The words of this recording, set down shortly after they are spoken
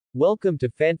Welcome to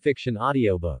Fanfiction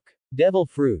Audiobook. Devil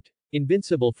Fruit.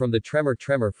 Invincible from the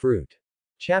Tremor-Tremor Fruit.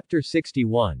 Chapter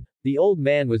 61. The old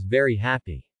man was very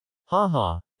happy.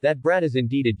 Haha, that brat is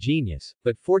indeed a genius,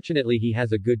 but fortunately he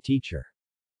has a good teacher.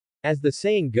 As the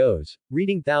saying goes,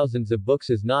 reading thousands of books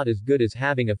is not as good as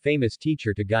having a famous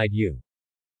teacher to guide you.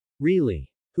 Really?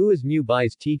 Who is Mu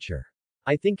Bai's teacher?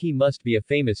 I think he must be a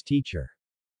famous teacher.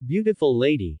 Beautiful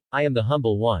lady, I am the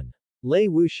humble one. Lei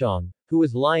Wuxiang, who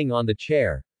was lying on the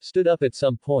chair, stood up at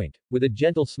some point, with a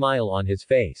gentle smile on his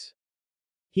face.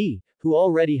 He, who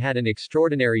already had an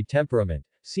extraordinary temperament,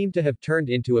 seemed to have turned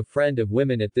into a friend of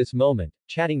women at this moment,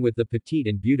 chatting with the petite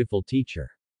and beautiful teacher.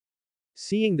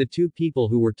 Seeing the two people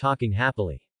who were talking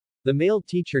happily. The male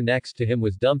teacher next to him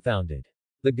was dumbfounded.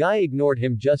 The guy ignored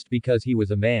him just because he was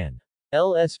a man.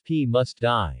 LSP must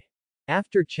die.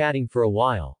 After chatting for a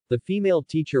while, the female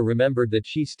teacher remembered that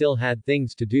she still had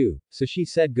things to do, so she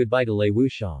said goodbye to Lei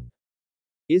Wuxiang.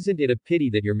 Isn't it a pity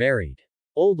that you're married?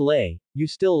 Old Lei, you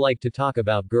still like to talk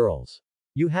about girls.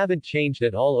 You haven't changed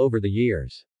at all over the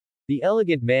years. The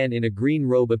elegant man in a green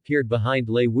robe appeared behind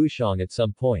Lei Wuxiang at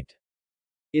some point.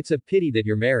 It's a pity that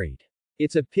you're married.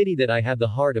 It's a pity that I have the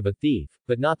heart of a thief,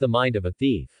 but not the mind of a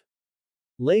thief.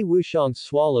 Lei Wuxiang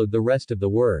swallowed the rest of the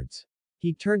words.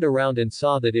 He turned around and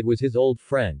saw that it was his old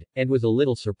friend, and was a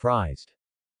little surprised.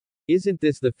 Isn't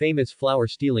this the famous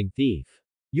flower-stealing thief?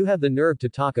 You have the nerve to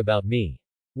talk about me.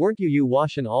 Weren't you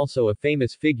Washan also a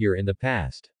famous figure in the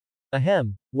past?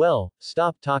 Ahem, well,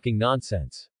 stop talking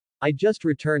nonsense. I just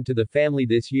returned to the family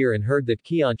this year and heard that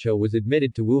Qiancho was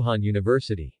admitted to Wuhan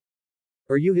University.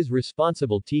 Are you his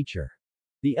responsible teacher?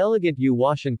 The elegant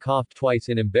Washan coughed twice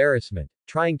in embarrassment,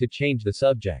 trying to change the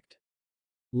subject.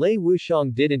 Lei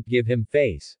Wuxiang didn't give him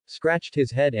face, scratched his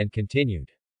head and continued.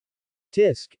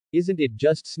 Tisk, isn't it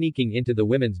just sneaking into the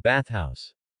women's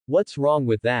bathhouse? What's wrong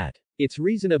with that? It's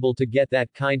reasonable to get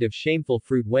that kind of shameful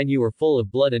fruit when you are full of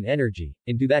blood and energy,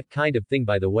 and do that kind of thing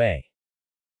by the way.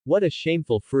 What a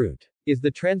shameful fruit. Is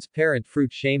the transparent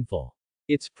fruit shameful?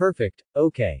 It's perfect,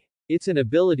 okay. It's an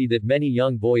ability that many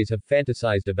young boys have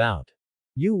fantasized about.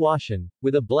 Washan,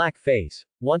 with a black face,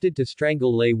 wanted to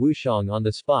strangle Lei Wuxiang on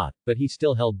the spot, but he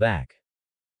still held back.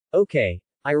 Okay,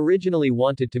 I originally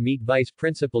wanted to meet Vice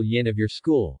Principal Yin of your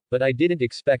school, but I didn't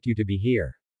expect you to be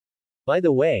here. By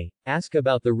the way, ask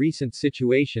about the recent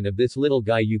situation of this little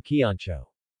guy Qiancho.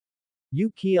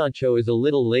 Qiancho is a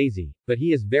little lazy, but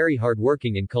he is very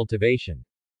hardworking in cultivation.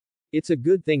 It's a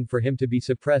good thing for him to be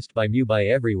suppressed by Mu Bai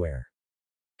everywhere.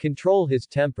 Control his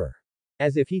temper.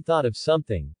 As if he thought of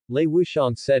something, Lei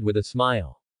Wuxiang said with a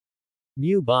smile.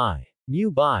 Mu Bai,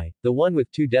 the one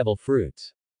with two devil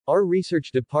fruits. Our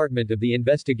research department of the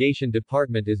investigation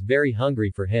department is very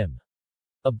hungry for him.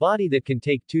 A body that can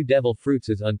take two devil fruits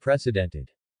is unprecedented.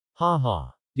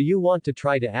 Haha. Do you want to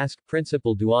try to ask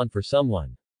Principal Duan for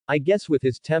someone? I guess with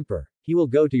his temper, he will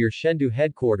go to your Chengdu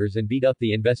headquarters and beat up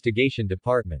the investigation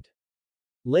department.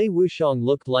 Lei Wuxiang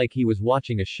looked like he was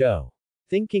watching a show.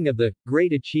 Thinking of the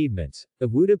great achievements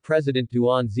of WUDA President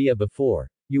Duan Zia before,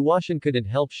 Washan couldn't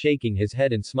help shaking his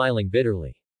head and smiling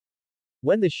bitterly.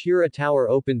 When the Shura Tower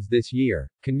opens this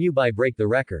year, can Mu Bai break the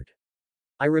record?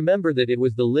 I remember that it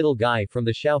was the little guy from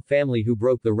the Xiao family who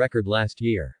broke the record last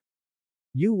year.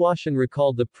 Washan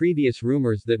recalled the previous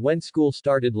rumors that when school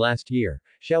started last year,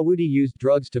 Xiao Wudi used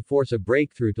drugs to force a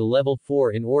breakthrough to level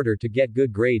 4 in order to get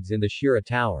good grades in the Shura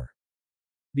Tower.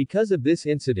 Because of this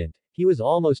incident, he was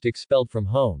almost expelled from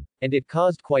home, and it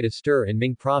caused quite a stir in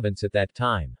Ming province at that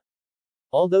time.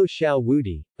 Although Xiao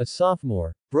Wudi, a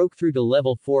sophomore, broke through to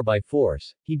level 4 by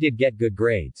force, he did get good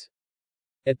grades.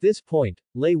 At this point,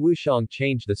 Lei Wuxiang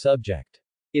changed the subject.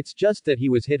 It's just that he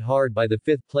was hit hard by the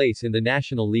 5th place in the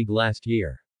National League last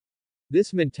year.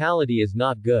 This mentality is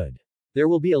not good. There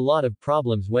will be a lot of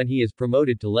problems when he is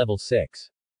promoted to level 6.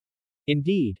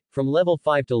 Indeed, from level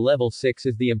 5 to level 6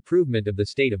 is the improvement of the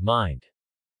state of mind.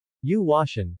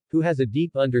 Washan, who has a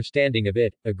deep understanding of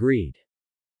it, agreed.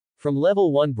 From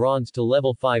level 1 bronze to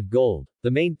level 5 gold, the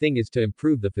main thing is to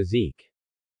improve the physique.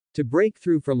 To break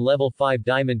through from level 5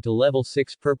 diamond to level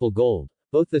 6 purple gold,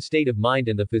 both the state of mind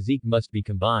and the physique must be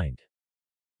combined.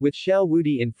 With Xiao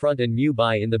Wudi in front and Mu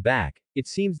Bai in the back, it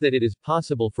seems that it is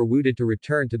possible for WUDA to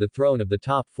return to the throne of the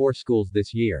top 4 schools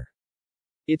this year.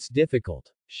 It's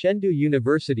difficult. Chengdu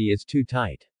University is too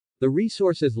tight. The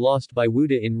resources lost by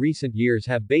WUDA in recent years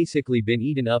have basically been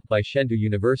eaten up by Chengdu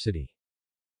University.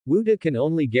 WUDA can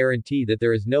only guarantee that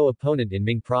there is no opponent in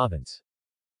Ming province.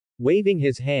 Waving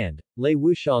his hand, Lei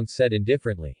Wuxiang said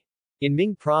indifferently. In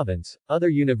Ming province, other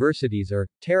universities are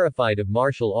terrified of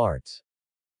martial arts.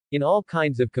 In all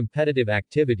kinds of competitive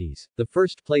activities, the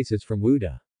first place is from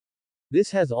WUDA. This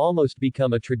has almost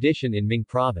become a tradition in Ming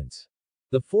Province.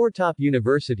 The four top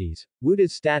universities,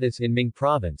 Wuda's status in Ming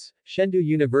Province, Chengdu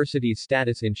University's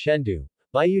status in Chengdu,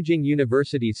 Baiyujing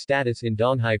University's status in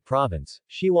Donghai Province,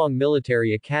 Shiwang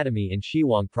Military Academy in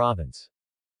Shiwang Province.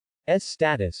 S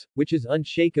status, which is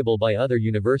unshakable by other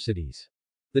universities.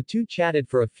 The two chatted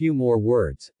for a few more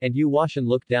words, and Yu Washan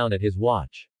looked down at his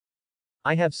watch.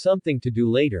 I have something to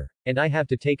do later, and I have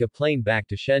to take a plane back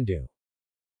to Chengdu.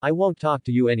 I won't talk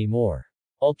to you anymore.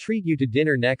 I'll treat you to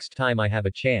dinner next time I have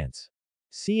a chance.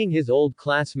 Seeing his old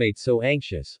classmate so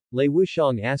anxious, Lei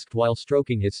Wushang asked while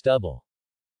stroking his stubble.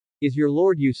 Is your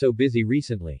Lord Yu so busy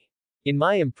recently? In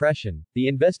my impression, the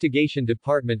investigation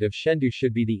department of Chengdu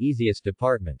should be the easiest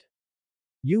department.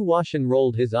 Yu Washan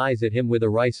rolled his eyes at him with a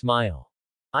wry smile.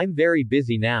 I'm very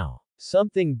busy now.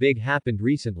 Something big happened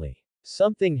recently.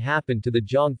 Something happened to the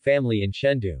Zhang family in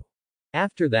Chengdu.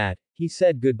 After that, he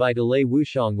said goodbye to Lei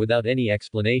Wushang without any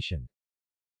explanation.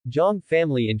 Zhang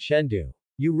family in Chengdu.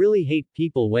 You really hate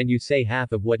people when you say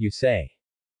half of what you say.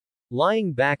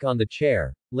 Lying back on the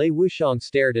chair, Lei Wushang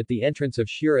stared at the entrance of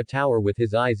Shira Tower with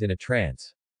his eyes in a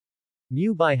trance.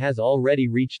 Mu Bai has already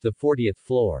reached the 40th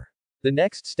floor. The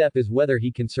next step is whether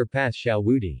he can surpass Xiao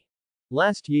Wudi.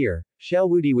 Last year, Xiao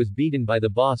Wudi was beaten by the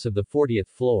boss of the 40th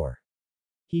floor.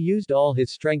 He used all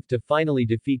his strength to finally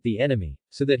defeat the enemy,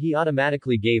 so that he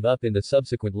automatically gave up in the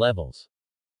subsequent levels.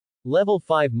 Level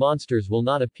 5 monsters will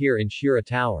not appear in Shira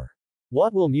Tower.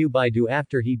 What will Mu Bai do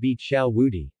after he beat Xiao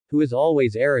Wudi, who is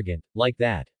always arrogant, like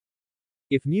that?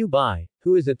 If Mu Bai,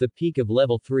 who is at the peak of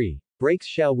level 3, breaks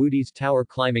Xiao Wudi's tower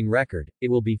climbing record, it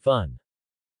will be fun.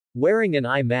 Wearing an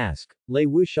eye mask, Lei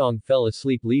Wushang fell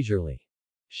asleep leisurely.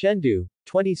 Chengdu,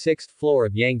 26th floor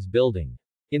of Yang's building.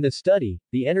 In the study,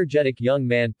 the energetic young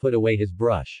man put away his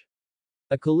brush.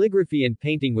 A calligraphy and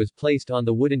painting was placed on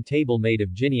the wooden table made of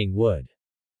Jinying wood.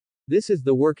 This is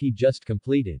the work he just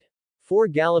completed. 4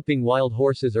 galloping wild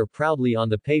horses are proudly on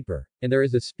the paper, and there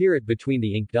is a spirit between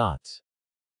the ink dots.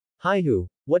 Haihu,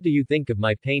 what do you think of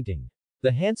my painting?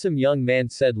 The handsome young man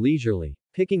said leisurely,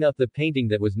 picking up the painting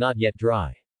that was not yet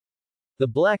dry. The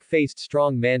black-faced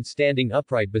strong man standing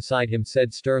upright beside him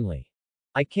said sternly.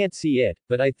 I can't see it,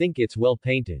 but I think it's well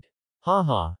painted.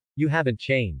 Haha, you haven't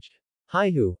changed.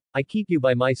 Haihu, I keep you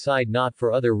by my side not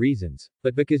for other reasons,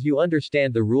 but because you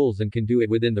understand the rules and can do it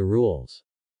within the rules.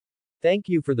 Thank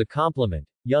you for the compliment,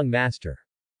 young master.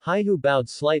 Haihu bowed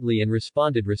slightly and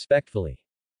responded respectfully.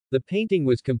 The painting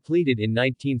was completed in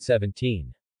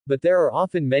 1917. But there are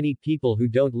often many people who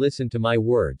don't listen to my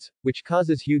words, which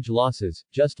causes huge losses,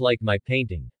 just like my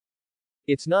painting.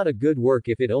 It's not a good work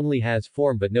if it only has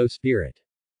form but no spirit.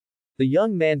 The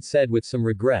young man said with some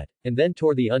regret, and then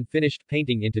tore the unfinished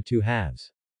painting into 2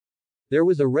 halves. There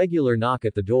was a regular knock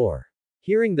at the door.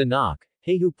 Hearing the knock,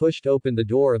 Heihu pushed open the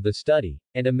door of the study,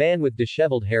 and a man with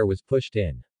disheveled hair was pushed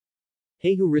in.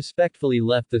 Heihu respectfully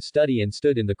left the study and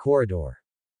stood in the corridor.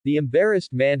 The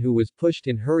embarrassed man who was pushed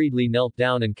in hurriedly knelt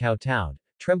down and kowtowed,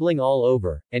 trembling all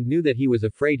over, and knew that he was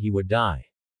afraid he would die.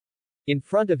 In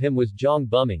front of him was Zhang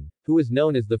Buming, who was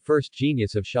known as the first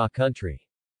genius of Sha country.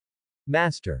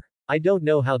 Master. I don't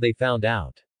know how they found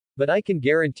out. But I can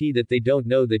guarantee that they don't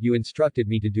know that you instructed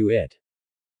me to do it.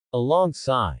 A long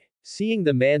sigh. Seeing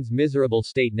the man's miserable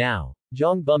state now,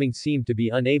 Zhang Buming seemed to be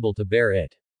unable to bear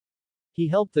it. He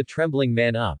helped the trembling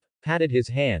man up, patted his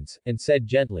hands, and said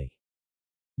gently.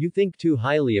 You think too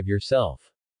highly of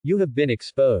yourself. You have been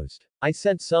exposed. I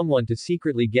sent someone to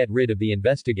secretly get rid of the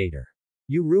investigator.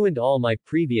 You ruined all my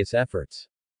previous efforts.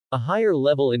 A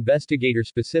higher-level investigator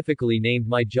specifically named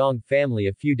my Zhang family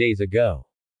a few days ago.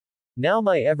 Now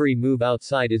my every move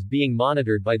outside is being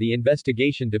monitored by the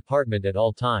investigation department at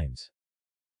all times.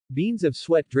 Beads of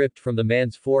sweat dripped from the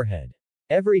man's forehead.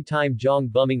 Every time Zhang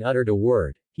Buming uttered a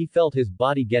word, he felt his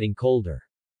body getting colder.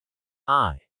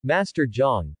 Master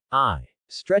Zhang,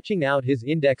 Stretching out his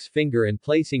index finger and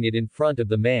placing it in front of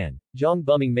the man, Zhang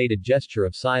Buming made a gesture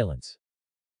of silence.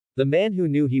 The man who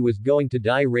knew he was going to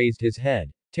die raised his head,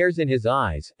 tears in his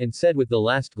eyes, and said with the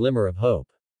last glimmer of hope.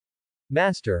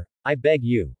 Master, I beg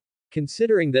you.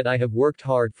 Considering that I have worked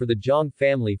hard for the Zhang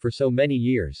family for so many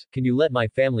years, can you let my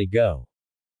family go?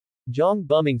 Zhang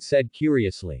Buming said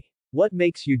curiously. What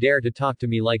makes you dare to talk to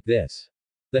me like this?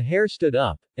 The hair stood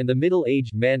up, and the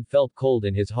middle-aged man felt cold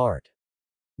in his heart.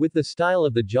 With the style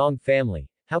of the Zhang family,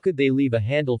 how could they leave a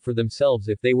handle for themselves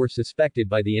if they were suspected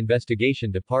by the investigation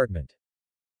department?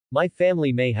 My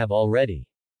family may have already.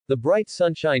 The bright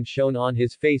sunshine shone on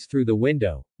his face through the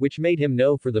window, which made him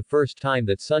know for the first time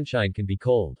that sunshine can be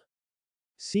cold.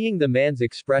 Seeing the man's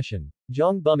expression,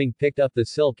 Zhang Buming picked up the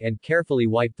silk and carefully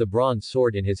wiped the bronze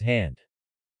sword in his hand.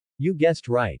 You guessed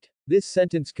right. This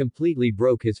sentence completely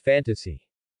broke his fantasy.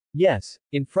 Yes,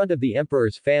 in front of the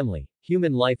emperor's family,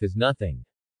 human life is nothing.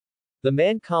 The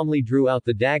man calmly drew out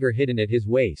the dagger hidden at his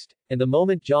waist, and the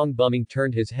moment Zhang Buming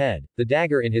turned his head, the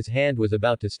dagger in his hand was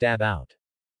about to stab out.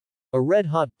 A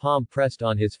red-hot palm pressed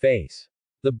on his face.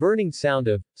 The burning sound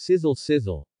of sizzle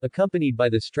sizzle, accompanied by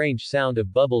the strange sound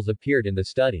of bubbles appeared in the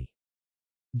study.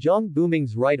 Zhang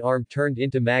Buming's right arm turned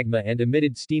into magma and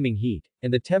emitted steaming heat,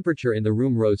 and the temperature in the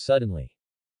room rose suddenly.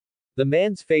 The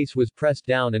man's face was pressed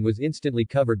down and was instantly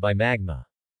covered by magma.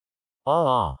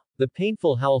 Ah! The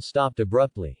painful howl stopped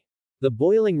abruptly. The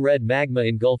boiling red magma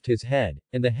engulfed his head,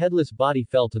 and the headless body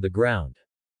fell to the ground.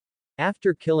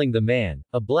 After killing the man,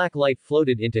 a black light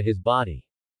floated into his body.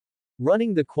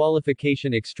 Running the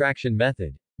qualification extraction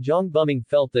method, Zhang Buming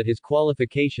felt that his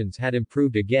qualifications had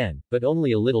improved again, but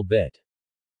only a little bit.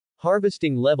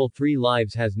 Harvesting level 3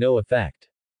 lives has no effect.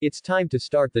 It's time to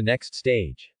start the next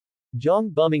stage.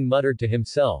 Zhang Buming muttered to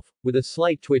himself, with a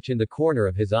slight twitch in the corner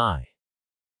of his eye.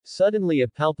 Suddenly a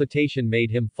palpitation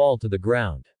made him fall to the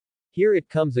ground. Here it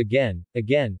comes again,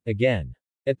 again, again.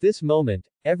 At this moment,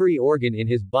 every organ in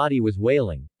his body was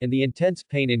wailing, and the intense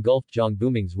pain engulfed Zhang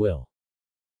Buming's will.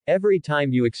 Every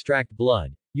time you extract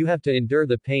blood, you have to endure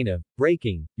the pain of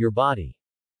breaking your body.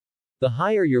 The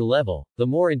higher your level, the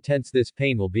more intense this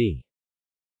pain will be.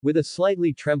 With a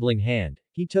slightly trembling hand,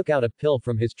 he took out a pill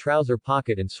from his trouser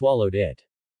pocket and swallowed it.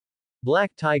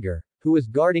 Black Tiger, who was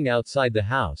guarding outside the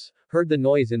house, heard the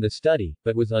noise in the study,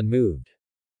 but was unmoved.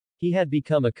 He had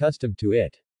become accustomed to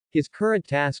it. His current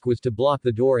task was to block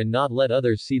the door and not let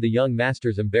others see the young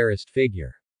master's embarrassed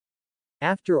figure.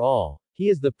 After all, he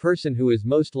is the person who is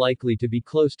most likely to be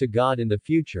close to God in the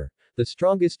future, the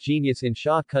strongest genius in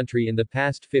Xia country in the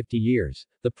past 50 years,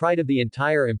 the pride of the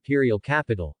entire imperial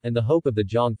capital, and the hope of the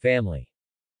Zhang family.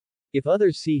 If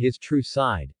others see his true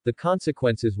side, the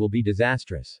consequences will be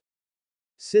disastrous.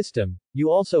 System, you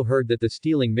also heard that the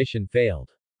stealing mission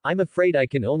failed. I'm afraid I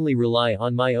can only rely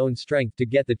on my own strength to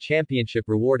get the championship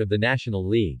reward of the National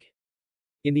League.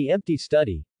 In the empty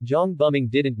study, Zhang Buming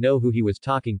didn't know who he was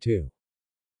talking to.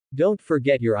 Don't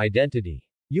forget your identity.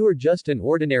 You are just an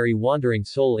ordinary wandering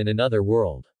soul in another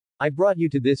world. I brought you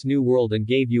to this new world and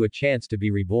gave you a chance to be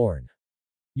reborn.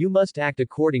 You must act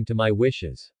according to my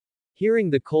wishes. Hearing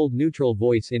the cold neutral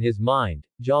voice in his mind,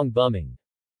 Zhang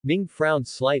Buming frowned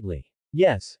slightly.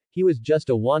 Yes, he was just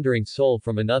a wandering soul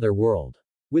from another world.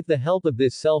 With the help of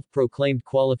this self-proclaimed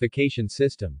qualification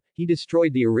system, he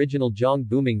destroyed the original Zhang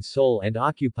Buming's soul and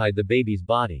occupied the baby's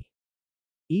body.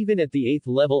 Even at the 8th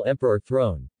level emperor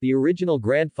throne, the original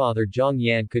grandfather Zhang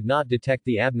Yan could not detect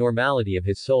the abnormality of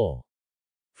his soul.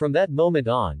 From that moment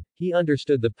on, he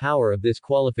understood the power of this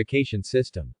qualification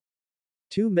system.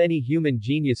 Too many human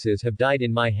geniuses have died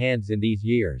in my hands in these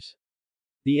years.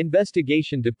 The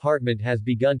investigation department has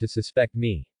begun to suspect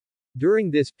me.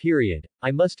 During this period,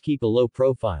 I must keep a low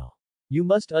profile. You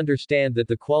must understand that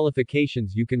the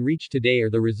qualifications you can reach today are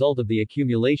the result of the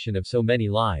accumulation of so many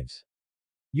lives.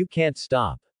 You can't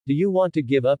stop. Do you want to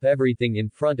give up everything in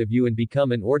front of you and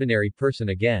become an ordinary person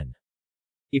again?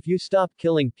 If you stop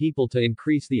killing people to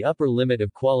increase the upper limit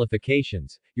of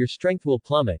qualifications, your strength will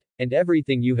plummet, and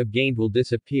everything you have gained will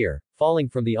disappear, falling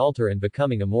from the altar and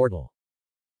becoming immortal.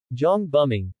 Zhang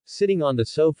Buming, sitting on the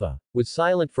sofa, was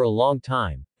silent for a long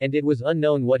time, and it was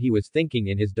unknown what he was thinking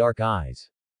in his dark eyes.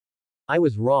 I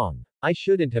was wrong. I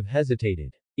shouldn't have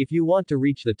hesitated. If you want to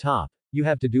reach the top, you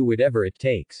have to do whatever it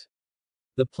takes.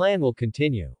 The plan will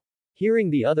continue. Hearing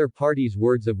the other party's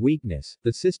words of weakness,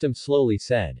 the system slowly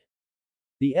said.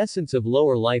 The essence of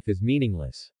lower life is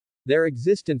meaningless. Their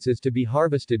existence is to be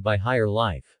harvested by higher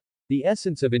life. The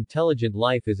essence of intelligent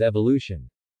life is evolution.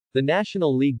 The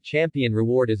National League champion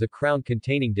reward is a crown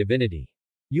containing divinity.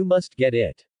 You must get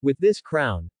it. With this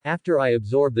crown, after I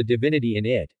absorb the divinity in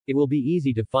it, it will be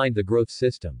easy to find the growth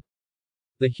system.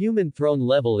 The human throne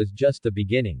level is just the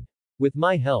beginning. With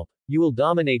my help, you will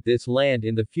dominate this land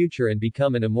in the future and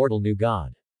become an immortal new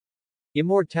god.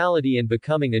 Immortality and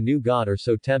becoming a new god are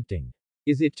so tempting.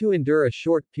 Is it to endure a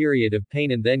short period of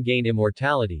pain and then gain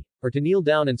immortality, or to kneel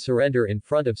down and surrender in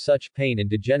front of such pain and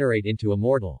degenerate into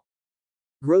immortal?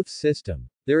 Growth system.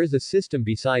 There is a system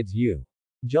besides you.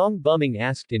 Zhang Buming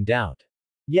asked in doubt.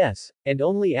 Yes, and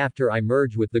only after I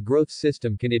merge with the growth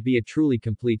system can it be a truly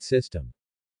complete system.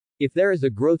 If there is a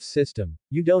growth system,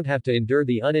 you don't have to endure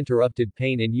the uninterrupted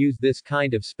pain and use this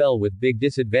kind of spell with big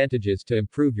disadvantages to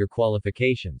improve your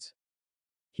qualifications.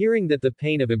 Hearing that the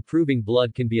pain of improving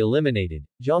blood can be eliminated,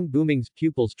 Zhang Buming's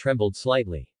pupils trembled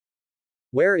slightly.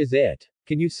 Where is it?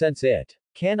 Can you sense it?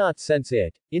 Cannot sense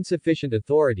it. Insufficient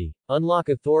authority. Unlock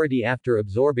authority after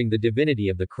absorbing the divinity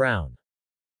of the crown.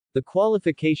 The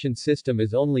qualification system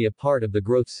is only a part of the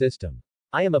growth system.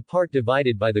 I am a part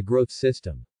divided by the growth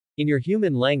system. In your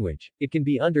human language, it can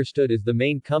be understood as the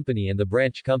main company and the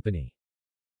branch company.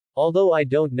 Although I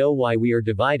don't know why we are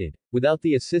divided, without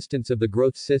the assistance of the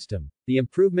growth system, the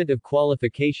improvement of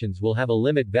qualifications will have a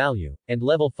limit value, and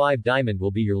level 5 diamond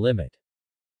will be your limit.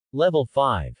 Level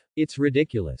 5. It's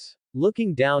ridiculous.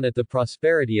 Looking down at the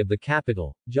prosperity of the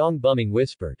capital, Zhang Buming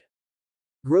whispered.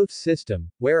 Growth system,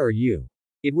 where are you?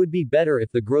 It would be better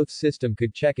if the growth system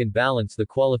could check and balance the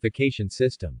qualification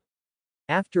system.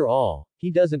 After all,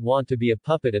 he doesn't want to be a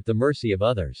puppet at the mercy of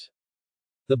others.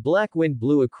 The black wind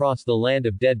blew across the land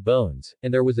of dead bones,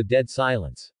 and there was a dead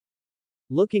silence.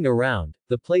 Looking around,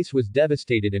 the place was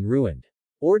devastated and ruined.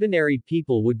 Ordinary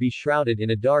people would be shrouded in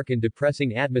a dark and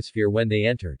depressing atmosphere when they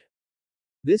entered.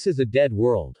 This is a dead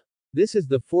world. This is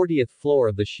the 40th floor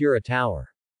of the Shira Tower.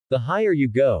 The higher you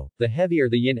go, the heavier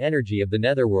the yin energy of the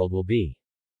netherworld will be.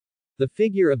 The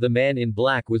figure of the man in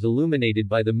black was illuminated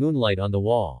by the moonlight on the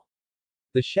wall.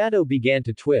 The shadow began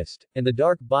to twist, and the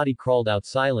dark body crawled out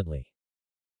silently.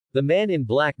 The man in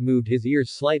black moved his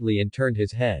ears slightly and turned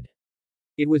his head.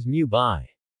 It was Mu Bai.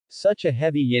 Such a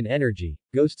heavy yin energy,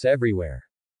 ghosts everywhere.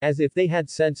 As if they had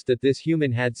sensed that this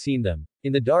human had seen them.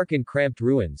 In the dark and cramped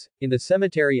ruins, in the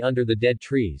cemetery under the dead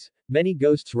trees, many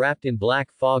ghosts wrapped in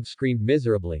black fog screamed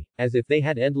miserably, as if they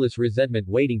had endless resentment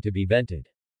waiting to be vented.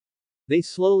 They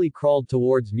slowly crawled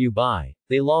towards Mu Bai,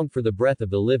 they longed for the breath of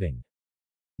the living.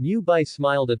 Mu Bai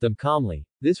smiled at them calmly.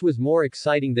 This was more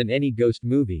exciting than any ghost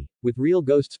movie, with real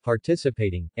ghosts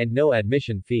participating, and no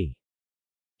admission fee.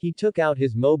 He took out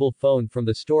his mobile phone from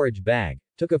the storage bag,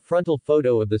 took a frontal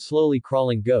photo of the slowly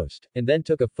crawling ghost, and then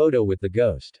took a photo with the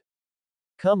ghost.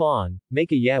 Come on,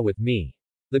 make a yeah with me.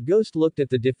 The ghost looked at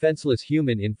the defenseless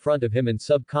human in front of him and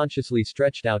subconsciously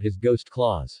stretched out his ghost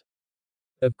claws.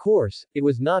 Of course, it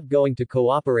was not going to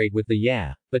cooperate with the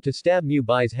yeah, but to stab Mu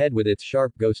Bai's head with its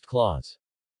sharp ghost claws.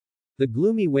 The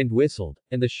gloomy wind whistled,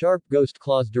 and the sharp ghost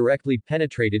claws directly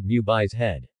penetrated Mu Bai's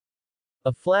head.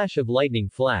 A flash of lightning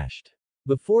flashed.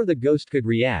 Before the ghost could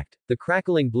react, the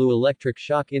crackling blue electric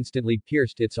shock instantly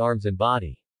pierced its arms and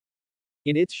body.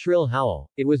 In its shrill howl,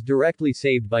 it was directly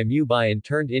saved by Mu Bai and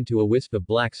turned into a wisp of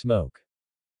black smoke.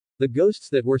 The ghosts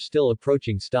that were still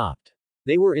approaching stopped.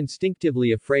 They were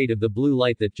instinctively afraid of the blue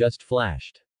light that just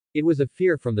flashed. It was a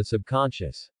fear from the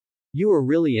subconscious. You are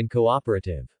really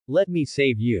uncooperative. Let me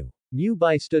save you. Mu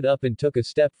Bai stood up and took a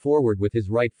step forward with his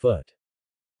right foot.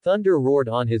 Thunder roared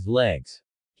on his legs.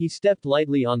 He stepped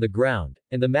lightly on the ground,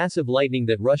 and the massive lightning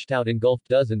that rushed out engulfed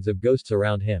dozens of ghosts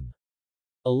around him.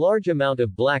 A large amount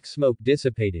of black smoke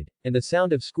dissipated, and the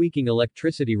sound of squeaking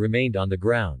electricity remained on the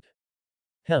ground.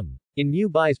 In Mu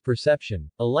Bai's perception,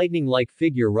 a lightning-like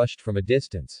figure rushed from a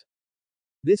distance.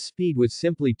 This speed was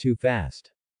simply too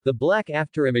fast. The black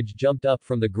afterimage jumped up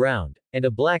from the ground, and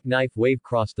a black knife wave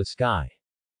crossed the sky.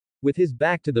 With his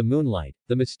back to the moonlight,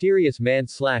 the mysterious man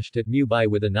slashed at Mu Bai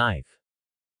with a knife.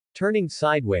 Turning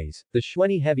sideways, the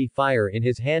shiny heavy fire in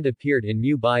his hand appeared in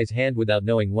Mu Bai's hand without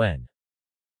knowing when.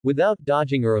 Without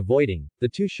dodging or avoiding, the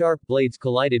two sharp blades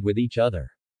collided with each other.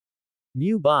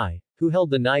 Mu Bai, who held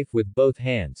the knife with both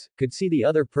hands, could see the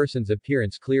other person's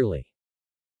appearance clearly.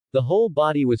 The whole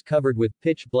body was covered with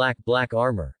pitch black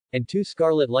armor, and two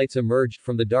scarlet lights emerged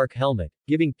from the dark helmet,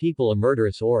 giving people a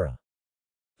murderous aura.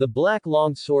 The black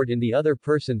long sword in the other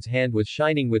person's hand was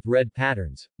shining with red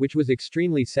patterns, which was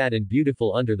extremely sad and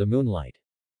beautiful under the moonlight.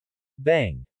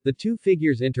 Bang! The two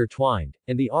figures intertwined,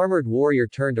 and the armored warrior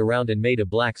turned around and made a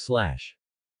black slash.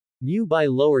 Mu Bai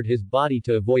lowered his body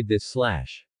to avoid this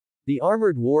slash. The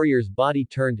armored warrior's body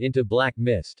turned into black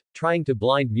mist, trying to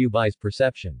blind Mu Bai's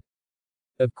perception.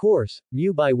 Of course,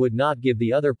 Mu Bai would not give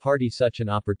the other party such an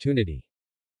opportunity.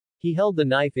 He held the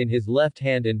knife in his left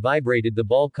hand and vibrated the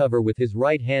ball cover with his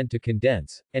right hand to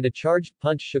condense, and a charged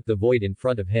punch shook the void in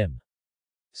front of him.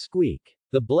 Squeak!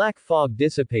 The black fog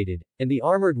dissipated, and the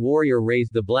armored warrior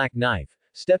raised the black knife,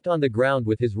 stepped on the ground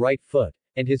with his right foot,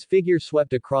 and his figure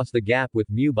swept across the gap with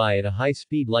Mu Bai at a high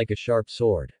speed like a sharp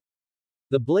sword.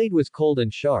 The blade was cold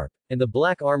and sharp, and the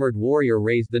black armored warrior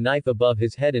raised the knife above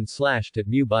his head and slashed at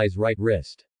Mu Bai's right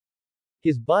wrist.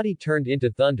 His body turned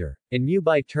into thunder, and Mu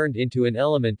Bai turned into an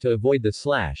element to avoid the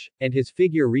slash, and his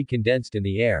figure recondensed in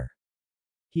the air.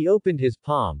 He opened his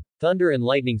palm, thunder and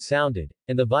lightning sounded,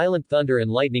 and the violent thunder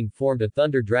and lightning formed a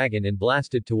thunder dragon and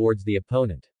blasted towards the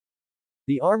opponent.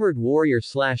 The armored warrior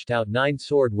slashed out 9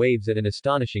 sword waves at an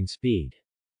astonishing speed.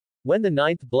 When the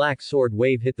 9th black sword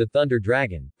wave hit the thunder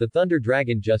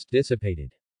dragon just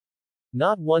dissipated.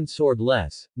 Not one sword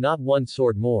less, not one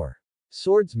sword more.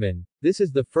 Swordsman, this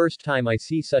is the first time I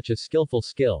see such a skillful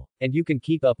skill, and you can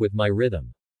keep up with my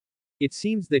rhythm. It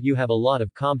seems that you have a lot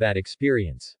of combat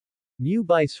experience. Mu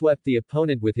Bai swept the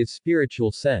opponent with his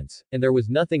spiritual sense, and there was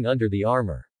nothing under the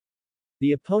armor.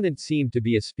 The opponent seemed to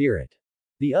be a spirit.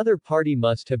 The other party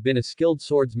must have been a skilled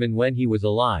swordsman when he was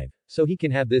alive, so he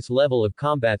can have this level of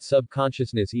combat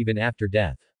subconsciousness even after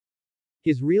death.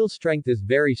 His real strength is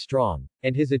very strong,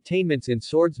 and his attainments in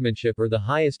swordsmanship are the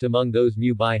highest among those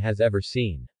Mu Bai has ever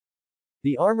seen.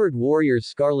 The armored warrior's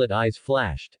scarlet eyes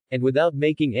flashed, and without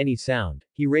making any sound,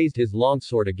 he raised his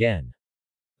longsword again.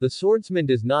 The swordsman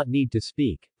does not need to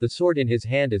speak, the sword in his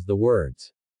hand is the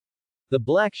words. The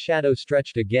black shadow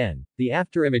stretched again, the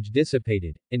afterimage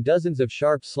dissipated, and dozens of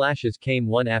sharp slashes came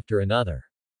one after another.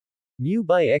 Mu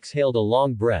Bai exhaled a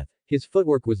long breath, his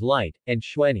footwork was light, and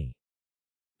shwenny.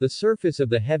 The surface of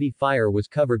the heavy fire was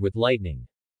covered with lightning.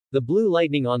 The blue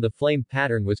lightning on the flame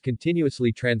pattern was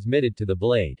continuously transmitted to the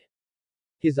blade.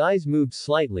 His eyes moved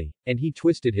slightly, and he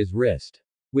twisted his wrist.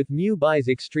 With Mu Bai's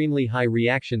extremely high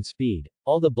reaction speed,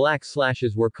 all the black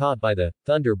slashes were caught by the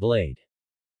thunder blade.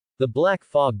 The black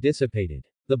fog dissipated.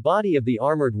 The body of the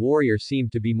armored warrior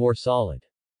seemed to be more solid.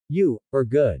 You are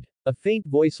good. A faint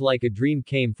voice like a dream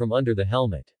came from under the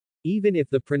helmet. Even if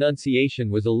the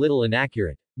pronunciation was a little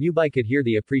inaccurate, Mu Bai could hear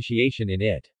the appreciation in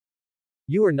it.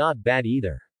 You are not bad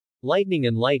either. Lightning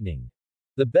and lightning.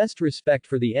 The best respect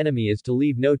for the enemy is to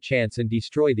leave no chance and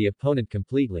destroy the opponent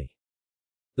completely.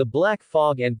 The black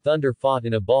fog and thunder fought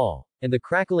in a ball, and the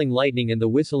crackling lightning and the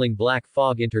whistling black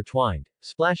fog intertwined,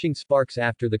 splashing sparks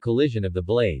after the collision of the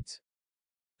blades.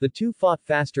 The two fought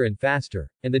faster and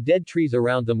faster, and the dead trees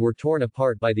around them were torn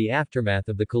apart by the aftermath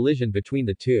of the collision between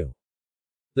the two.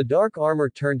 The dark armor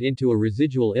turned into a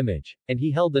residual image, and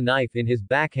he held the knife in his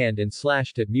backhand and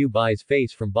slashed at Mu Bai's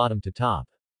face from bottom to top.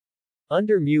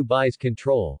 Under Mu Bai's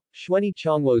control, Shwenny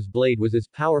Chongwo's blade was as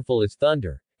powerful as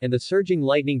thunder, and the surging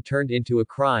lightning turned into a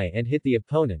cry and hit the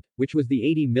opponent, which was the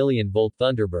 80 million volt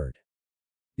Thunderbird.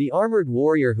 The armored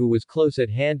warrior who was close at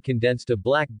hand condensed a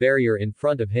black barrier in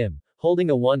front of him, holding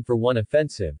a 1-for-1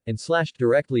 offensive, and slashed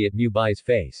directly at Mu Bai's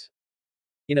face.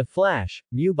 In a flash,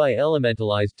 Mu Bai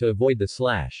elementalized to avoid the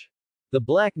slash. The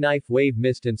black knife wave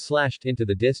missed and slashed into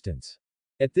the distance.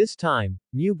 At this time,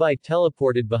 Mu Bai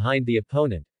teleported behind the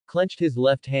opponent, clenched his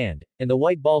left hand, and the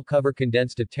white ball cover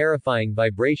condensed a terrifying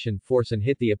vibration force and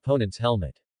hit the opponent's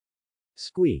helmet.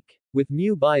 Squeak. With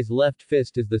Mu Bai's left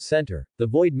fist as the center, the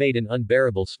void made an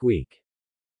unbearable squeak.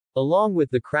 Along with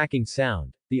the cracking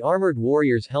sound, the armored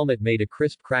warrior's helmet made a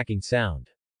crisp cracking sound.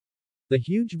 The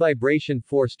huge vibration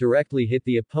force directly hit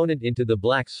the opponent into the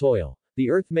black soil, the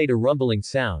earth made a rumbling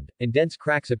sound, and dense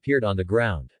cracks appeared on the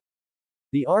ground.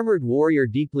 The armored warrior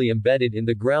deeply embedded in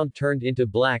the ground turned into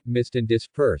black mist and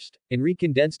dispersed, and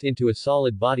recondensed into a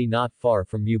solid body not far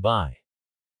from Mu Bai.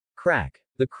 Crack.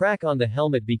 The crack on the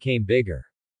helmet became bigger.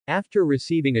 After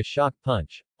receiving a shock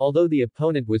punch, although the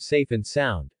opponent was safe and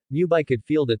sound, Mu Bai could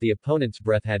feel that the opponent's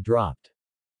breath had dropped.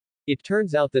 It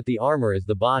turns out that the armor is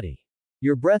the body.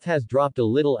 Your breath has dropped a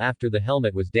little after the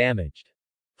helmet was damaged.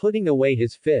 Putting away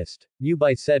his fist, Mu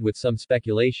Bai said with some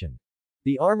speculation.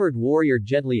 The armored warrior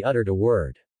gently uttered a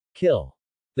word. Kill.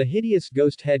 The hideous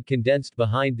ghost head condensed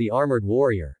behind the armored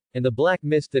warrior, and the black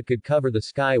mist that could cover the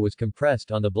sky was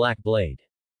compressed on the black blade.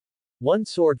 One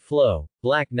sword flow,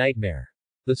 black nightmare.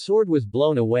 The sword was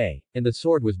blown away, and the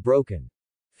sword was broken.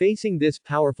 Facing this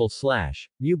powerful slash,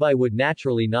 Mu Bai would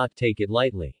naturally not take it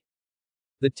lightly.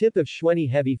 The tip of Shwenny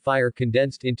heavy fire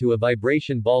condensed into a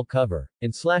vibration ball cover,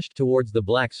 and slashed towards the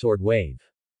black sword wave.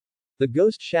 The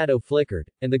ghost shadow flickered,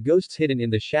 and the ghosts hidden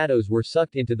in the shadows were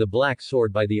sucked into the black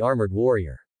sword by the armored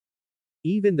warrior.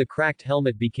 Even the cracked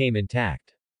helmet became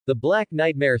intact. The black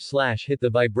nightmare slash hit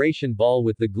the vibration ball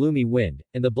with the gloomy wind,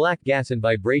 and the black gas and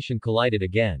vibration collided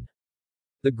again.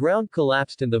 The ground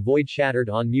collapsed and the void shattered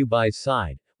on Mu Bai's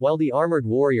side, while the armored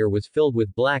warrior was filled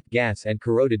with black gas and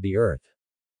corroded the earth.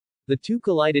 The two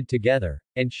collided together,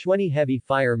 and Shwenny heavy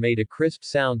fire made a crisp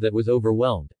sound that was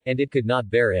overwhelmed, and it could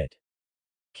not bear it.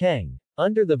 Kang.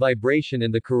 Under the vibration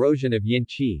and the corrosion of yin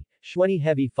qi, Shwenny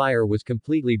heavy fire was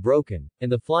completely broken, and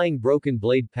the flying broken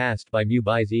blade passed by Mu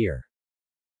Bai's ear.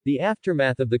 The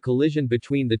aftermath of the collision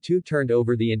between the two turned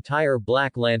over the entire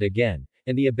black land again,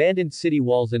 and the abandoned city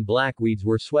walls and blackweeds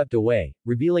were swept away,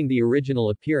 revealing the original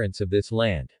appearance of this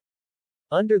land.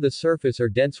 Under the surface are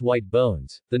dense white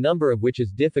bones, the number of which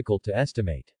is difficult to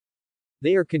estimate.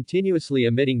 They are continuously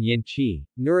emitting yin qi,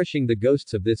 nourishing the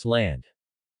ghosts of this land.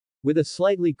 With a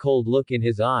slightly cold look in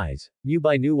his eyes, Mu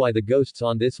Bai knew why the ghosts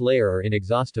on this layer are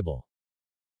inexhaustible.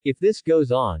 If this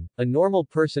goes on, a normal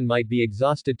person might be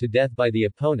exhausted to death by the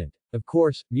opponent. Of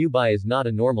course, Mu Bai is not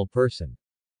a normal person.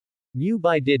 Mu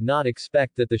Bai did not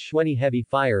expect that the Shwenny heavy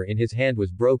fire in his hand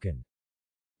was broken.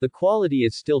 The quality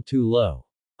is still too low.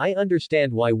 I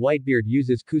understand why Whitebeard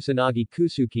uses Kusanagi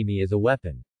Kusukimi as a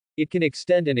weapon. It can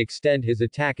extend his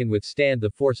attack and withstand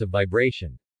the force of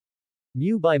vibration.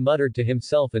 Mubai muttered to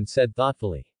himself and said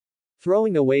thoughtfully.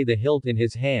 Throwing away the hilt in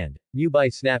his hand,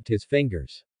 Mubai snapped his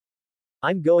fingers.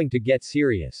 I'm going to get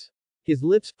serious. His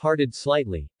lips parted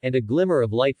slightly, and a glimmer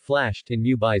of light flashed in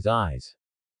Mubai's eyes.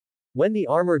 When the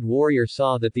armored warrior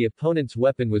saw that the opponent's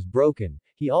weapon was broken,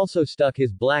 he also stuck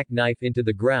his black knife into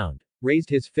the ground, raised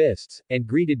his fists, and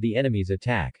greeted the enemy's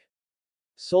attack.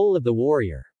 Soul of the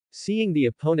warrior. Seeing the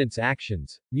opponent's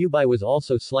actions, Mubai was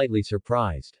also slightly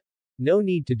surprised. No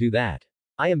need to do that.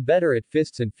 I am better at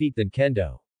fists and feet than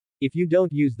kendo. If you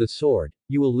don't use the sword,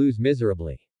 you will lose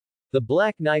miserably. The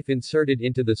black knife inserted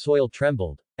into the soil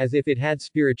trembled, as if it had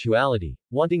spirituality,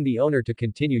 wanting the owner to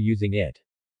continue using it.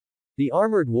 The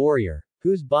armored warrior,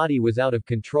 whose body was out of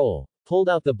control, pulled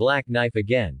out the black knife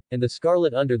again, and the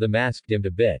scarlet under the mask dimmed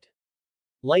a bit.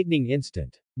 Lightning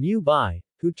instant. Mubai,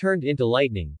 who turned into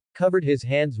lightning, covered his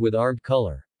hands with armed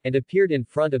color, and appeared in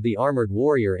front of the armored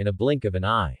warrior in a blink of an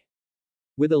eye.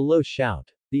 With a low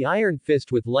shout, the iron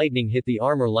fist with lightning hit the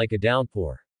armor like a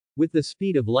downpour. With the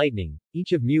speed of lightning,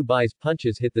 each of Mubai's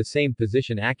punches hit the same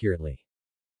position accurately.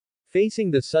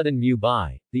 Facing the sudden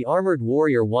Mubai, the armored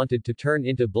warrior wanted to turn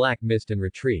into black mist and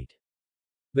retreat.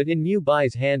 But in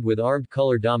Mubai's hand with armed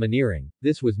color domineering,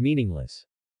 this was meaningless.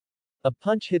 A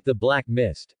punch hit the black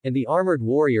mist, and the armored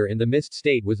warrior in the mist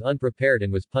state was unprepared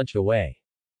and was punched away.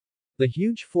 The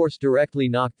huge force directly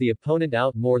knocked the opponent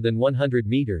out more than 100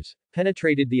 meters,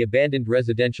 penetrated the abandoned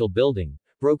residential building,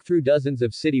 broke through dozens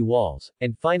of city walls,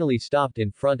 and finally stopped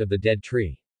in front of the dead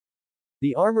tree.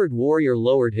 The armored warrior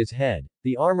lowered his head,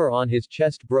 the armor on his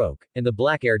chest broke, and the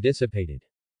black air dissipated.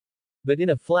 But in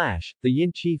a flash, the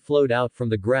yin qi flowed out from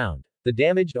the ground, the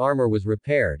damaged armor was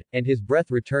repaired, and his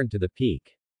breath returned to the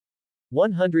peak.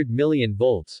 100 million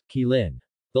volts, Kilin.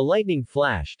 The lightning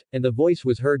flashed, and the voice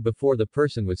was heard before the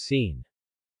person was seen.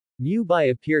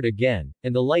 Mubai appeared again,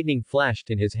 and the lightning flashed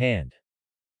in his hand.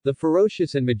 The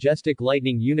ferocious and majestic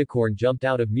lightning unicorn jumped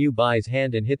out of Mubai's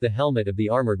hand and hit the helmet of the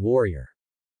armored warrior.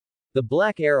 The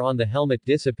black air on the helmet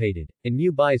dissipated, and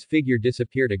Mubai's figure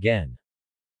disappeared again.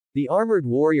 The armored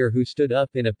warrior who stood up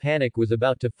in a panic was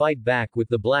about to fight back with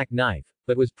the black knife,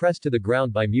 but was pressed to the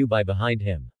ground by Mubai behind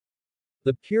him.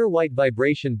 The pure white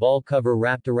vibration ball cover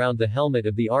wrapped around the helmet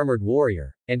of the armored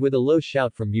warrior, and with a low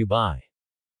shout from Mubai.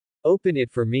 Open it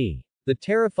for me. The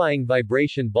terrifying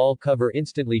vibration ball cover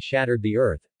instantly shattered the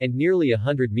earth, and nearly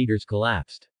 100 meters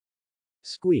collapsed.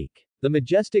 Squeak. The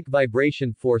majestic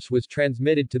vibration force was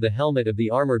transmitted to the helmet of the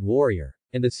armored warrior,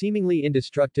 and the seemingly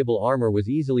indestructible armor was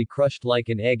easily crushed like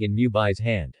an egg in Mubai's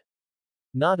hand.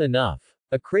 Not enough.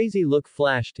 A crazy look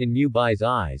flashed in Mubai's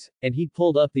eyes, and he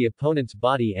pulled up the opponent's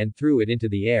body and threw it into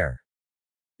the air.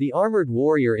 The armored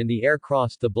warrior in the air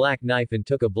crossed the black knife and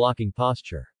took a blocking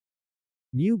posture.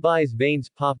 Mubai's veins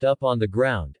popped up on the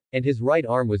ground, and his right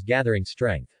arm was gathering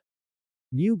strength.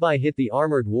 Mubai hit the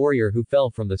armored warrior who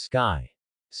fell from the sky.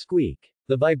 Squeak.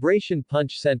 The vibration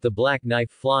punch sent the black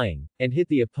knife flying, and hit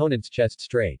the opponent's chest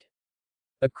straight.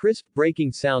 A crisp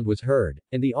breaking sound was heard,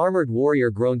 and the armored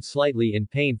warrior groaned slightly in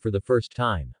pain for the first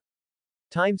time.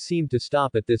 Time seemed to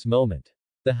stop at this moment.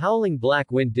 The howling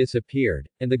black wind disappeared,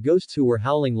 and the ghosts who were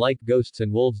howling like ghosts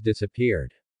and wolves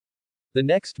disappeared. The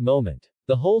next moment,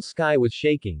 the whole sky was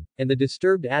shaking, and the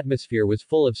disturbed atmosphere was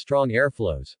full of strong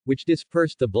airflows, which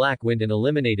dispersed the black wind and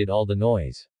eliminated all the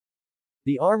noise.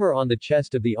 The armor on the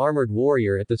chest of the armored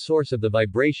warrior at the source of the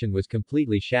vibration was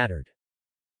completely shattered.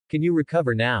 Can you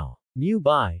recover now?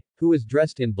 Mubai, who was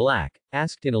dressed in black,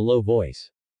 asked in a low voice.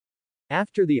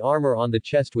 After the armor on the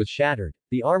chest was shattered,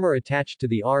 the armor attached to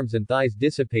the arms and thighs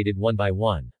dissipated one by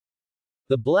one.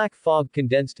 The black fog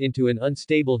condensed into an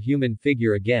unstable human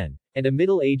figure again, and a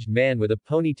middle-aged man with a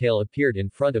ponytail appeared in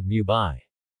front of Mubai.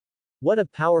 What a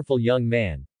powerful young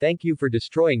man, thank you for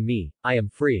destroying me, I am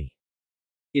free.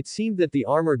 It seemed that the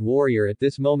armored warrior at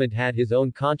this moment had his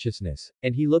own consciousness,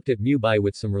 and he looked at Mubai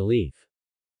with some relief.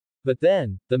 But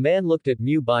then, the man looked at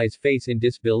Mubai's face in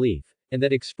disbelief, and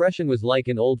that expression was like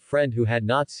an old friend who had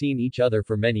not seen each other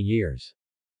for many years.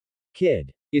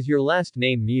 Kid, is your last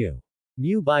name Mu?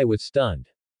 Mubai was stunned.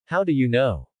 How do you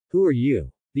know? Who are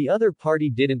you? The other party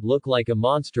didn't look like a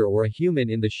monster or a human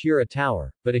in the Shira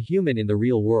Tower, but a human in the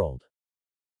real world.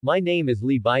 My name is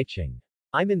Li Baiqing.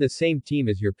 I'm in the same team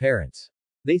as your parents.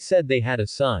 They said they had a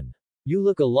son. You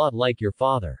look a lot like your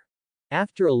father.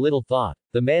 After a little thought,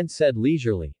 the man said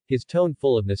leisurely, his tone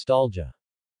full of nostalgia.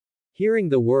 Hearing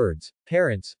the words,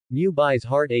 parents, Mubai's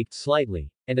heart ached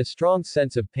slightly, and a strong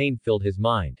sense of pain filled his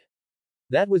mind.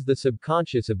 That was the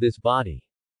subconscious of this body.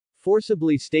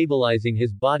 Forcibly stabilizing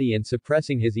his body and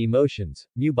suppressing his emotions,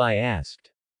 Mubai asked.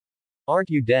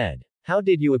 Aren't you dead? How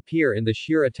did you appear in the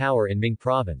Shira Tower in Ming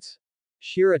Province?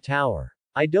 Shira Tower.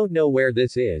 I don't know where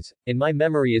this is, and my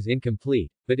memory is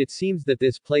incomplete, but it seems that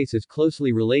this place is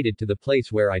closely related to the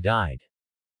place where I died.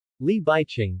 Li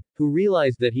Baiqing, who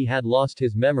realized that he had lost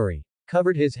his memory,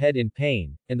 covered his head in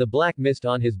pain, and the black mist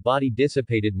on his body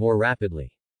dissipated more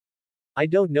rapidly. I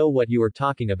don't know what you are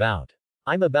talking about.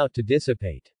 I'm about to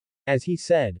dissipate. As he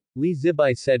said, Li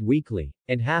Zibai said weakly,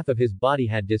 and half of his body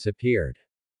had disappeared.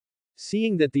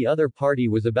 Seeing that the other party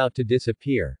was about to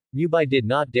disappear, Mubai did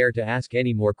not dare to ask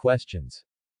any more questions.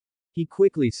 He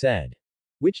quickly said,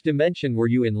 which dimension were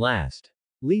you in last?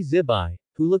 Li Zibai,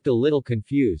 who looked a little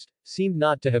confused, seemed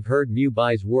not to have heard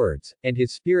Mubai's words, and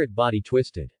his spirit body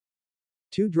twisted.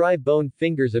 Two dry bone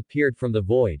fingers appeared from the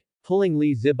void, pulling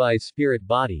Li Zibai's spirit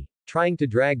body, trying to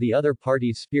drag the other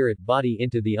party's spirit body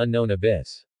into the unknown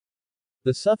abyss.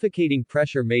 The suffocating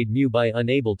pressure made Mubai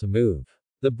unable to move.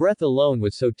 The breath alone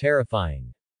was so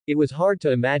terrifying. It was hard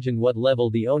to imagine what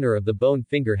level the owner of the bone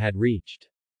finger had reached.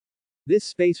 This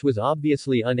space was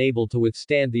obviously unable to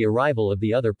withstand the arrival of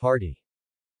the other party.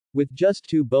 With just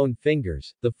two bone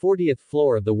fingers, the 40th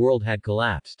floor of the world had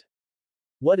collapsed.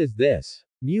 What is this?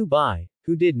 Mubai,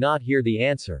 who did not hear the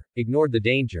answer, ignored the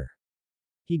danger.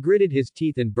 He gritted his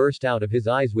teeth and burst out of his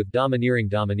eyes with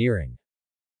domineering.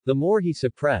 The more he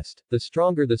suppressed, the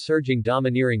stronger the surging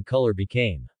domineering color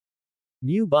became.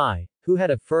 Mubai, who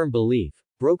had a firm belief,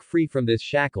 broke free from this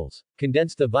shackles,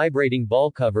 condensed the vibrating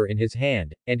ball cover in his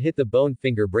hand, and hit the bone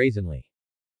finger brazenly.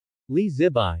 Li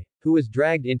Zibai, who was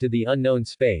dragged into the unknown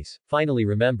space, finally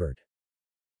remembered.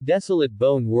 Desolate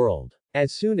bone world.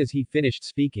 As soon as he finished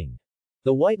speaking,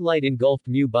 the white light engulfed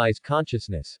Mubai's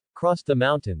consciousness, crossed the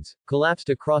mountains, collapsed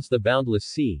across the boundless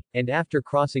sea, and after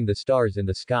crossing the stars in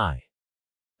the sky,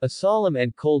 a solemn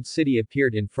and cold city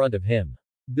appeared in front of him.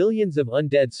 Billions of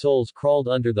undead souls crawled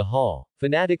under the hall,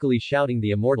 fanatically shouting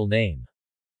the immortal name.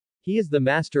 He is the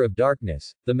master of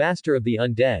darkness, the master of the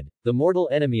undead, the mortal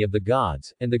enemy of the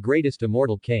gods, and the greatest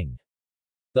immortal king.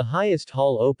 The highest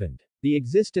hall opened. The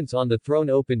existence on the throne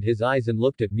opened his eyes and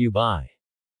looked at Mubai.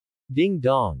 Ding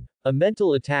dong. A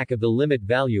mental attack of the limit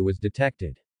value was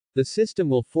detected. The system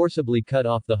will forcibly cut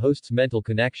off the host's mental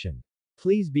connection.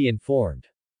 Please be informed.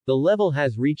 The level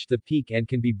has reached the peak and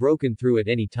can be broken through at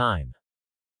any time.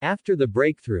 After the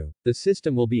breakthrough, the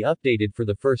system will be updated for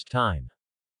the first time.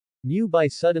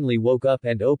 Mubai suddenly woke up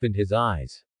and opened his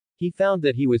eyes. He found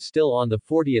that he was still on the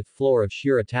 40th floor of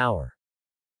Shira Tower.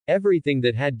 Everything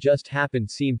that had just happened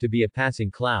seemed to be a passing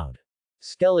cloud.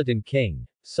 Skeleton King.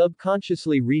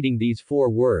 Subconsciously reading these 4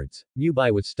 words,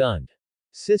 Mubai was stunned.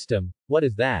 System, what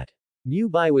is that?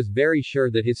 Mubai was very sure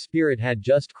that his spirit had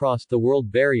just crossed the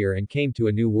world barrier and came to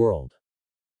a new world.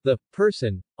 The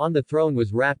person on the throne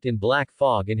was wrapped in black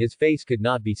fog and his face could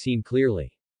not be seen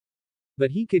clearly. But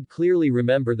he could clearly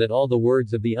remember that all the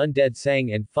words of the undead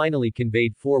sang and finally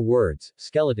conveyed 4 words,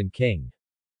 Skeleton King.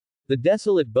 The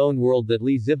desolate bone world that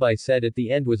Li Zibai said at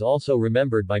the end was also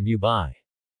remembered by Mubai.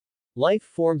 Life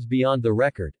forms beyond the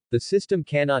record, the system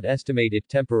cannot estimate it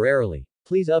temporarily,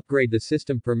 please upgrade the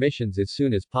system permissions as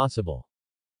soon as possible.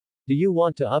 Do you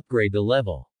want to upgrade the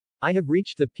level? I have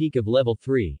reached the peak of level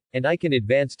 3, and I can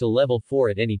advance to level 4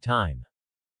 at any time.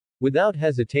 Without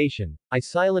hesitation, I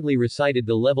silently recited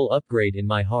the level upgrade in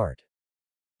my heart.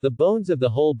 The bones of the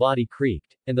whole body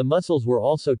creaked, and the muscles were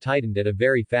also tightened at a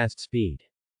very fast speed.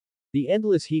 The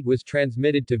endless heat was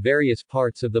transmitted to various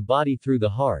parts of the body through the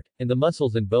heart, and the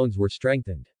muscles and bones were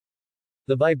strengthened.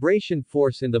 The vibration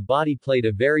force in the body played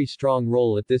a very strong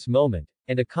role at this moment,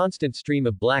 and a constant stream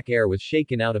of black air was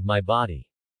shaken out of my body.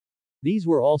 These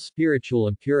were all spiritual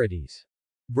impurities.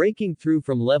 Breaking through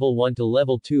from level 1 to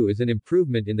level 2 is an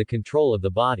improvement in the control of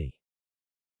the body.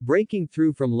 Breaking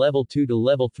through from level 2 to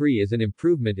level 3 is an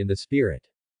improvement in the spirit.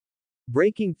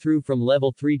 Breaking through from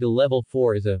level 3 to level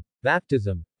 4 is a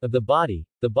baptism of the body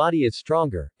is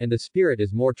stronger, and the spirit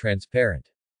is more transparent.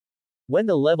 When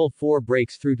the level 4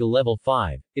 breaks through to level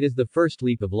 5, it is the first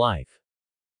leap of life.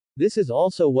 This is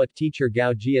also what teacher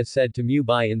Gao Jia said to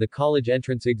Mubai in the college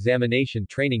entrance examination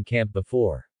training camp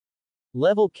before.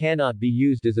 Level cannot be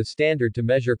used as a standard to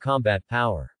measure combat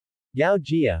power. Gao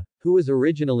Jia, who was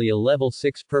originally a level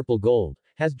 6 purple gold,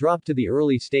 has dropped to the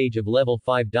early stage of level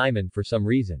 5 diamond for some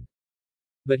reason.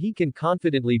 But he can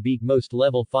confidently beat most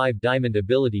level 5 diamond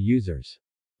ability users.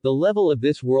 The level of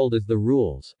this world is the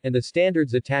rules, and the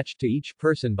standards attached to each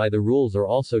person by the rules are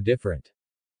also different.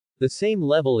 The same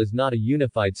level is not a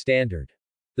unified standard.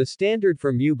 The standard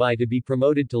for Mubai to be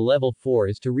promoted to level 4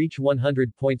 is to reach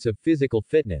 100 points of physical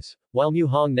fitness, while Mu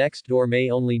Hong next door may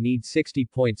only need 60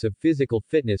 points of physical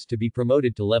fitness to be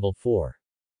promoted to level 4.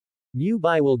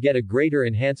 Mubai will get a greater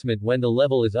enhancement when the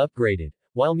level is upgraded,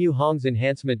 while Mu Hong's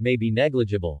enhancement may be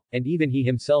negligible, and even he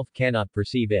himself cannot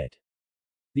perceive it.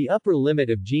 The upper limit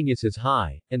of genius is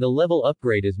high, and the level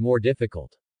upgrade is more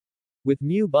difficult. With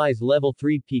Mubai's level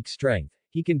 3 peak strength,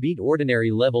 he can beat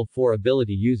ordinary level 4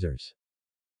 ability users.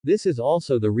 This is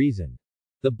also the reason.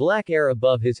 The black air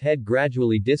above his head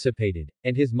gradually dissipated,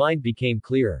 and his mind became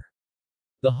clearer.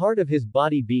 The heart of his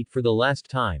body beat for the last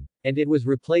time, and it was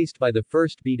replaced by the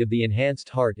first beat of the enhanced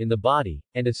heart in the body,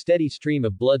 and a steady stream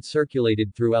of blood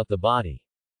circulated throughout the body.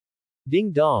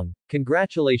 Ding dong,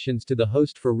 congratulations to the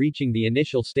host for reaching the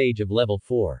initial stage of level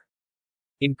 4.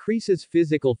 Increases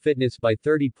physical fitness by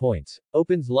 30 points,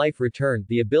 opens life return,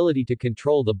 the ability to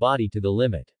control the body to the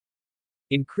limit.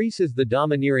 Increases the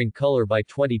domineering color by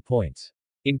 20 points.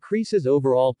 Increases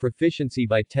overall proficiency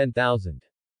by 10,000.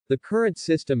 The current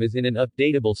system is in an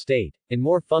updatable state, and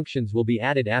more functions will be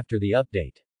added after the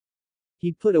update.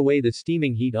 He put away the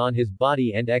steaming heat on his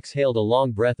body and exhaled a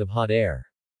long breath of hot air.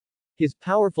 His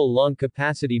powerful lung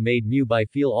capacity made Mubai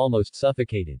feel almost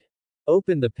suffocated.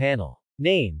 Open the panel.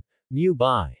 Name: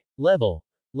 Mubai. Level: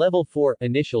 Level 4,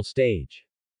 initial stage.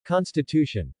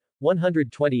 Constitution: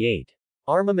 128.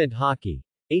 Armament Hockey: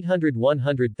 800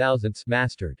 100,000ths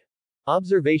mastered.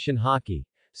 Observation Hockey: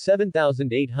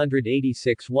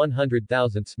 7,886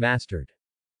 100,000ths mastered.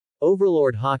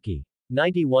 Overlord Hockey: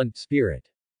 91. Spirit.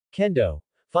 Kendo: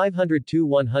 502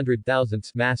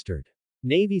 100,000ths mastered.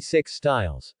 Navy 6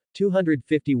 Styles: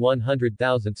 250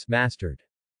 100,000ths mastered.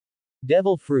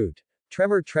 Devil Fruit: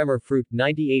 Tremor-Tremor Fruit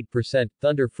 98%,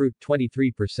 Thunder Fruit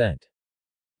 23%.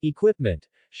 Equipment: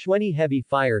 Shweni Heavy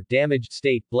Fire, Damaged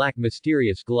State, Black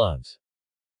Mysterious Gloves.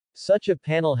 Such a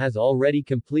panel has already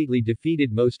completely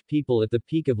defeated most people at the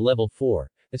peak of level 4,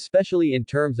 especially in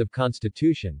terms of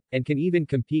constitution, and can even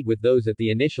compete with those at the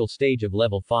initial stage of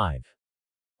level 5.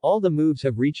 All the moves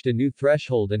have reached a new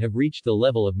threshold and have reached the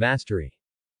level of mastery.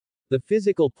 The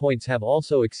physical points have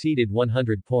also exceeded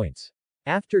 100 points.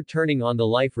 After turning on the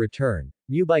life return,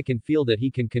 Mubai can feel that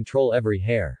he can control every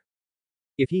hair.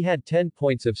 If he had 10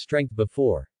 points of strength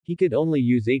before, he could only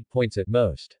use 8 points at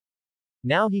most.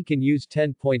 Now he can use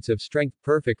 10 points of strength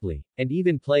perfectly, and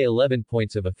even play 11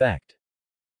 points of effect.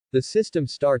 The system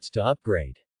starts to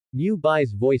upgrade.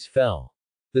 Mubai's voice fell.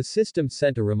 The system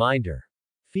sent a reminder.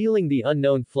 Feeling the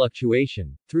unknown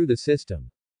fluctuation, through the system.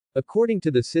 According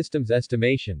to the system's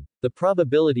estimation, the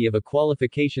probability of a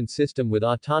qualification system with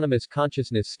autonomous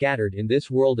consciousness scattered in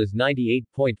this world is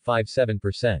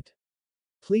 98.57%.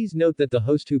 Please note that the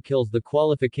host who kills the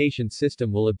qualification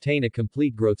system will obtain a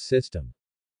complete growth system.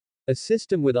 A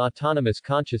system with autonomous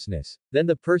consciousness, then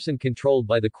the person controlled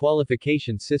by the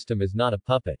qualification system is not a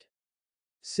puppet.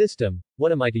 System,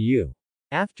 what am I to you?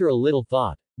 After a little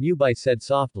thought, Mubai said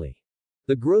softly.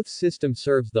 The growth system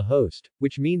serves the host,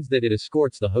 which means that it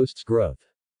escorts the host's growth.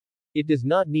 It does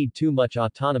not need too much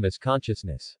autonomous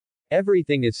consciousness.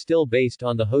 Everything is still based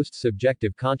on the host's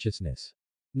subjective consciousness.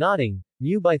 Nodding,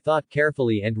 Mubai thought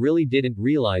carefully and really didn't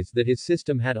realize that his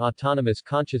system had autonomous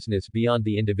consciousness beyond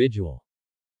the individual.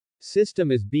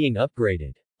 System is being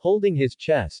upgraded. Holding his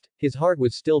chest, his heart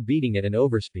was still beating at an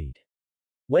overspeed.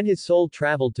 When his soul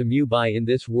traveled to Mubai in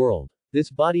this world, this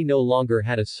body no longer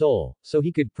had a soul, so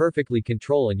he could perfectly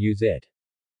control and use it.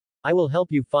 I will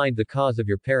help you find the cause of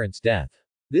your parents' death.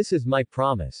 This is my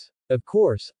promise. Of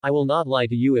course, I will not lie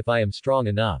to you if I am strong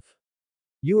enough.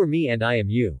 You are me and I am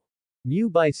you.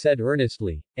 Mubai said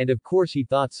earnestly, and of course he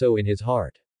thought so in his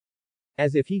heart.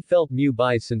 As if he felt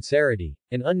Mubai's sincerity,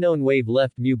 an unknown wave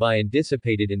left Mubai and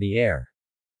dissipated in the air.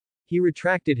 He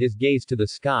retracted his gaze to the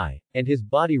sky, and his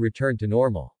body returned to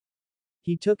normal.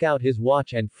 He took out his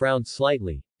watch and frowned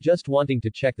slightly, just wanting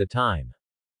to check the time.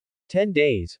 10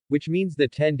 days, which means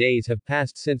that 10 days have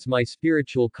passed since my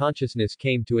spiritual consciousness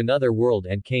came to another world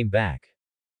and came back.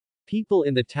 People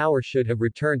in the tower should have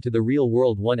returned to the real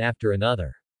world one after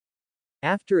another.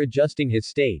 After adjusting his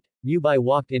state, Mubai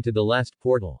walked into the last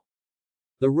portal.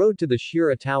 The road to the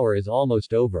Shura Tower is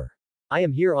almost over. I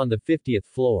am here on the 50th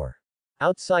floor.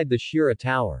 Outside the Shura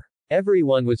Tower,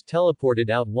 everyone was teleported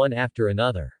out one after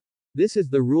another. This is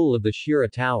the rule of the Shura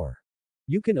Tower.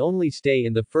 You can only stay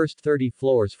in the first 30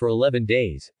 floors for 11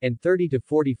 days, and 30 to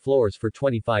 40 floors for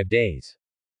 25 days.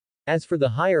 As for the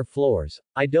higher floors,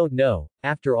 I don't know,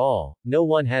 after all, no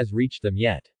one has reached them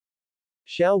yet.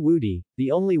 Xiao Wudi,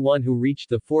 the only one who reached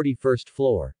the 41st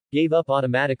floor, gave up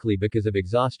automatically because of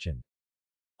exhaustion.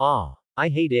 Ah, I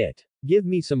hate it. Give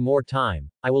me some more time,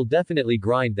 I will definitely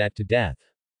grind that to death.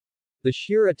 The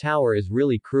Shira Tower is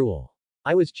really cruel.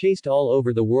 I was chased all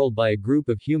over the world by a group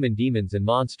of human demons and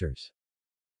monsters.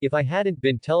 If I hadn't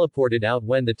been teleported out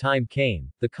when the time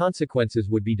came, the consequences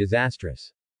would be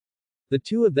disastrous. The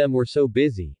two of them were so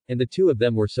busy, and the two of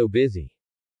them were so busy.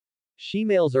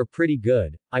 She-males are pretty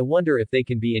good, I wonder if they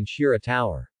can be in Shira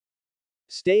Tower.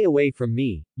 Stay away from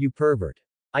me, you pervert.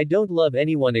 I don't love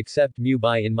anyone except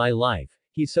Mubai in my life,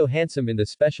 he's so handsome in the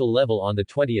special level on the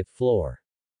 20th floor.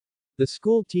 The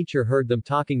school teacher heard them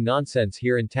talking nonsense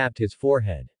here and tapped his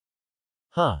forehead.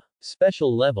 Huh.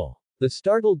 Special level. The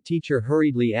startled teacher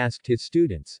hurriedly asked his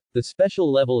students, the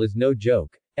special level is no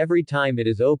joke, every time it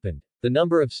is opened, the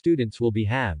number of students will be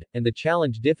halved, and the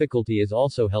challenge difficulty is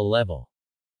also hell level.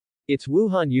 It's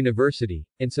Wuhan University,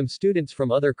 and some students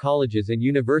from other colleges and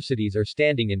universities are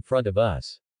standing in front of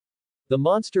us. The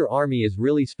monster army is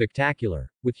really spectacular,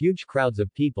 with huge crowds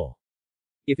of people.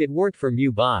 If it weren't for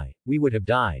Mu Bai, we would have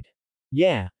died.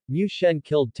 Yeah, Mu Shen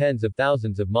killed tens of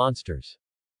thousands of monsters.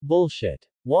 Bullshit.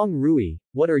 Wang Rui,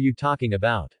 what are you talking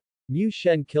about? Mu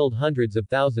Shen killed hundreds of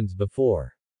thousands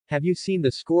before. Have you seen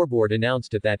the scoreboard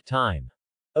announced at that time?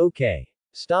 Okay.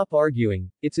 Stop arguing,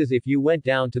 it's as if you went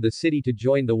down to the city to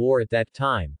join the war at that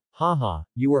time, haha,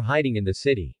 you were hiding in the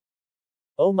city.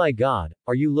 Oh my god,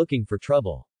 are you looking for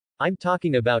trouble? I'm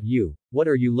talking about you, what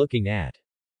are you looking at?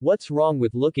 What's wrong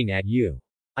with looking at you?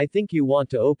 I think you want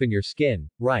to open your skin,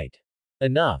 right?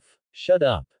 Enough. Shut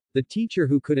up. The teacher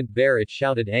who couldn't bear it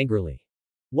shouted angrily.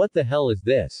 What the hell is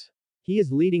this? He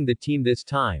is leading the team this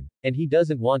time, and he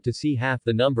doesn't want to see half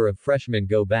the number of freshmen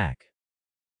go back.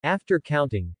 After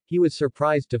counting, he was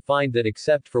surprised to find that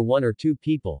except for one or two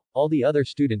people, all the other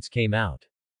students came out.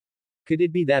 Could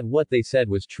it be that what they said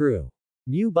was true?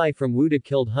 Mu Bai from Wuda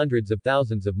killed hundreds of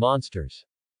thousands of monsters.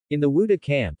 In the Wuda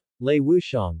camp, Lei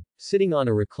Wushang, sitting on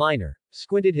a recliner,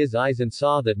 squinted his eyes and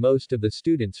saw that most of the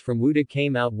students from Wuda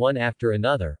came out one after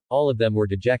another, all of them were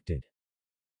dejected.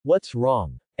 What's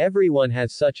wrong? Everyone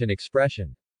has such an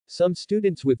expression. Some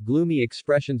students with gloomy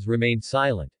expressions remained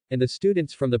silent, and the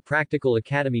students from the practical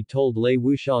academy told Lei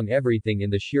Wushang everything in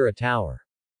the Shira Tower.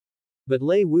 But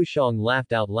Lei Wushang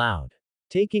laughed out loud.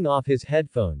 Taking off his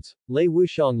headphones, Lei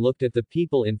Wushang looked at the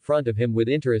people in front of him with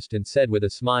interest and said with a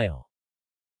smile.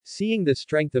 Seeing the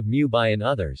strength of Mu Bai and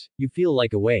others, you feel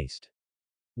like a waste.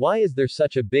 Why is there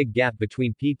such a big gap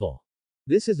between people?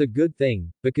 This is a good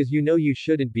thing, because you know you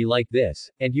shouldn't be like this,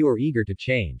 and you are eager to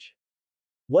change.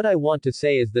 What I want to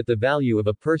say is that the value of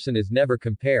a person is never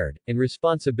compared, and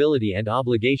responsibility and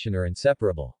obligation are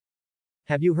inseparable.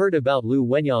 Have you heard about Lu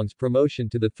Wenyang's promotion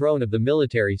to the throne of the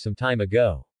military some time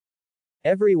ago?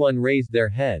 Everyone raised their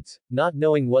heads, not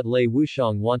knowing what Lei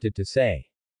Wushang wanted to say.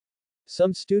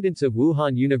 Some students of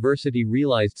Wuhan University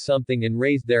realized something and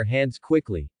raised their hands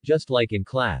quickly, just like in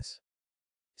class.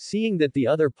 Seeing that the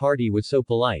other party was so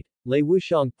polite, Lei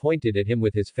Wushang pointed at him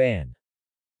with his fan.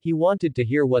 He wanted to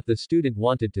hear what the student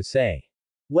wanted to say.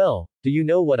 Well, do you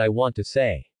know what I want to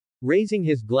say? Raising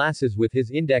his glasses with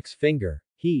his index finger,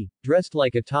 he, dressed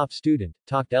like a top student,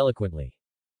 talked eloquently.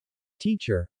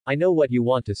 Teacher, I know what you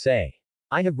want to say.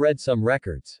 I have read some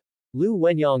records. Lu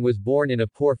Wenyang was born in a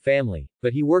poor family,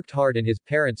 but he worked hard and his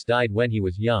parents died when he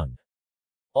was young.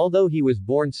 Although he was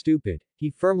born stupid, he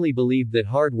firmly believed that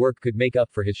hard work could make up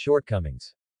for his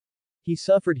shortcomings. He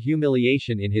suffered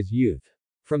humiliation in his youth.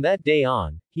 From that day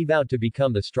on, he vowed to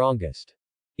become the strongest.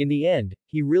 In the end,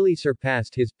 he really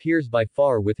surpassed his peers by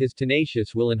far with his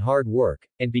tenacious will and hard work,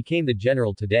 and became the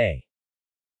general today.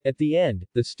 At the end,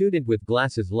 the student with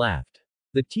glasses laughed.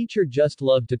 The teacher just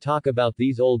loved to talk about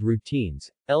these old routines,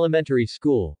 elementary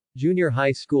school, junior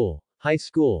high school,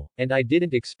 and I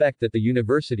didn't expect that the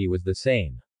university was the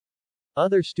same.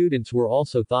 Other students were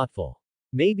also thoughtful.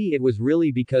 Maybe it was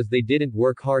really because they didn't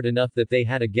work hard enough that they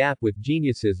had a gap with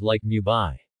geniuses like Mu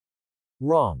Bai.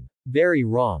 Wrong. Very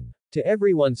wrong. To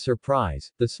everyone's surprise,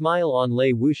 the smile on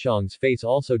Lei Wushang's face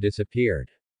also disappeared.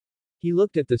 He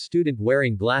looked at the student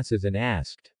wearing glasses and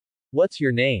asked, "What's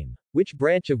your name? Which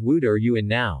branch of Wuda are you in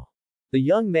now?" The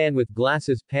young man with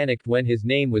glasses panicked when his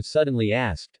name was suddenly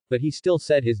asked, but he still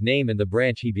said his name and the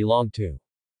branch he belonged to.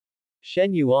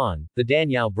 Shen Yuan, the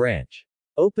Danyao branch.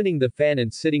 Opening the fan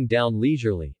and sitting down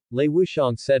leisurely, Lei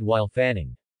Wushang said while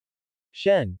fanning.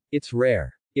 Shen, it's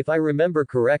rare. If I remember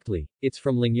correctly, it's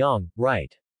from Lingyang,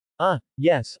 right? Ah,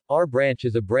 yes, our branch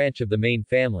is a branch of the main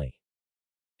family.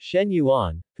 Shen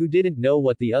Yuan, who didn't know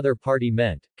what the other party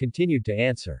meant, continued to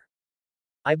answer.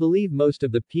 I believe most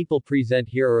of the people present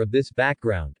here are of this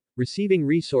background, receiving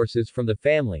resources from the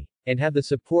family, and have the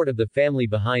support of the family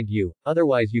behind you,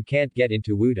 otherwise you can't get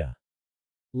into Wuda.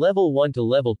 Level 1 to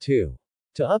Level 2.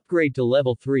 To upgrade to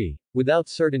Level 3, without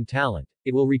certain talent,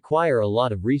 it will require a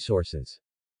lot of resources.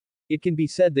 It can be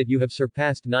said that you have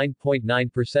surpassed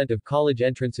 9.9% of college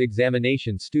entrance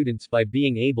examination students by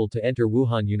being able to enter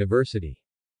Wuhan University.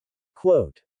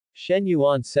 Quote. Shen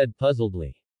Yuan said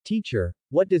puzzledly. Teacher,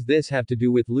 what does this have to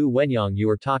do with Lu Wenyang you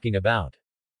are talking about?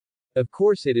 Of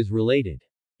course it is related.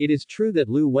 It is true that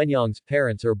Lu Wenyang's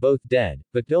parents are both dead,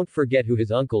 but don't forget who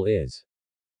his uncle is.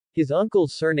 His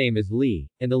uncle's surname is Li,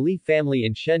 and the Li family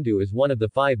in Chengdu is one of the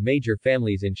 5 major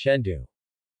families in Chengdu.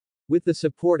 With the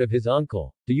support of his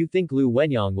uncle, do you think Lu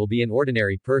Wenyang will be an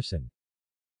ordinary person?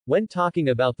 When talking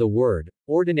about the word,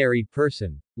 ordinary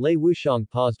person, Lei Wuxiang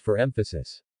paused for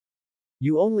emphasis.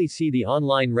 You only see the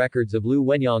online records of Lu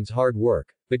Wenyang's hard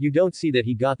work, but you don't see that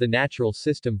he got the natural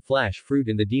system flash fruit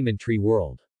in the demon tree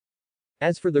world.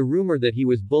 As for the rumor that he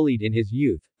was bullied in his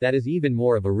youth, that is even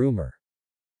more of a rumor.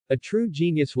 A true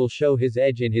genius will show his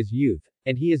edge in his youth,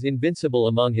 and he is invincible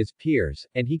among his peers,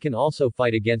 and he can also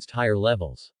fight against higher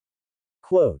levels.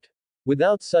 Quote.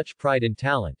 Without such pride and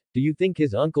talent, do you think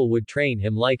his uncle would train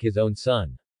him like his own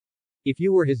son? If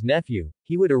you were his nephew,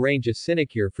 he would arrange a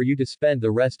sinecure for you to spend the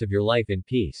rest of your life in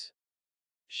peace.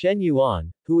 Shen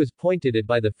Yuan, who was pointed at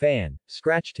by the fan,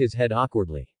 scratched his head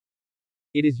awkwardly.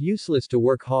 It is useless to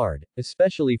work hard,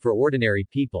 especially for ordinary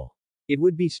people. It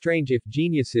would be strange if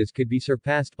geniuses could be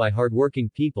surpassed by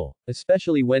hardworking people,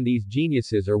 especially when these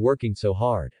geniuses are working so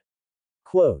hard.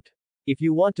 Quote. If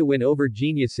you want to win over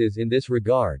geniuses in this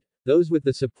regard, those with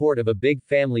the support of a big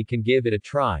family can give it a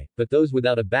try, but those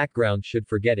without a background should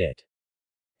forget it.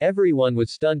 Everyone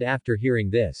was stunned after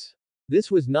hearing this. This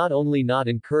was not only not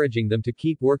encouraging them to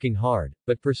keep working hard,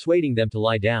 but persuading them to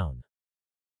lie down.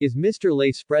 Is Mr.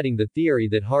 Lei spreading the theory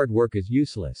that hard work is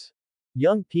useless?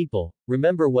 Young people,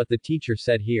 remember what the teacher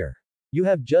said here. You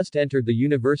have just entered the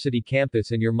university campus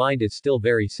and your mind is still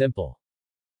very simple.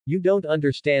 You don't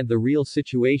understand the real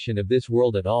situation of this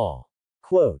world at all.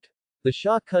 Quote. The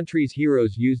Xia country's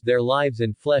heroes used their lives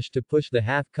and flesh to push the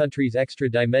half-country's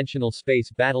extra-dimensional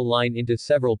space battle line into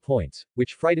several points,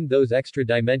 which frightened those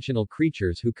extra-dimensional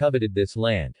creatures who coveted this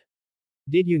land.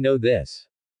 Did you know this?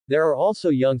 There are also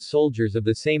young soldiers of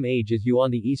the same age as you on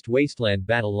the East Wasteland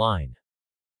battle line.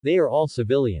 They are all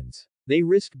civilians. They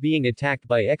risk being attacked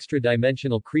by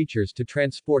extra-dimensional creatures to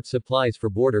transport supplies for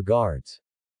border guards.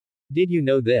 Did you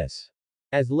know this?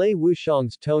 As Lei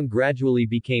Wuxiang's tone gradually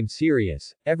became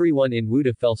serious, everyone in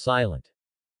Wuda fell silent.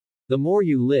 The more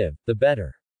you live, the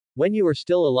better. When you are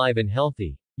still alive and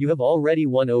healthy, you have already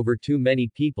won over too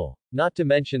many people, not to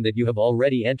mention that you have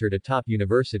already entered a top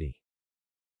university.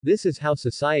 This is how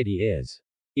society is.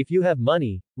 If you have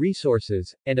money,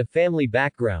 resources, and a family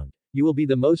background, you will be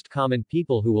the most common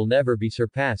people who will never be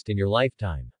surpassed in your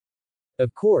lifetime.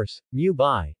 Of course, Mu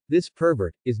Bai, this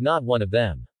pervert, is not one of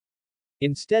them.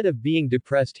 Instead of being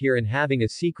depressed here and having a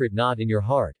secret knot in your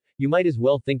heart, you might as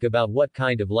well think about what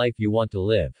kind of life you want to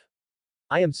live.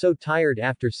 I am so tired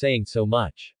after saying so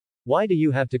much. Why do you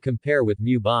have to compare with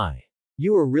Mu Bai?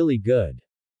 You are really good.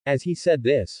 As he said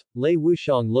this, Lei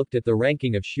Wuxiang looked at the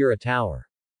ranking of Shira Tower.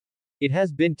 It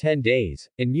has been 10 days,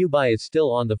 and Mu Bai is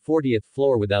still on the 40th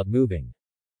floor without moving.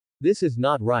 This is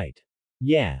not right.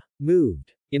 Yeah,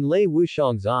 moved. In Lei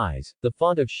Wuxiang's eyes, the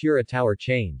font of Shira Tower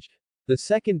changed. The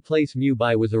second place Mu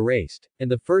Bai was erased, and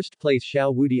the first place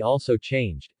Xiao Wudi also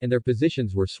changed, and their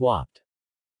positions were swapped.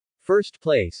 First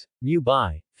place, Mu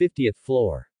Bai, 50th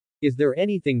floor. Is there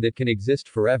anything that can exist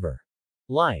forever?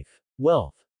 Life,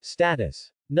 wealth,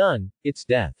 status. None, it's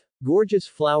death. Gorgeous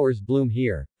flowers bloom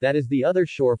here, that is the other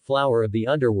shore flower of the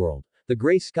underworld. The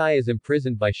gray sky is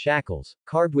imprisoned by shackles,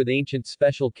 carved with ancient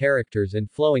special characters and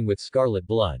flowing with scarlet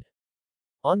blood.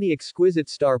 On the exquisite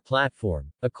star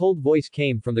platform, a cold voice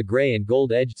came from the gray and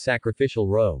gold-edged sacrificial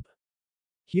robe.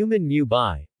 Human Mu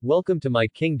Bai, welcome to my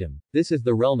kingdom, this is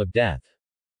the realm of death.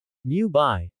 Mu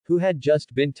Bai, who had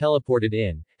just been teleported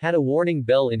in, had a warning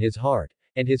bell in his heart,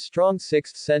 and his strong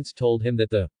sixth sense told him that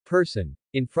the person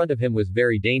in front of him was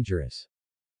very dangerous.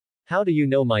 How do you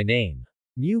know my name?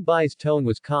 Mu Bai's tone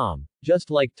was calm,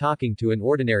 just like talking to an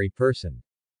ordinary person.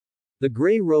 The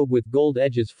gray robe with gold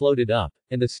edges floated up,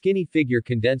 and the skinny figure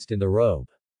condensed in the robe.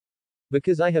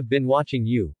 Because I have been watching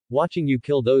you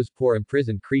kill those poor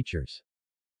imprisoned creatures.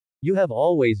 You have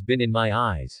always been in my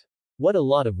eyes. What a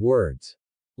lot of words.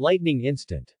 Lightning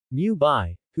instant. Mu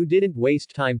Bai, who didn't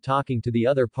waste time talking to the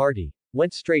other party,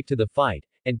 went straight to the fight,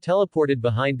 and teleported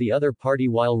behind the other party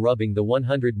while rubbing the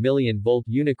 100 million volt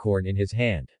unicorn in his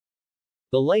hand.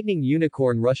 The lightning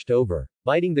unicorn rushed over,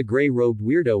 biting the gray-robed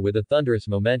weirdo with a thunderous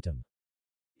momentum.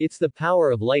 It's the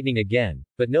power of lightning again,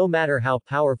 but no matter how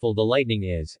powerful the lightning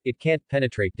is, it can't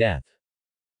penetrate death.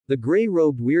 The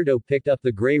gray-robed weirdo picked up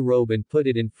the gray robe and put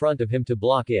it in front of him to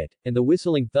block it, and the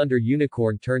whistling thunder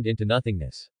unicorn turned into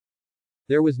nothingness.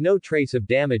 There was no trace of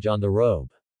damage on the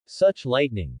robe. Such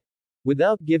lightning.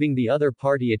 Without giving the other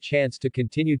party a chance to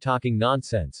continue talking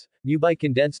nonsense, Mubai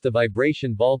condensed the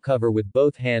vibration ball cover with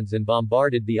both hands and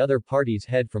bombarded the other party's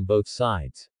head from both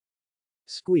sides.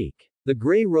 Squeak. The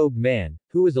gray-robed man,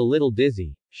 who was a little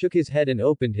dizzy, shook his head and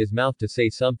opened his mouth to say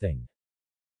something.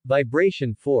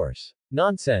 Vibration force.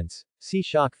 Nonsense. See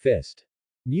shock fist.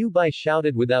 Mubai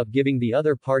shouted without giving the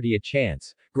other party a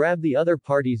chance, grabbed the other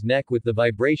party's neck with the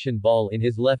vibration ball in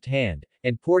his left hand,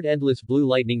 and poured endless blue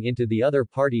lightning into the other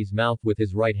party's mouth with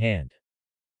his right hand.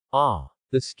 Ah!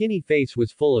 The skinny face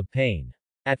was full of pain.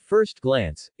 At first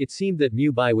glance, it seemed that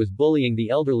Mubai was bullying the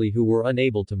elderly who were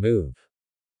unable to move.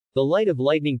 The light of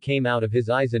lightning came out of his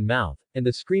eyes and mouth, and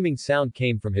the screaming sound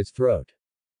came from his throat.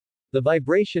 The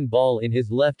vibration ball in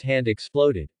his left hand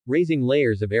exploded, raising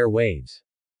layers of air waves.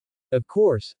 Of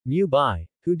course, Mubai,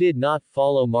 who did not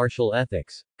follow martial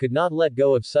ethics, could not let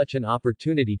go of such an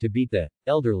opportunity to beat the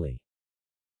elderly.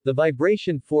 The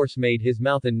vibration force made his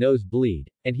mouth and nose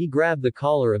bleed, and he grabbed the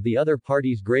collar of the other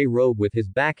party's gray robe with his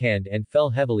backhand and fell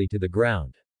heavily to the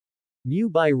ground.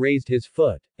 Mubai raised his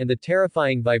foot, and the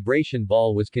terrifying vibration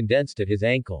ball was condensed at his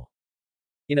ankle.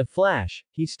 In a flash,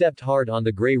 he stepped hard on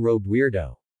the gray-robed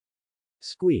weirdo.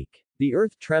 Squeak. The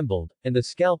earth trembled, and the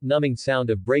scalp-numbing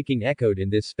sound of breaking echoed in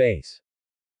this space.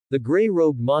 The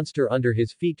gray-robed monster under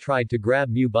his feet tried to grab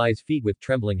Mubai's feet with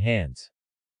trembling hands.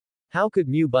 How could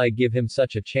Mubai give him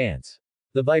such a chance?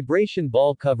 The vibration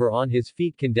ball cover on his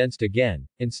feet condensed again,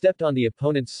 and stepped on the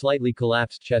opponent's slightly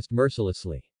collapsed chest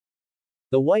mercilessly.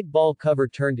 The white ball cover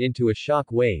turned into a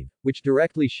shock wave, which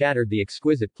directly shattered the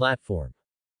exquisite platform.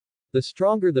 The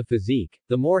stronger the physique,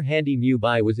 the more handy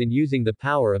Mubai was in using the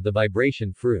power of the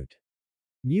vibration fruit.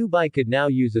 Mubai could now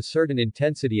use a certain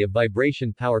intensity of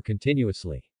vibration power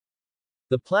continuously.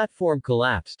 The platform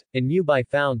collapsed, and Mubai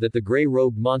found that the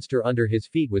gray-robed monster under his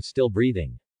feet was still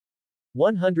breathing.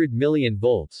 100 million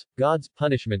volts, God's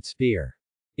punishment spear.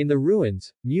 In the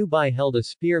ruins, Mubai held a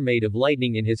spear made of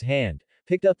lightning in his hand,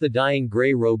 picked up the dying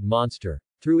gray-robed monster,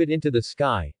 threw it into the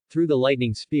sky, threw the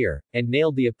lightning spear, and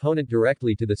nailed the opponent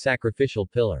directly to the sacrificial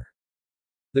pillar.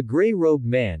 The gray-robed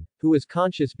man, who was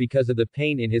conscious because of the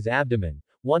pain in his abdomen,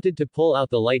 wanted to pull out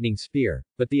the lightning spear,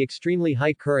 but the extremely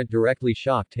high current directly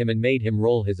shocked him and made him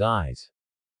roll his eyes.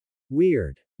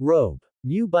 Weird. Robe.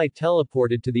 Mubai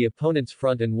teleported to the opponent's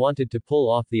front and wanted to pull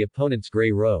off the opponent's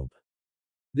gray robe.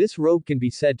 This robe can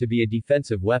be said to be a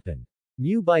defensive weapon.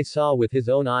 Mubai saw with his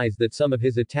own eyes that some of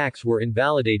his attacks were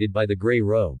invalidated by the gray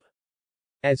robe.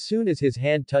 As soon as his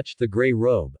hand touched the gray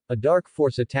robe, a dark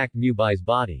force attacked Mubai's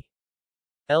body.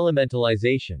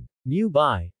 Elementalization.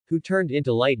 Mubai, who turned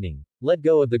into lightning, let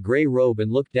go of the gray robe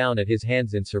and looked down at his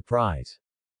hands in surprise.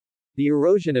 The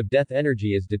erosion of death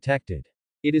energy is detected.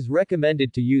 It is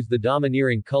recommended to use the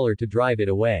domineering color to drive it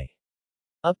away.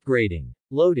 Upgrading.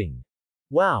 Loading.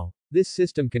 Wow, this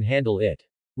system can handle it.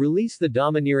 Release the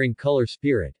domineering color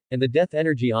spirit, and the death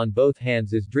energy on both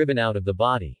hands is driven out of the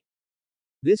body.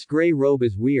 This gray robe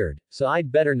is weird, so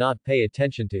I'd better not pay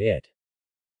attention to it.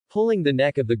 Pulling the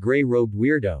neck of the gray-robed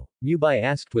weirdo, Mubai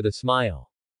asked with a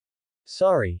smile.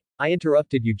 Sorry, I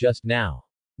interrupted you just now.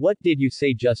 What did you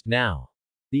say just now?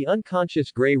 The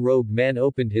unconscious gray-robed man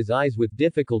opened his eyes with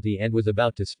difficulty and was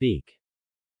about to speak.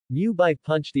 Mubai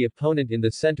punched the opponent in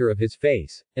the center of his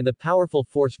face, and the powerful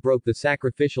force broke the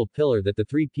sacrificial pillar that the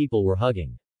three people were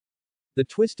hugging. The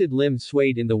twisted limbs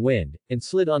swayed in the wind, and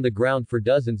slid on the ground for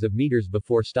dozens of meters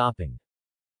before stopping.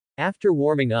 After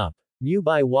warming up,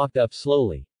 Mubai walked up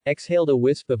slowly, exhaled a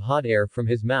wisp of hot air from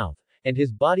his mouth, and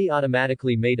his body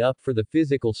automatically made up for the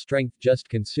physical strength just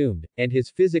consumed, and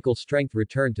his physical strength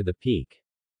returned to the peak.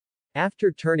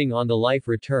 After turning on the life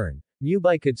return,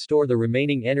 Mubai could store the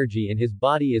remaining energy in his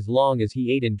body as long as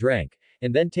he ate and drank,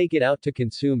 and then take it out to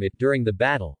consume it during the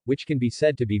battle, which can be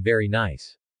said to be very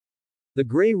nice. The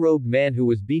gray-robed man who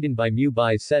was beaten by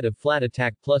Mubai's set of flat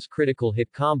attack plus critical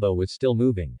hit combo was still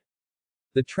moving.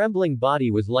 The trembling body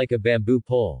was like a bamboo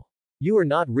pole. You are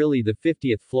not really the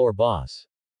 50th floor boss.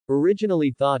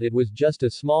 Originally thought it was just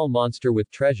a small monster with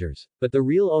treasures, but the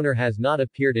real owner has not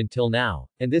appeared until now,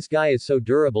 and this guy is so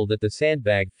durable that the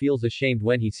sandbag feels ashamed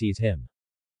when he sees him.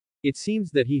 It seems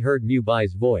that he heard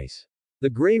Mubai's voice. The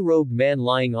gray-robed man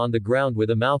lying on the ground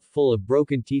with a mouth full of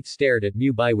broken teeth stared at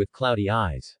Mubai with cloudy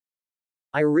eyes.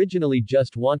 I originally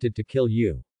just wanted to kill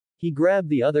you. He grabbed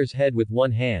the other's head with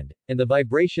one hand, and the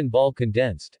vibration ball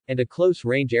condensed, and a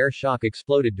close-range air shock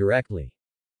exploded directly.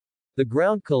 The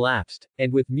ground collapsed,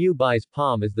 and with Mubai's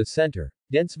palm as the center,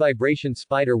 dense vibration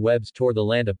spider webs tore the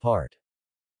land apart.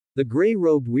 The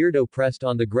gray-robed weirdo pressed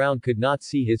on the ground could not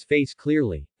see his face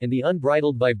clearly, and the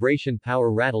unbridled vibration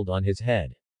power rattled on his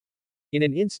head. In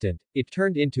an instant, it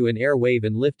turned into an air wave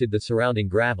and lifted the surrounding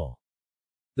gravel.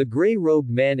 The gray-robed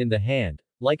man in the hand,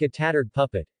 like a tattered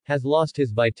puppet, has lost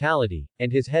his vitality,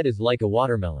 and his head is like a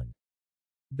watermelon.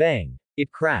 Bang!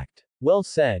 It cracked. Well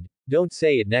said, don't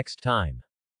say it next time.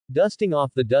 Dusting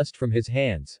off the dust from his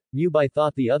hands, Mubai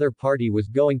thought the other party was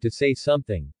going to say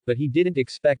something, but he didn't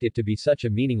expect it to be such a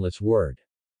meaningless word.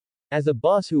 As a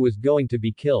boss who was going to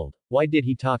be killed, why did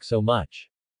he talk so much?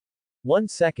 1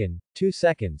 second, 2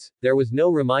 seconds, there was no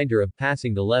reminder of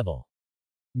passing the level.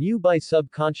 Mubai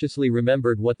subconsciously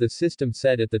remembered what the system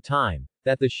said at the time,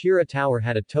 that the Shira Tower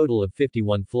had a total of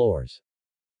 51 floors.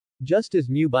 Just as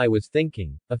Mubai was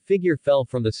thinking, a figure fell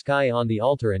from the sky on the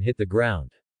altar and hit the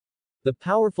ground. The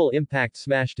powerful impact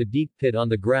smashed a deep pit on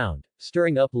the ground,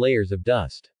 stirring up layers of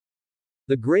dust.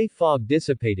 The gray fog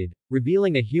dissipated,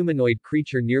 revealing a humanoid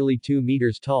creature nearly 2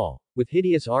 meters tall, with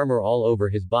hideous armor all over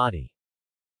his body.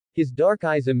 His dark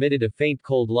eyes emitted a faint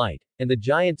cold light, and the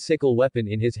giant sickle weapon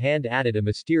in his hand added a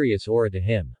mysterious aura to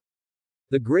him.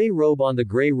 The gray robe on the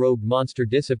gray-robed monster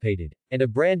dissipated, and a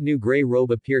brand new gray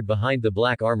robe appeared behind the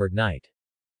black-armored knight.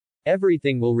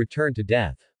 Everything will return to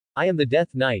death. I am the Death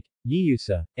Knight,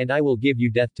 Yiyusa, and I will give you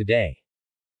death today.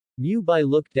 Mubai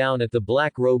looked down at the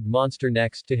black-robed monster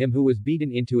next to him who was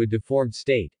beaten into a deformed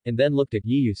state, and then looked at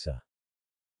Yiyusa.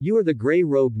 You are the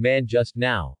gray-robed man just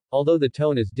now, although the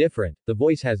tone is different, the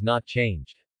voice has not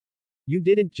changed. You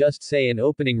didn't just say an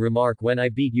opening remark when I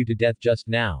beat you to death just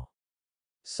now.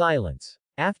 Silence.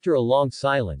 After a long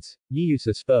silence,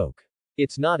 Yiyusa spoke.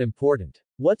 It's not important.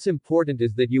 What's important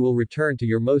is that you will return to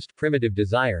your most primitive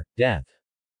desire, death.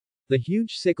 The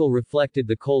huge sickle reflected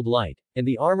the cold light, and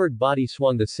the armored body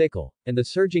swung the sickle, and the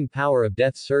surging power of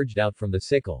death surged out from the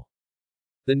sickle.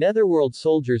 The netherworld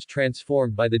soldiers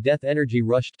transformed by the death energy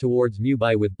rushed towards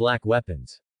Mubai with black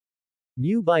weapons.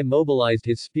 Mubai mobilized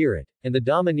his spirit, and the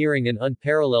domineering and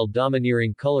unparalleled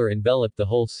domineering color enveloped the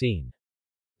whole scene.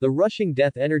 The rushing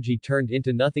death energy turned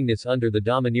into nothingness under the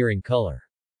domineering color.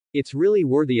 It's really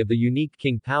worthy of the unique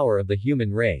king power of the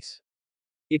human race.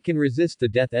 It can resist the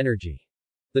death energy.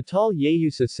 The tall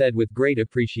Yeyusa said with great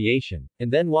appreciation,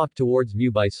 and then walked towards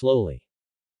Mubai slowly.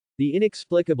 The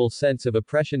inexplicable sense of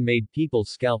oppression made people's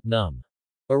scalp numb.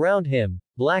 Around him,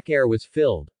 black air was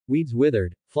filled, weeds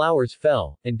withered, flowers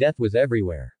fell, and death was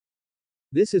everywhere.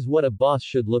 This is what a boss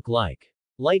should look like.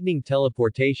 Lightning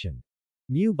teleportation.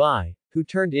 Mubai, who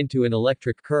turned into an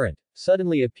electric current,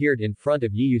 suddenly appeared in front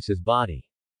of Yeyusa's body.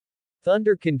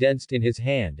 Thunder condensed in his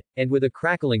hand, and with a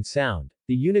crackling sound,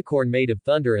 the unicorn made of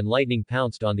thunder and lightning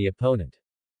pounced on the opponent.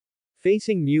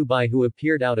 Facing Mubai who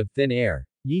appeared out of thin air,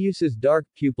 Yeyusa's dark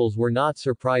pupils were not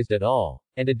surprised at all,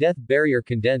 and a death barrier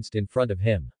condensed in front of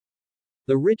him.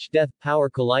 The rich death power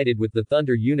collided with the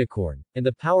thunder unicorn, and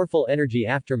the powerful energy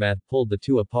aftermath pulled the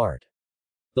two apart.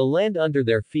 The land under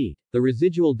their feet, the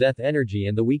residual death energy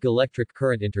and the weak electric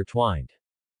current intertwined.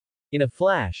 In a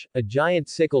flash, a giant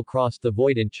sickle crossed the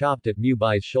void and chopped at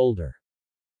Mubai's shoulder.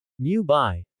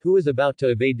 Mubai, who was about to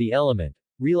evade the element,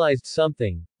 realized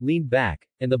something, leaned back,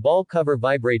 and the ball cover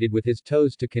vibrated with his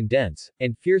toes to condense,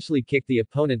 and fiercely kicked the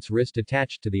opponent's wrist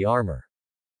attached to the armor.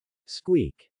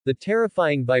 Squeak. The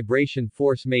terrifying vibration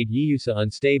force made Yeyusa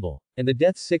unstable, and the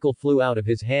death sickle flew out of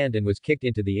his hand and was kicked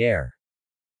into the air.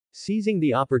 Seizing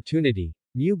the opportunity,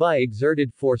 Mubai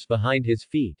exerted force behind his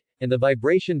feet, and the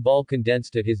vibration ball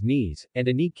condensed at his knees, and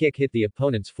a knee kick hit the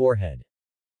opponent's forehead.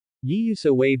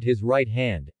 Yeyusa waved his right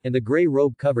hand, and the gray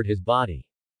robe covered his body.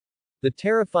 The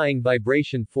terrifying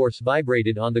vibration force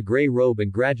vibrated on the gray robe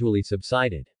and gradually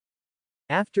subsided.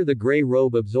 After the gray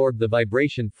robe absorbed the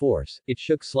vibration force, it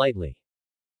shook slightly.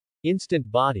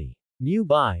 Instant body.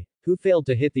 Mubai, who failed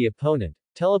to hit the opponent,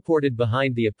 teleported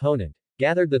behind the opponent,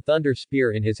 gathered the thunder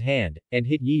spear in his hand, and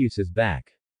hit Yeyusa's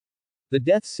back. The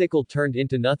death sickle turned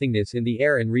into nothingness in the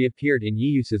air and reappeared in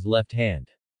Yeyusa's left hand.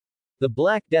 The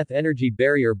black death energy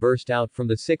barrier burst out from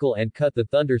the sickle and cut the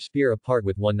thunder spear apart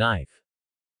with one knife.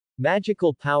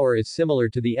 Magical power is similar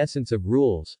to the essence of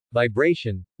rules,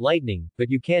 vibration, lightning, but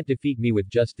you can't defeat me with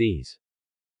just these.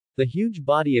 The huge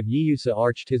body of Yeyusa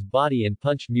arched his body and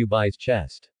punched Mubai's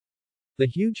chest. The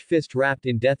huge fist wrapped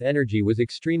in death energy was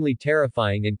extremely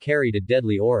terrifying and carried a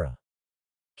deadly aura.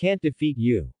 Can't defeat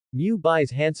you.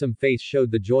 Mubai's handsome face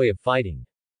showed the joy of fighting.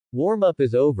 Warm-up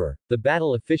is over, the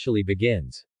battle officially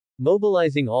begins.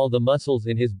 Mobilizing all the muscles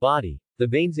in his body, the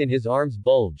veins in his arms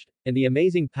bulged, and the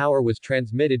amazing power was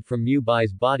transmitted from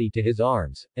Mubai's body to his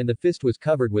arms, and the fist was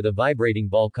covered with a vibrating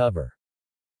ball cover.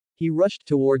 He rushed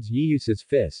towards Yeyusa's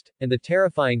fist, and the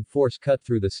terrifying force cut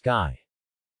through the sky.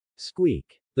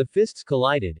 Squeak. The fists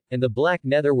collided, and the black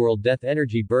netherworld death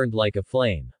energy burned like a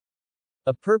flame.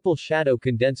 A purple shadow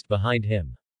condensed behind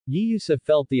him. Yiyusa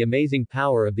felt the amazing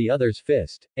power of the other's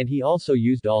fist, and he also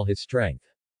used all his strength.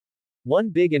 One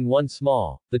big and one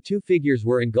small, the two figures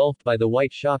were engulfed by the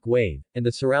white shock wave, and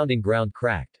the surrounding ground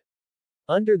cracked.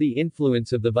 Under the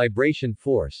influence of the vibration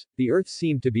force, the earth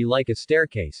seemed to be like a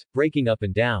staircase, breaking up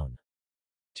and down.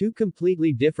 Two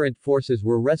completely different forces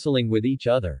were wrestling with each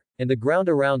other, and the ground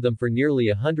around them for nearly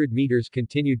 100 meters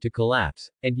continued to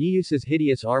collapse, and Yiyusa's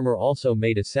hideous armor also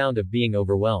made a sound of being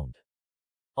overwhelmed.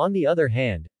 On the other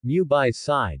hand, Mu Bai's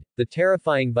side, the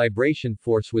terrifying vibration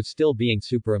force was still being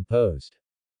superimposed.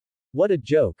 What a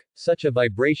joke, such a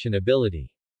vibration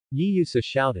ability! Yiyusa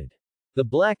shouted. The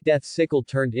Black Death sickle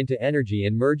turned into energy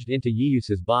and merged into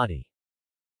Yiyusa's body.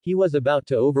 He was about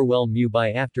to overwhelm Mu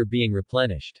Bai after being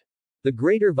replenished. The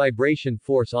greater vibration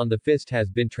force on the fist has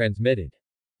been transmitted.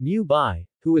 Mu Bai,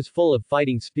 who was full of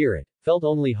fighting spirit, felt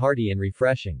only hearty and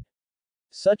refreshing.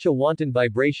 Such a wanton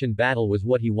vibration battle was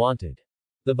what he wanted.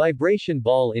 The vibration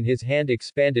ball in his hand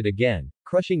expanded again,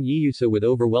 crushing Yiyusa with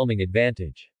overwhelming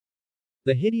advantage.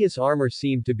 The hideous armor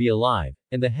seemed to be alive,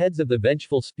 and the heads of the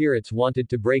vengeful spirits wanted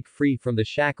to break free from the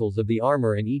shackles of the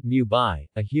armor and eat Mu Bai,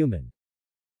 a human.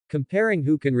 Comparing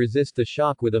who can resist the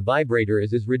shock with a vibrator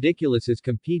is as ridiculous as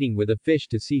competing with a fish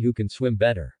to see who can swim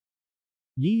better.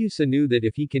 Yiyusa knew that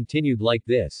if he continued like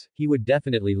this, he would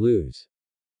definitely lose.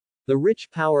 The rich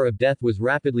power of death was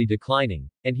rapidly declining,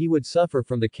 and he would suffer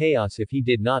from the chaos if he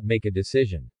did not make a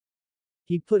decision.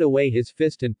 He put away his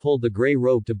fist and pulled the gray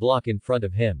robe to block in front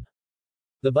of him.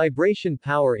 The vibration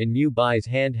power in Mu Bai's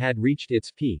hand had reached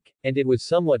its peak, and it was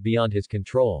somewhat beyond his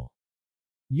control.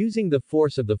 Using the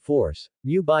force of the force,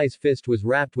 Mu Bai's fist was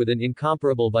wrapped with an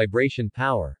incomparable vibration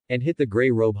power, and hit the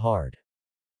gray robe hard.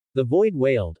 The void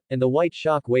wailed, and the white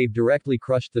shock wave directly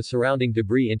crushed the surrounding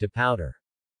debris into powder.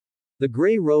 The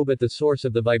gray robe at the source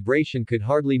of the vibration could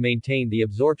hardly maintain the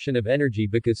absorption of energy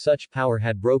because such power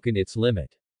had broken its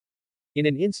limit. In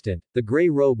an instant, the gray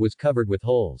robe was covered with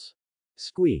holes.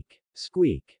 Squeak.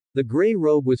 Squeak. The gray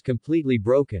robe was completely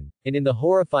broken, and in the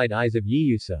horrified eyes of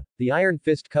Yiyusa, the iron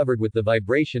fist covered with the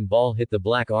vibration ball hit the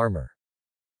black armor.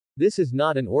 This is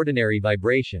not an ordinary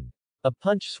vibration. A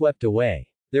punch swept away.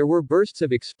 There were bursts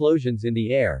of explosions in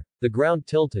the air, the ground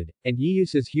tilted, and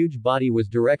Yiyusa's huge body was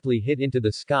directly hit into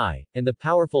the sky, and the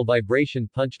powerful vibration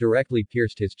punch directly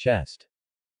pierced his chest.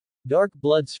 Dark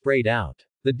blood sprayed out.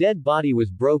 The dead body was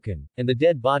broken, and the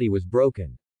dead body was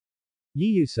broken.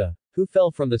 Yiyusa, who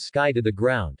fell from the sky to the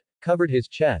ground, covered his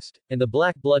chest, and the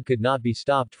black blood could not be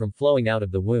stopped from flowing out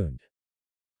of the wound.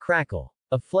 Crackle.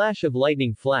 A flash of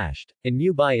lightning flashed, and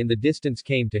Mu Bai in the distance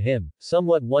came to him,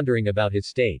 somewhat wondering about his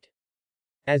state.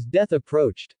 As death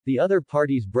approached, the other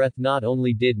party's breath not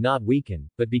only did not weaken,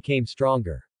 but became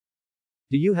stronger.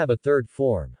 Do you have a third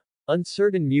form?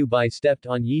 Uncertain Mu Bai stepped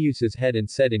on Yiyusa's head and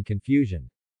said in confusion.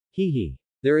 Hee.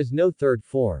 There is no third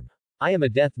form. I am a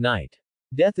death knight.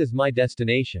 Death is my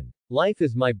destination. Life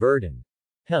is my burden.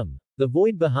 The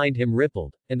void behind him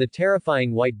rippled, and the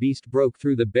terrifying white beast broke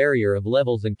through the barrier of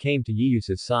levels and came to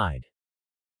Yiyusa's side.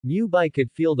 Mu Bai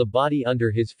could feel the body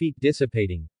under his feet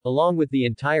dissipating, along with the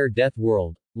entire death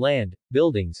world, land,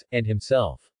 buildings, and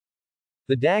himself.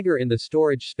 The dagger in the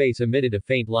storage space emitted a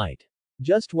faint light.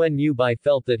 Just when Mu Bai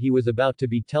felt that he was about to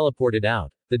be teleported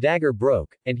out, the dagger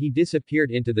broke, and he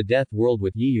disappeared into the death world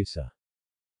with Yiyusa.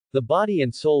 The body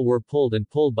and soul were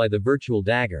pulled by the virtual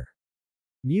dagger.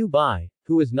 Mu Bai,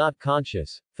 who was not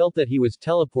conscious, felt that he was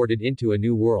teleported into a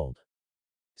new world.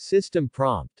 System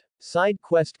prompt. Side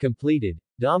quest completed.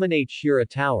 Dominate Shura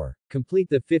Tower. Complete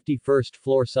the 51st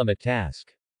floor summit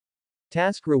task.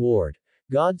 Task reward.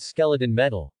 God's skeleton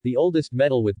metal, the oldest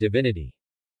metal with divinity.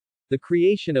 The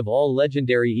creation of all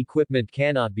legendary equipment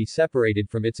cannot be separated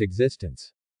from its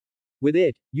existence. With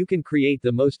it, you can create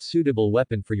the most suitable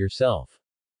weapon for yourself.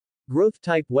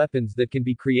 Growth-type weapons that can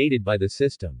be created by the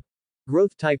system.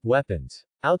 Growth-type weapons.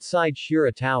 Outside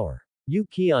Shura Tower. Yu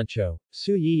Qiancho,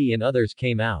 Su Yi and others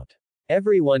came out.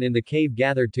 Everyone in the cave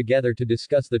gathered together to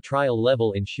discuss the trial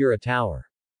level in Shura Tower.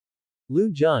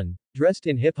 Lu Jun, dressed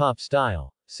in hip-hop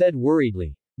style, said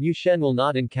worriedly, Mu Shen will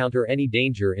not encounter any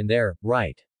danger in there,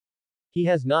 right? He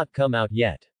has not come out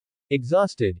yet.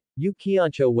 Exhausted, Yu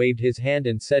Qiancho waved his hand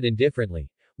and said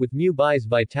indifferently, with Mu Bai's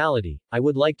vitality, I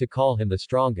would like to call him the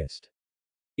strongest.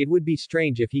 It would be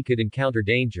strange if he could encounter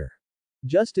danger.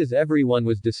 Just as everyone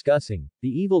was discussing, the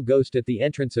evil ghost at the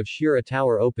entrance of Shura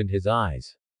Tower opened his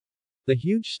eyes. The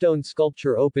huge stone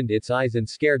sculpture opened its eyes and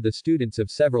scared the students of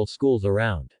several schools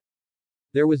around.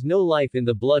 There was no life in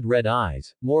the blood-red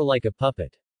eyes, more like a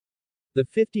puppet. The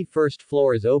 51st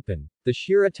floor is open. The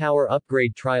Shura Tower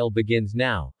upgrade trial begins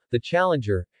now. The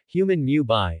challenger, Human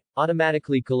Mubai,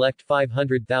 automatically collect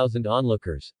 500,000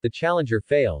 onlookers, the challenger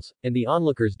fails, and the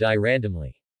onlookers die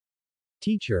randomly.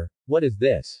 Teacher, what is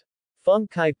this? Feng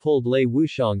Kai pulled Lei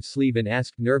Wuxiang's sleeve and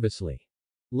asked nervously.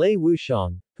 Lei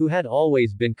Wuxiang, who had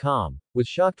always been calm, was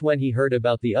shocked when he heard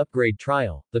about the upgrade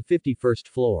trial, the 51st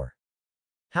floor.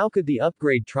 How could the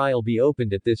upgrade trial be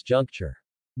opened at this juncture?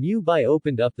 Mubai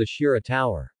opened up the Shira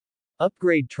Tower.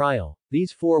 Upgrade trial,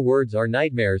 these 4 words are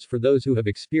nightmares for those who have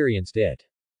experienced it.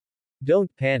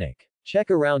 Don't panic. Check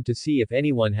around to see if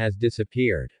anyone has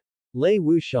disappeared. Lei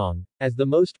Wuxiang, as the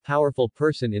most powerful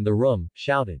person in the room,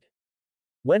 shouted.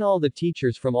 When all the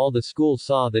teachers from all the schools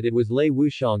saw that it was Lei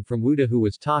Wuxiang from Wuda who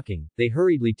was talking, they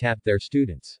hurriedly tapped their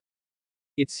students.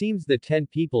 It seems that 10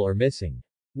 people are missing.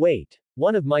 Wait,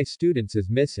 one of my students is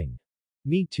missing.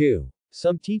 Me too.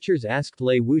 Some teachers asked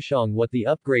Lei Wuxiang what the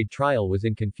upgrade trial was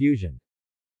in confusion.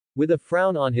 With a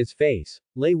frown on his face,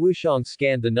 Lei Wuxiang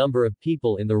scanned the number of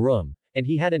people in the room, and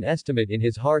he had an estimate in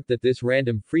his heart that this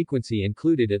random frequency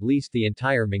included at least the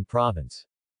entire Ming province.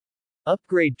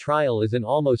 Upgrade trial is an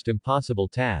almost impossible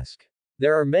task.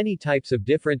 There are many types of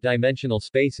different dimensional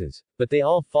spaces, but they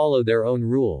all follow their own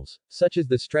rules, such as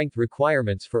the strength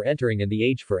requirements for entering and the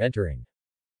age for entering.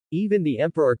 Even the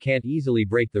emperor can't easily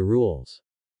break the rules.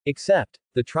 Except,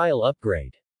 the trial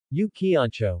upgrade. Yu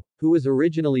Qiancho, who was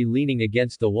originally leaning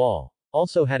against the wall,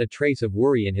 also had a trace of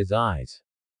worry in his eyes.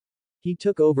 He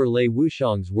took over Lei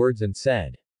Wuxiang's words and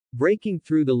said, breaking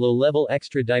through the low-level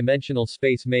extra-dimensional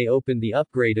space may open the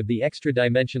upgrade of the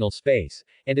extra-dimensional space,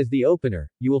 and as the opener,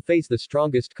 you will face the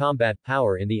strongest combat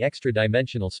power in the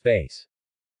extra-dimensional space.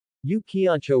 Yu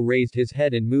Qiancho raised his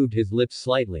head and moved his lips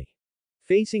slightly.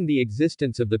 Facing the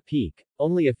existence of the peak,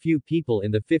 only a few people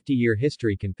in the 50-year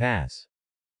history can pass.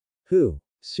 Who?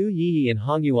 Su Yi and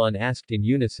Hongyuan asked in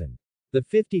unison. The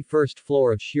 51st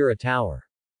floor of Shira Tower.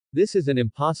 This is an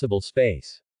impossible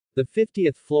space. The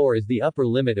 50th floor is the upper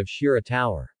limit of Shira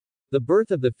Tower. The birth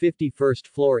of the 51st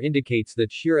floor indicates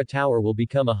that Shira Tower will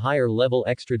become a higher-level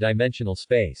extra-dimensional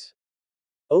space.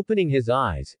 Opening his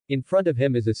eyes, in front of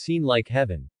him is a scene like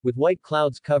heaven, with white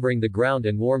clouds covering the ground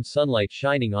and warm sunlight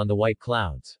shining on the white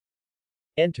clouds.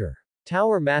 Enter.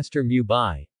 Tower Master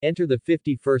Mubai, enter the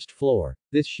 51st floor,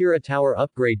 this Shira Tower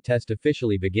upgrade test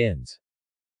officially begins.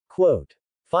 Quote.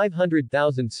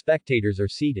 500,000 spectators are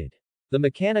seated. The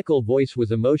mechanical voice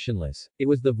was emotionless, it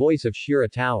was the voice of Shira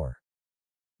Tower.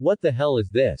 What the hell is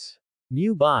this?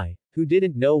 Mubai, who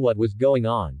didn't know what was going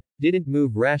on, didn't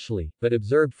move rashly, but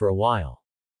observed for a while.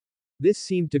 This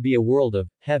seemed to be a world of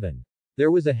heaven.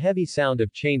 There was a heavy sound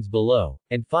of chains below,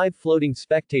 and 5 floating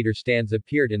spectator stands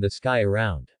appeared in the sky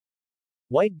around.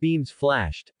 White beams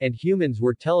flashed, and humans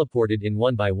were teleported in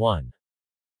one by one.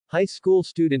 High school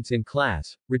students in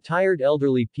class, retired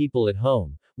elderly people at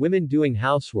home, women doing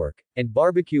housework, and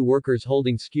barbecue workers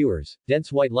holding skewers,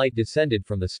 dense white light descended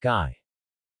from the sky.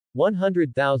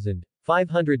 100,000,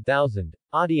 500,000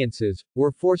 audiences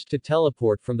were forced to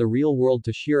teleport from the real world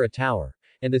to Shira Tower,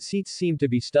 and the seats seemed to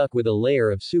be stuck with a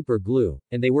layer of super glue,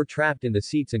 and they were trapped in the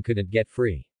seats and couldn't get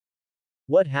free.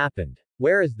 What happened?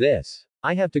 Where is this?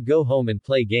 I have to go home and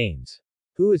play games.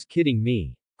 Who is kidding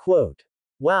me? Quote.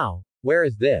 Wow, where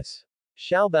is this?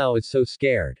 Xiaobao is so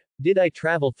scared. Did I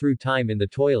travel through time in the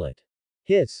toilet?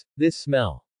 Hiss, this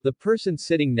smell. The person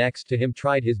sitting next to him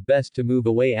tried his best to move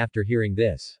away after hearing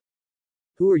this.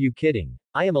 Who are you kidding?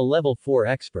 I am a level 4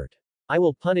 expert. I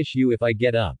will punish you if I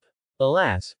get up.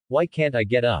 Alas, why can't I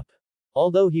get up?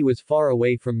 Although he was far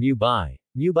away from Mubai,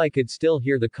 Mubai could still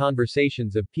hear the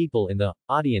conversations of people in the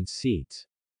audience seats.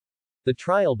 The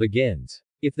trial begins.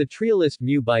 If the trialist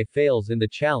Mubai fails in the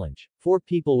challenge, 4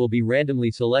 people will be randomly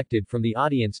selected from the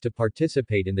audience to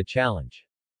participate in the challenge.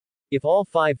 If all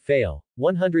 5 fail,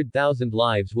 100,000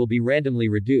 lives will be randomly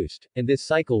reduced, and this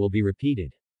cycle will be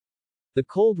repeated. The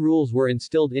cold rules were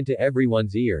instilled into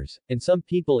everyone's ears, and some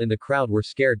people in the crowd were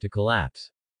scared to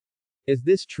collapse. Is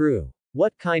this true?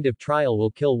 What kind of trial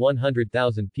will kill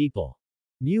 100,000 people?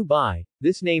 Mubai,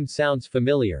 this name sounds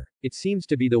familiar, it seems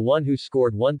to be the one who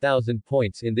scored 1,000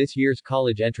 points in this year's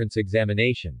college entrance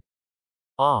examination.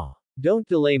 Ah. Don't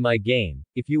delay my game,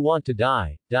 if you want to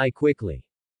die, die quickly.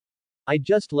 I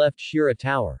just left Shira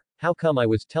Tower, how come I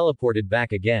was teleported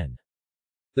back again?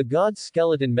 The god's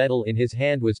skeleton metal in his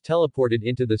hand was teleported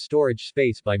into the storage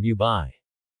space by Mubai.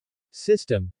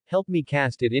 System, help me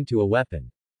cast it into a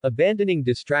weapon. Abandoning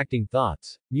distracting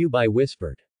thoughts, Mubai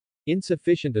whispered.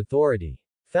 Insufficient authority.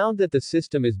 Found that the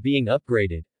system is being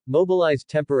upgraded, mobilize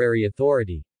temporary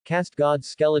authority, cast God's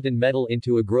skeleton metal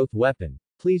into a growth weapon,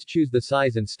 please choose the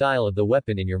size and style of the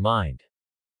weapon in your mind.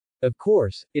 Of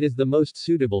course, it is the most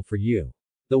suitable for you.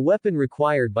 The weapon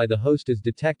required by the host is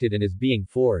detected and is being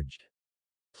forged.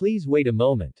 Please wait a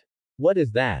moment. What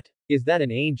is that? Is that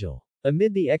an angel?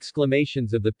 Amid the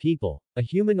exclamations of the people, a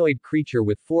humanoid creature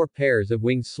with 4 pairs of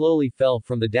wings slowly fell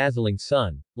from the dazzling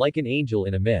sun, like an angel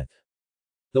in a myth.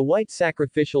 The white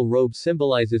sacrificial robe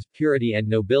symbolizes purity and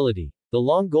nobility, the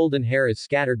long golden hair is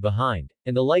scattered behind,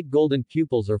 and the light golden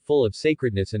pupils are full of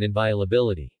sacredness and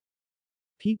inviolability.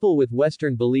 People with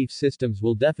Western belief systems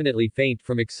will definitely faint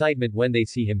from excitement when they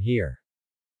see him here.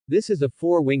 This is a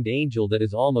 4-winged angel that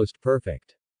is almost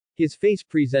perfect. His face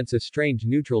presents a strange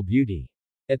neutral beauty.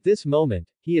 At this moment,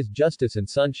 he is justice and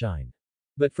sunshine.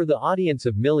 But for the audience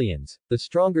of millions, the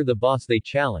stronger the boss they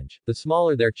challenge, the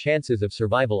smaller their chances of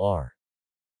survival are.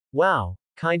 Wow,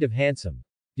 kind of handsome.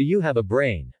 Do you have a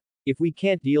brain? If we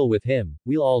can't deal with him,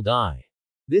 we'll all die.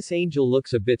 This angel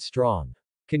looks a bit strong.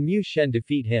 Can Mu Shen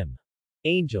defeat him?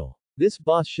 Angel. This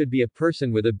boss should be a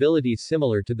person with abilities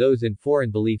similar to those in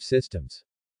foreign belief systems.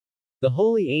 The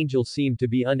holy angel seemed to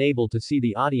be unable to see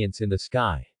the audience in the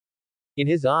sky. In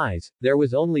his eyes, there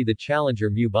was only the challenger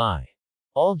Mu Bai.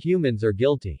 All humans are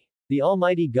guilty. The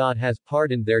Almighty God has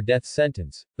pardoned their death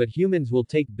sentence, but humans will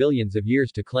take billions of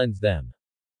years to cleanse them.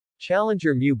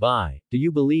 Challenger Mu Bai, do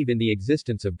you believe in the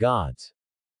existence of gods?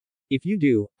 If you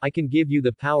do, I can give you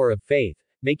the power of faith,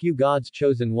 make you God's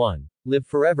chosen one, live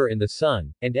forever in the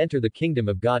sun, and enter the kingdom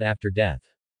of God after death.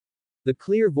 The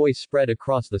clear voice spread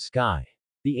across the sky.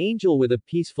 The angel with a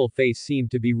peaceful face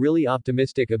seemed to be really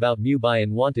optimistic about Mu Bai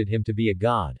and wanted him to be a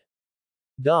god.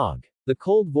 Dog. The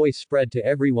cold voice spread to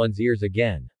everyone's ears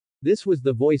again. This was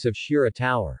the voice of Shira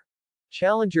Tower.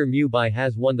 Challenger Mu Bai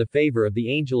has won the favor of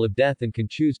the angel of death and can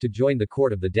choose to join the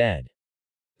court of the dead.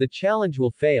 The challenge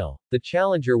will fail, the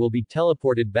challenger will be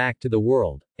teleported back to the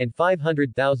world, and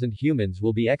 500,000 humans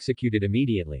will be executed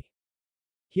immediately.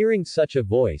 Hearing such a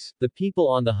voice, the people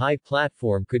on the high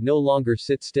platform could no longer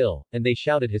sit still, and they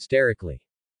shouted hysterically.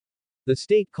 The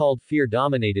state-called fear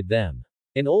dominated them.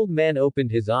 An old man opened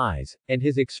his eyes, and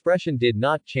his expression did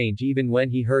not change even when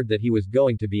he heard that he was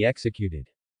going to be executed.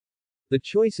 The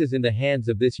choice is in the hands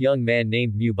of this young man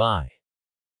named Mu Bai.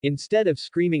 Instead of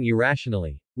screaming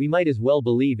irrationally, we might as well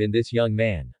believe in this young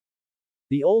man.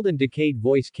 The old and decayed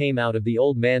voice came out of the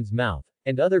old man's mouth,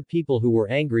 and other people who were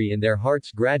angry in their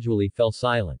hearts gradually fell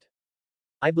silent.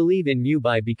 I believe in Mu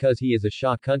Bai because he is a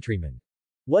Sha countryman.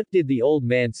 What did the old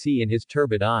man see in his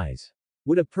turbid eyes?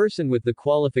 Would a person with the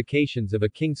qualifications of a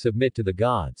king submit to the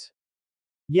gods?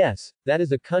 Yes, that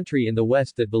is a country in the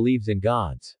West that believes in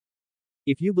gods.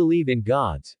 If you believe in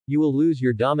gods, you will lose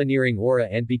your domineering aura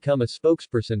and become a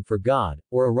spokesperson for God,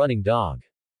 or a running dog.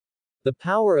 The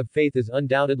power of faith is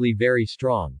undoubtedly very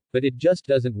strong, but it just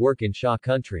doesn't work in Sha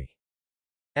country.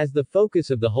 As the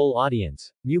focus of the whole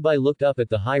audience, Mu Bai looked up at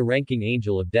the high-ranking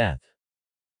angel of death.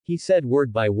 He said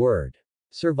word by word.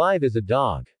 Survive as a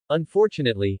dog.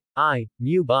 Unfortunately, I,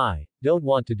 Mu Bai, don't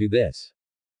want to do this.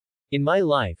 In my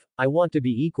life, I want to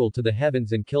be equal to the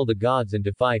heavens and kill the gods and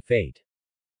defy fate.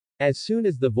 As soon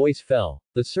as the voice fell,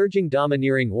 the surging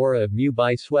domineering aura of Mu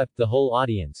Bai swept the whole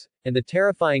audience, and the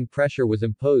terrifying pressure was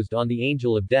imposed on the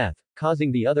angel of death,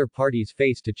 causing the other party's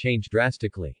face to change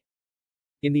drastically.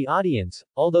 In the audience,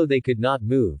 although they could not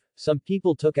move, some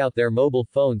people took out their mobile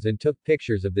phones and took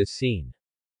pictures of this scene.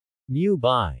 Mu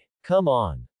Bai. Come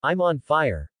on. I'm on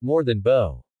fire, more than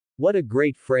Bo. What a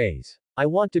great phrase. I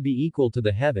want to be equal to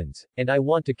the heavens, and I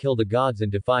want to kill the gods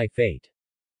and defy fate.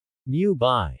 Mu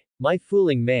Bai. My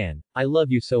fooling man, I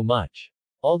love you so much.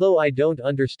 Although I don't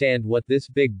understand what this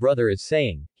big brother is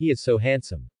saying, he is so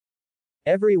handsome.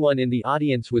 Everyone in the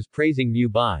audience was praising Mu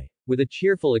Bai. With a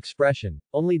cheerful expression,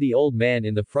 only the old man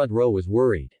in the front row was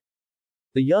worried.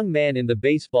 The young man in the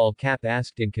baseball cap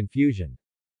asked in confusion.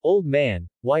 Old man,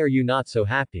 why are you not so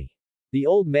happy? The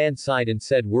old man sighed and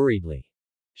said worriedly.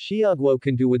 Xiaoguo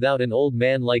can do without an old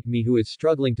man like me who is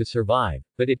struggling to survive,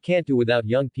 but it can't do without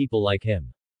young people like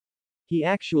him. He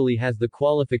actually has the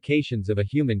qualifications of a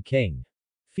human king.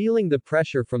 Feeling the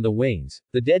pressure from the wings,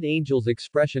 the dead angel's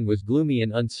expression was gloomy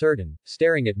and uncertain,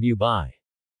 staring at Mu Bai.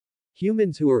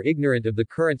 Humans who are ignorant of the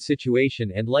current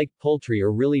situation and like poultry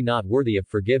are really not worthy of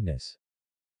forgiveness.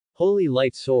 Holy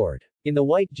light sword. In the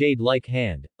white jade-like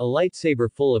hand, a lightsaber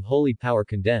full of holy power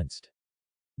condensed.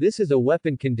 This is a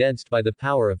weapon condensed by the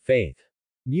power of faith.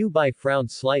 Mu Bai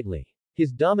frowned slightly.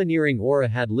 His domineering aura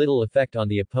had little effect on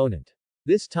the opponent.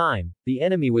 This time, the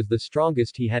enemy was the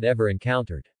strongest he had ever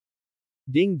encountered.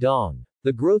 Ding dong.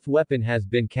 The growth weapon has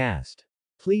been cast.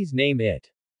 Please name it.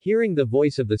 Hearing the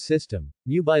voice of the system,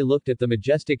 Mu Bai looked at the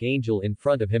majestic angel in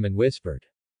front of him and whispered.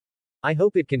 I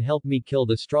hope it can help me kill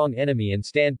the strong enemy and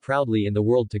stand proudly in the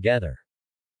world together.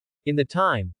 In the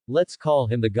time, let's call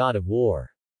him the god of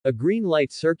war. A green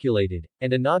light circulated,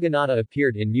 and a naginata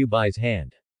appeared in Mu Bai's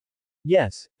hand.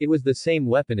 Yes, it was the same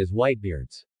weapon as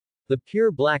Whitebeard's. The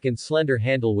pure black and slender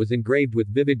handle was engraved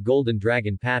with vivid golden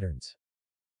dragon patterns.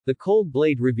 The cold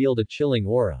blade revealed a chilling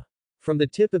aura. From the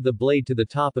tip of the blade to the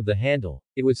top of the handle,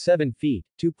 it was 7 feet,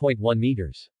 2.1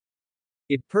 meters.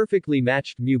 It perfectly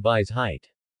matched Mu Bai's height.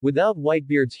 Without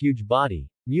Whitebeard's huge body,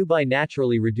 Mu Bai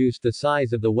naturally reduced the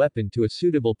size of the weapon to a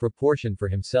suitable proportion for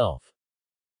himself.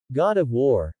 God of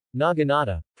War,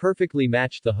 Naginata, perfectly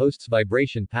matched the host's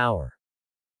vibration power.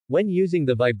 When using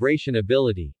the vibration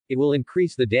ability, it will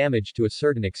increase the damage to a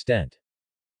certain extent.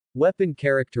 Weapon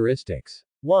characteristics.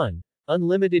 1.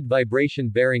 Unlimited vibration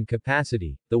bearing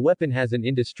capacity, the weapon has an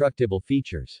indestructible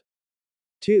features.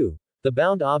 2. The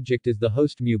bound object is the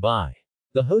host Mu Bai.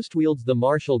 The host wields the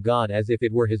martial god as if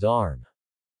it were his arm.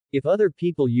 If other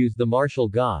people use the martial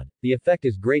god, the effect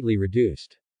is greatly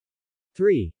reduced.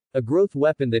 3. A growth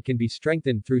weapon that can be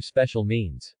strengthened through special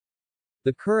means.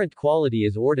 The current quality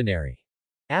is ordinary.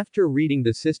 After reading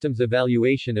the system's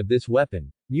evaluation of this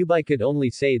weapon, Mu Bai could only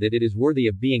say that it is worthy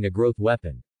of being a growth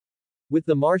weapon. With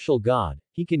the martial god,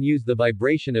 he can use the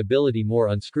vibration ability more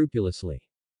unscrupulously.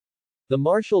 The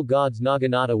martial god's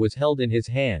Naginata was held in his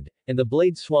hand, and the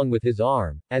blade swung with his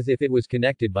arm, as if it was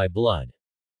connected by blood.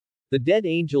 The dead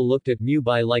angel looked at Mu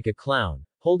Bai like a clown,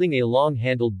 holding a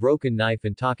long-handled broken knife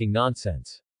and talking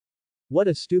nonsense. What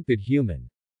a stupid human.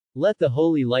 Let the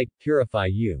holy light purify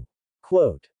you.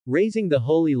 Quote. Raising the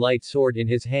holy light sword in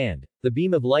his hand, the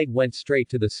beam of light went straight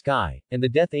to the sky, and the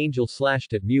death angel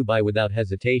slashed at Mu Bai without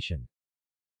hesitation.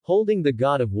 Holding the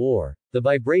god of war, the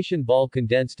vibration ball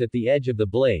condensed at the edge of the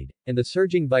blade, and the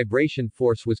surging vibration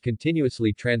force was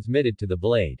continuously transmitted to the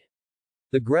blade.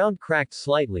 The ground cracked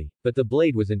slightly, but the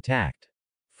blade was intact.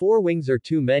 4 wings are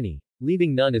too many,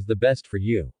 leaving none is the best for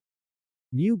you.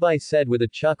 Mu Bai said with a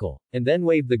chuckle, and then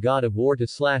waved the god of war to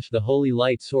slash the holy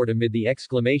light sword amid the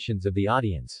exclamations of the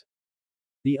audience.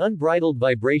 The unbridled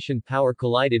vibration power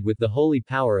collided with the holy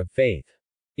power of faith.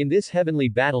 In this heavenly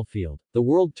battlefield, the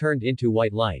world turned into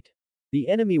white light. The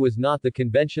enemy was not the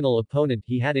conventional opponent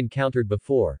he had encountered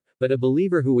before, but a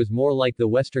believer who was more like the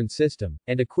Western system,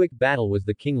 and a quick battle was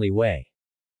the kingly way.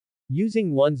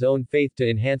 Using one's own faith to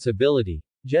enhance ability,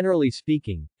 generally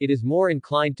speaking, it is more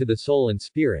inclined to the soul and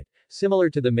spirit, similar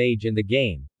to the mage in the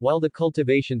game, while the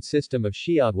cultivation system of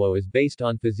Xiaoguo is based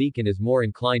on physique and is more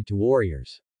inclined to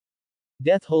warriors.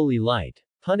 Death Holy Light.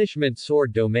 Punishment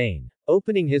Sword Domain.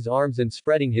 Opening his arms and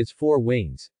spreading his 4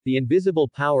 wings, the invisible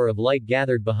power of light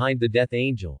gathered behind the Death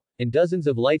Angel, and dozens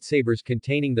of lightsabers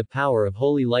containing the power of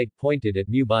holy light pointed at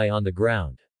Mu Bai on the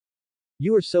ground.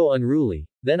 You are so unruly,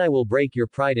 then I will break your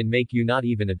pride and make you not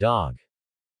even a dog.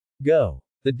 Go.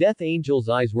 The Death Angel's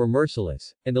eyes were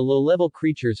merciless, and the low-level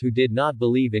creatures who did not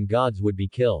believe in gods would be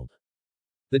killed.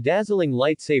 The dazzling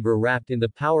lightsaber wrapped in the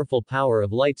powerful power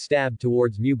of light stabbed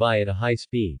towards Mu Bai at a high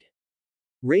speed.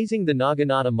 Raising the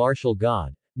Naginata martial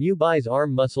god, Mu Bai's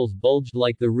arm muscles bulged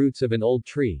like the roots of an old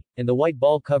tree, and the white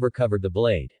ball covered the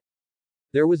blade.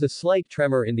 There was a slight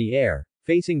tremor in the air.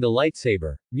 Facing the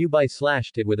lightsaber, Mu Bai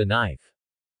slashed it with a knife.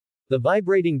 The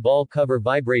vibrating ball cover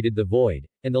vibrated the void,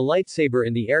 and the lightsaber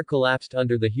in the air collapsed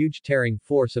under the huge tearing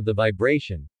force of the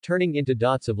vibration, turning into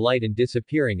dots of light and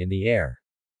disappearing in the air.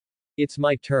 It's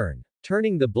my turn.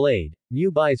 Turning the blade,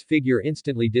 Mu Bai's figure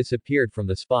instantly disappeared from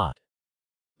the spot.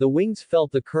 The wings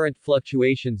felt the current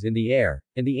fluctuations in the air,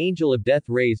 and the angel of death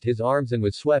raised his arms and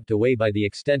was swept away by the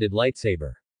extended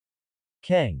lightsaber.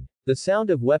 Kang. The sound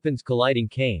of weapons colliding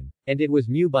came, and it was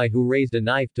Mu Bai who raised a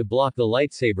knife to block the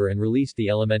lightsaber and released the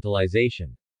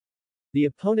elementalization. The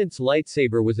opponent's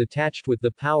lightsaber was attached with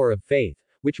the power of faith,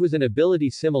 which was an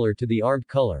ability similar to the armed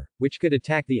color, which could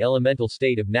attack the elemental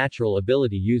state of natural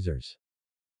ability users.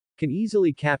 Can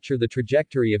easily capture the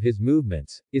trajectory of his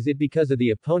movements. Is it because of the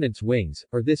opponent's wings,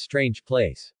 or this strange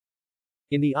place?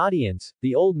 In the audience,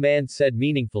 the old man said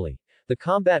meaningfully, the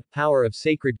combat power of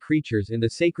sacred creatures in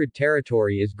the sacred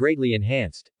territory is greatly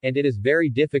enhanced, and it is very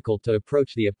difficult to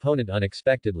approach the opponent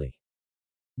unexpectedly.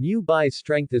 Mu Bai's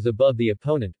strength is above the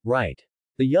opponent, right?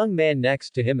 The young man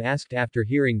next to him asked after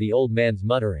hearing the old man's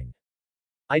muttering.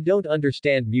 I don't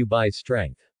understand Mu Bai's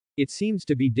strength. It seems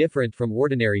to be different from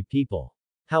ordinary people.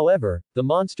 However, the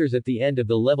monsters at the end of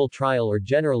the level trial are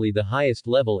generally the highest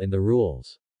level in the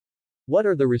rules. What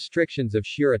are the restrictions of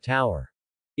Shira Tower?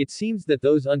 It seems that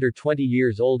those under 20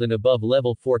 years old and above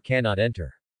level 4 cannot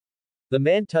enter. The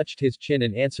man touched his chin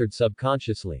and answered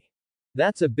subconsciously.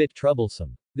 That's a bit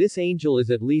troublesome. This angel is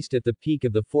at least at the peak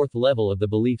of the 4th level of the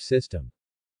belief system.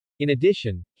 In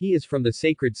addition, he is from the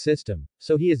sacred system,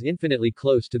 so he is infinitely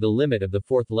close to the limit of the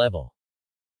 4th level.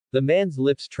 The man's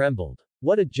lips trembled.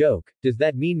 What a joke, does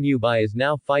that mean Mu Bai is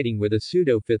now fighting with a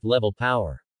pseudo 5th level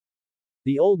power?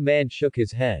 The old man shook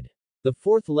his head. The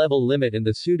fourth level limit and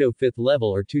the pseudo-fifth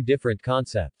level are two different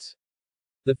concepts.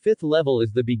 The fifth level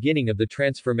is the beginning of the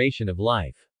transformation of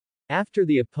life. After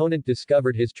the opponent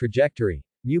discovered his trajectory,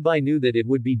 Mubai knew that it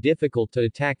would be difficult to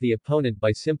attack the opponent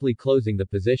by simply closing the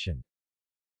position.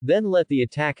 Then let the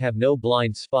attack have no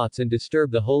blind spots and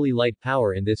disturb the holy light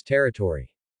power in this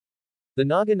territory. The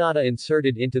Naginata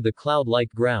inserted into the cloud-like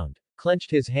ground,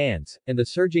 clenched his hands, and the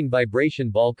surging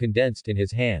vibration ball condensed in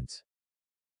his hands.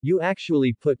 You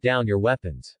actually put down your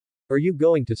weapons. Are you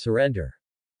going to surrender?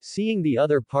 Seeing the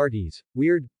other party's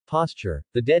weird posture,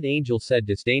 the dead angel said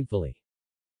disdainfully.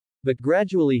 But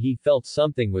gradually he felt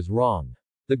something was wrong.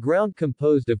 The ground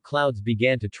composed of clouds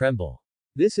began to tremble.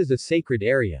 This is a sacred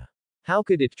area. How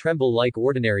could it tremble like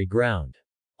ordinary ground?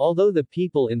 Although the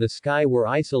people in the sky were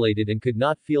isolated and could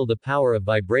not feel the power of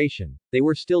vibration, they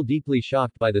were still deeply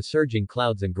shocked by the surging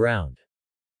clouds and ground.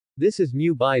 This is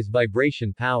Mubai's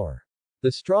vibration power.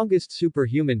 The strongest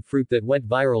superhuman fruit that went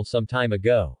viral some time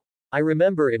ago. I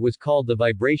remember it was called the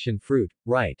vibration fruit,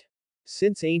 right?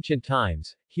 Since ancient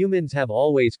times, humans have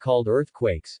always called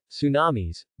earthquakes,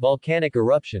 tsunamis, volcanic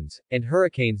eruptions, and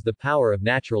hurricanes the power of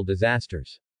natural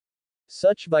disasters.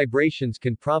 Such vibrations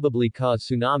can probably cause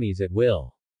tsunamis at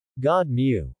will. God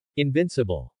Mu.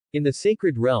 Invincible. In the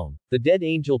sacred realm, the dead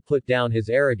angel put down his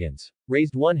arrogance,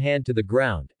 raised one hand to the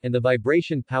ground, and the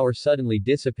vibration power suddenly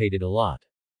dissipated a lot.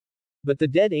 But the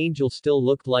dead angel still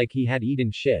looked like he had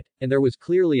eaten shit, and there was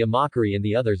clearly a mockery in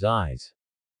the other's eyes.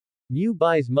 Mu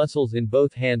Bai's muscles in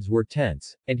both hands were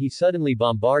tense, and he suddenly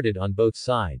bombarded on both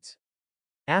sides.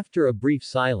 After a brief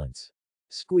silence.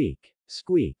 Squeak.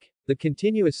 Squeak. The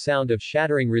continuous sound of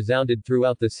shattering resounded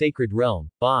throughout the sacred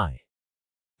realm.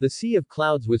 The sea of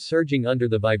clouds was surging under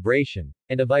the vibration,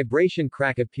 and a vibration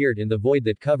crack appeared in the void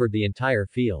that covered the entire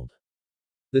field.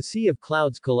 The sea of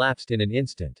clouds collapsed in an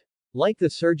instant. Like the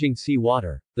surging sea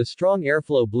water, the strong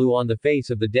airflow blew on the face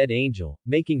of the dead angel,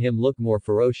 making him look more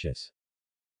ferocious.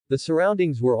 The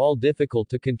surroundings were all difficult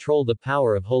to control the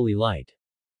power of holy light.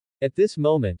 At this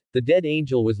moment, the dead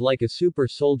angel was like a super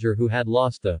soldier who had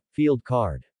lost the field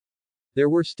card. There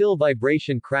were still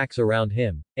vibration cracks around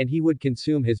him, and he would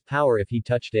consume his power if he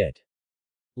touched it.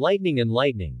 Lightning and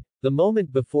lightning. The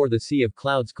moment before the sea of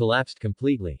clouds collapsed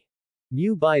completely.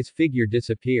 Mu Bai's figure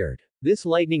disappeared. This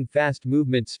lightning-fast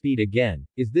movement speed again.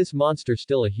 Is this monster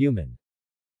still a human?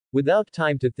 Without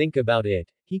time to think about it,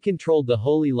 he controlled the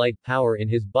holy light power in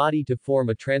his body to form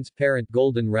a transparent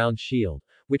golden round shield,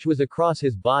 which was across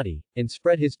his body, and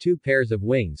spread his two pairs of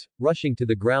wings, rushing to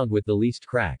the ground with the least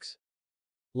cracks.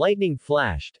 Lightning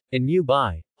flashed, and Mu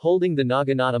Bai, holding the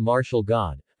Naginata martial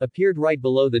god, appeared right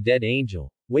below the dead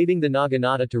angel, waving the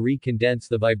Naginata to recondense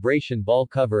the vibration ball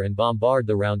cover and bombard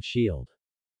the round shield.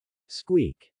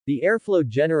 Squeak. The airflow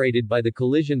generated by the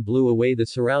collision blew away the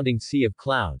surrounding sea of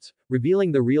clouds,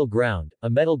 revealing the real ground, a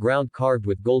metal ground carved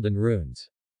with golden runes.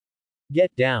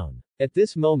 Get down. At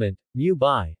this moment, Mu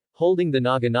Bai, holding the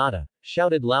Naginata,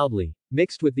 shouted loudly,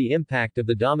 mixed with the impact of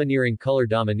the domineering color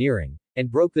domineering,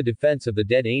 and broke the defense of the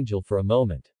dead angel for a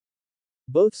moment.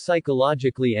 Both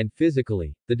psychologically and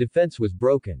physically, the defense was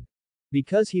broken.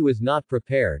 Because he was not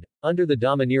prepared, under the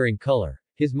domineering color,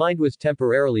 his mind was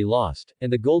temporarily lost,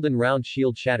 and the golden round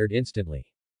shield shattered instantly.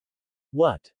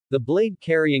 What? The blade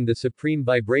carrying the supreme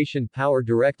vibration power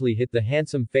directly hit the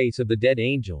handsome face of the dead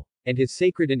angel, and his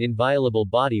sacred and inviolable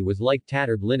body was like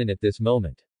tattered linen at this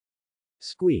moment.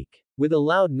 Squeak. With a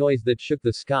loud noise that shook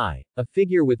the sky, a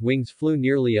figure with wings flew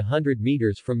nearly 100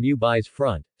 meters from Mu Bai's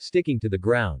front, sticking to the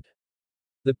ground.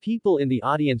 The people in the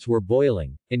audience were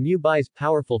boiling, and Mu Bai's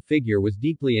powerful figure was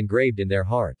deeply engraved in their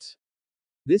hearts.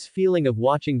 This feeling of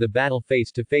watching the battle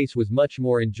face to face was much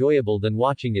more enjoyable than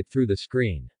watching it through the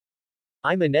screen.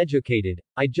 I'm uneducated,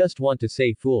 I just want to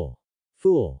say fool.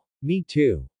 Fool. Me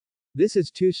too. This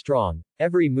is too strong,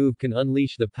 every move can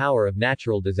unleash the power of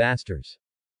natural disasters.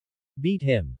 Beat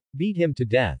him. Beat him to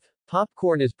death.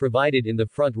 Popcorn is provided in the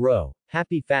front row.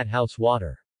 Happy Fat House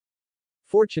water.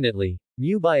 Fortunately,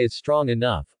 Mu Bai is strong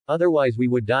enough, otherwise we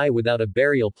would die without a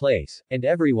burial place, and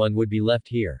everyone would be left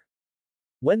here.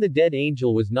 When the dead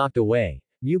angel was knocked away,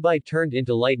 Mu Bai turned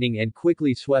into lightning and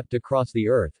quickly swept across the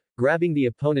earth, grabbing the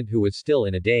opponent who was still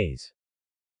in a daze.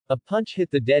 A punch hit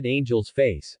the dead angel's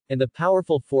face, and the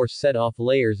powerful force set off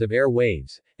layers of air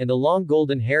waves, and the long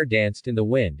golden hair danced in the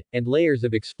wind, and layers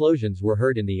of explosions were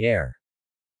heard in the air.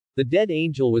 The dead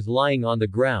angel was lying on the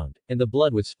ground, and the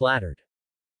blood was splattered.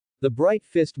 The bright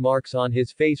fist marks on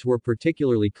his face were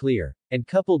particularly clear, and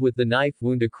coupled with the knife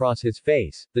wound across his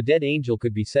face, the dead angel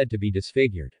could be said to be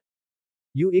disfigured.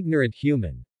 You ignorant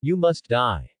human. You must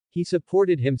die. He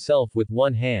supported himself with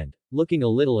one hand, looking a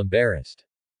little embarrassed.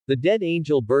 The dead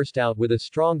angel burst out with a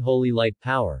strong holy light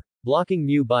power, blocking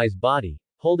Mu Bai's body,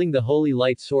 holding the holy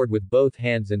light sword with both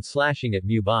hands and slashing at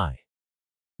Mu Bai.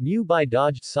 Mu Bai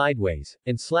dodged sideways,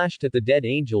 and slashed at the dead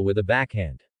angel with a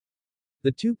backhand.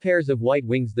 The two pairs of white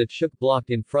wings that shook blocked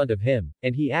in front of him,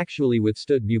 and he actually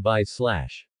withstood Mu Bai's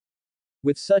slash.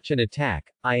 With such an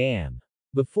attack, I am.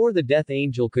 Before the death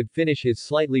angel could finish his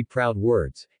slightly proud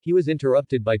words, he was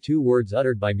interrupted by two words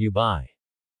uttered by Mu Bai.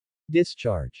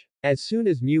 Discharge. As soon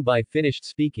as Mu Bai finished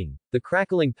speaking, the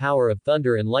crackling power of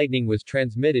thunder and lightning was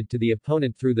transmitted to the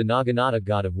opponent through the Naginata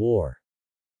god of war.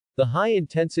 The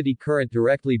high-intensity current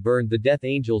directly burned the death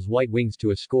angel's white wings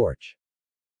to a scorch.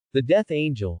 The death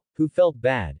angel, who felt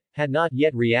bad, had not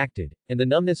yet reacted, and the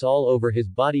numbness all over his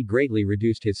body greatly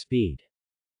reduced his speed.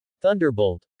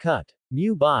 Thunderbolt, cut.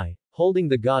 Mu Bai, holding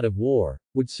the god of war,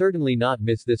 would certainly not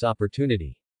miss this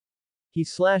opportunity. He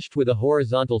slashed with a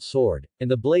horizontal sword, and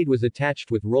the blade was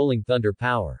attached with rolling thunder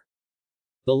power.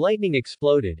 The lightning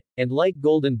exploded, and light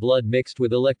golden blood mixed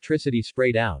with electricity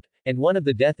sprayed out, and one of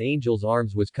the death angel's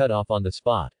arms was cut off on the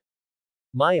spot.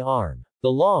 My arm. The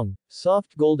long,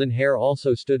 soft golden hair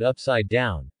also stood upside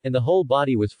down, and the whole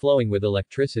body was flowing with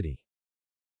electricity.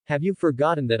 Have you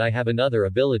forgotten that I have another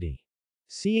ability?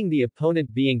 Seeing the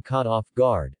opponent being caught off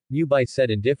guard, Mu Bai said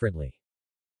indifferently.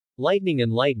 Lightning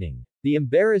and lightning. The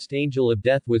embarrassed angel of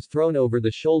death was thrown over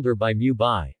the shoulder by Mu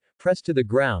Bai, pressed to the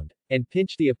ground, and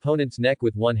pinched the opponent's neck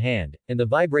with one hand, and the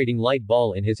vibrating light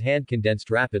ball in his hand condensed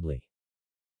rapidly.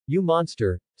 You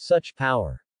monster, such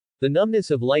power. The numbness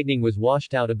of lightning was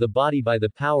washed out of the body by the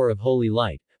power of holy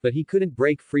light, but he couldn't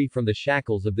break free from the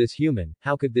shackles of this human.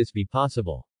 How could this be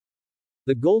possible?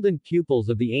 The golden pupils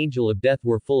of the angel of death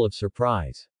were full of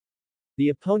surprise. The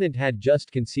opponent had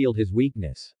just concealed his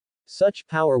weakness. Such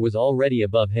power was already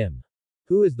above him.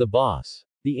 Who is the boss?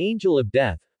 The angel of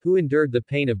death, who endured the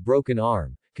pain of broken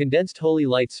arm, condensed holy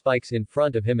light spikes in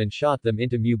front of him and shot them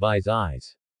into Mu Bai's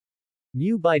eyes.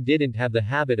 Mu Bai didn't have the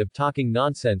habit of talking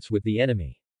nonsense with the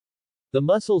enemy. The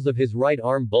muscles of his right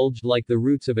arm bulged like the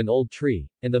roots of an old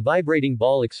tree, and the vibrating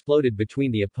ball exploded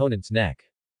between the opponent's neck.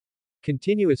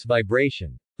 Continuous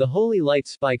vibration. The holy light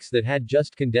spikes that had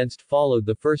just condensed followed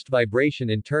the first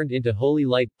vibration and turned into holy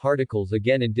light particles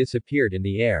again and disappeared in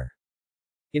the air.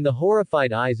 In the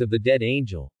horrified eyes of the dead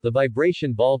angel, the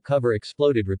vibration ball cover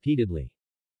exploded repeatedly.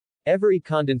 Every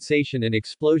condensation and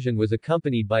explosion was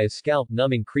accompanied by a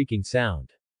scalp-numbing creaking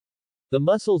sound. The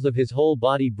muscles of his whole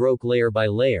body broke layer by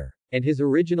layer, and his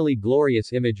originally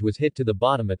glorious image was hit to the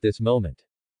bottom at this moment.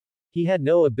 He had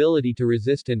no ability to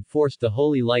resist and forced the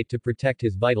holy light to protect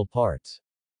his vital parts.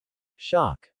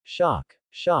 Shock. Shock.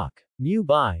 Shock. Mu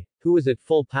Bai, who was at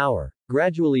full power,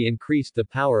 gradually increased the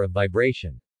power of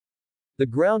vibration. The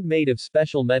ground made of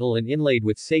special metal and inlaid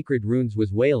with sacred runes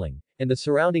was wailing, and the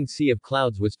surrounding sea of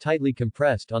clouds was tightly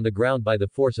compressed on the ground by the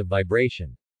force of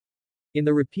vibration. In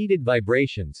the repeated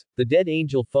vibrations, the dead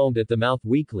angel foamed at the mouth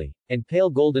weakly, and pale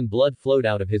golden blood flowed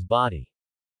out of his body.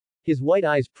 His white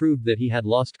eyes proved that he had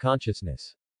lost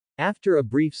consciousness. After a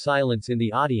brief silence in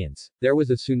the audience, there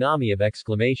was a tsunami of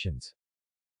exclamations.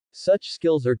 Such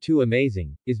skills are too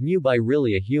amazing. Is Mu Bai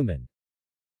really a human?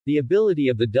 The ability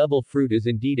of the double fruit is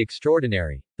indeed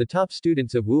extraordinary. The top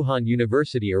students of Wuhan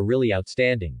University are really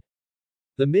outstanding.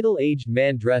 The middle-aged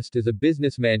man dressed as a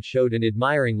businessman showed an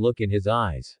admiring look in his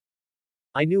eyes.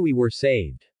 I knew we were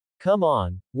saved. Come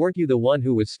on, weren't you the one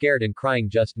who was scared and crying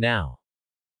just now?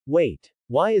 Wait,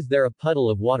 why is there a puddle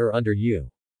of water under you?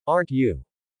 Aren't you?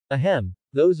 Ahem,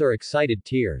 those are excited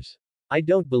tears. I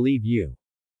don't believe you.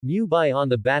 Mu Bai on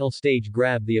the battle stage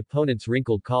grabbed the opponent's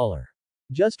wrinkled collar.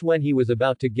 Just when he was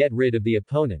about to get rid of the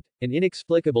opponent, an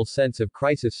inexplicable sense of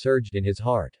crisis surged in his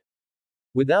heart.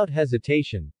 Without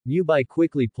hesitation, Mu Bai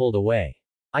quickly pulled away.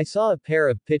 I saw a pair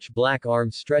of pitch-black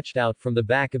arms stretched out from the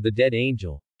back of the dead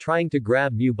angel, trying to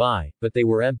grab Mu Bai, but they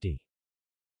were empty.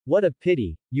 What a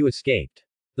pity, you escaped.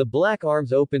 The black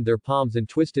arms opened their palms and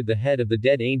twisted the head of the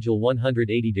dead angel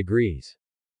 180 degrees.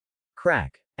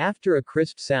 Crack. After a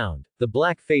crisp sound, the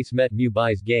black face met Mu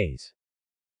Bai's gaze.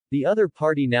 The other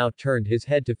party now turned his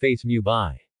head to face Mu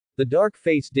Bai. The dark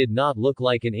face did not look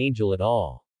like an angel at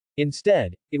all.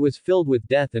 Instead, it was filled with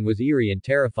death and was eerie and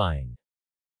terrifying.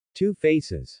 Two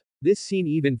faces. This scene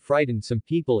even frightened some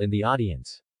people in the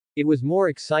audience. It was more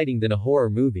exciting than a horror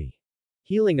movie.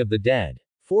 Healing of the dead.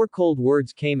 4 cold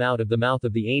words came out of the mouth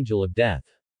of the angel of death.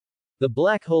 The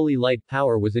black holy light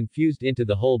power was infused into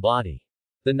the whole body.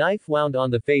 The knife wound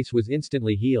on the face was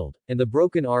instantly healed, and the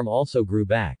broken arm also grew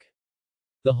back.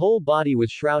 The whole body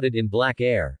was shrouded in black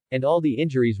air, and all the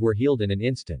injuries were healed in an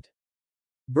instant.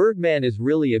 Birdman is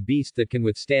really a beast that can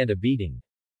withstand a beating.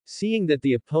 Seeing that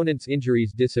the opponent's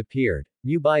injuries disappeared,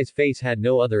 Mu Bai's face had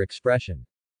no other expression.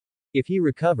 If he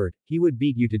recovered, he would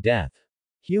beat you to death.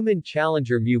 Human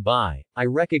challenger Mu Bai, I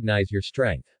recognize your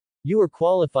strength. You are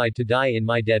qualified to die in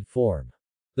my dead form.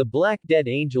 The black dead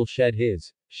angel shed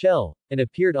his shell, and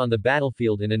appeared on the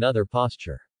battlefield in another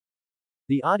posture.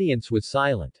 The audience was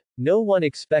silent. No one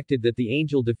expected that the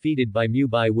angel defeated by Mu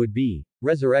Bai would be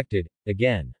resurrected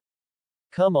again.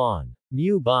 Come on.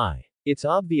 Mu Bai. It's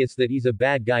obvious that he's a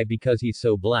bad guy because he's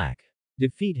so black.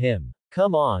 Defeat him.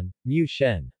 Come on, Mu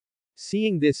Shen.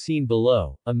 Seeing this scene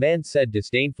below, a man said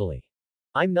disdainfully.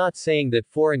 I'm not saying that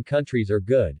foreign countries are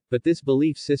good, but this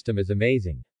belief system is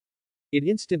amazing. It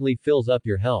instantly fills up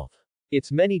your health.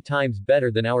 It's many times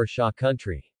better than our Shah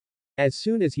country. As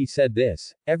soon as he said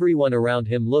this, everyone around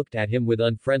him looked at him with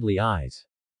unfriendly eyes.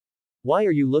 Why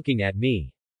are you looking at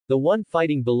me? The one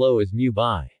fighting below is Mu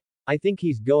Bai. I think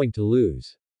he's going to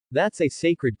lose. That's a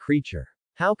sacred creature.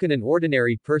 How can an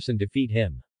ordinary person defeat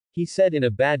him? He said in a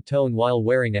bad tone while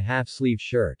wearing a half-sleeve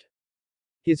shirt.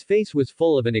 His face was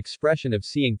full of an expression of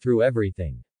seeing through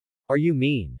everything. Are you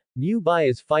mean? Mu Bai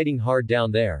is fighting hard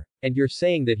down there, and you're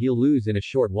saying that he'll lose in a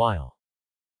short while.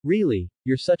 Really,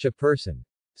 you're such a person.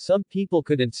 Some people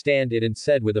couldn't stand it and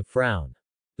said with a frown.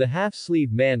 The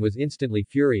half-sleeve man was instantly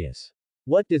furious.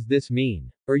 What does this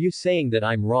mean? Are you saying that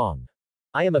I'm wrong?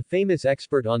 I am a famous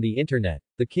expert on the internet,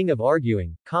 the king of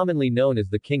arguing, commonly known as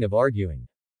the king of arguing.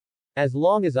 As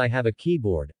long as I have a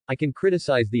keyboard, I can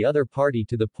criticize the other party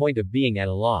to the point of being at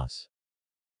a loss.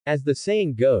 As the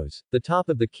saying goes, the top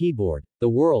of the keyboard, the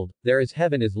world, there is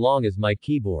heaven as long as my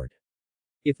keyboard.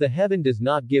 If the heaven does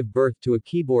not give birth to a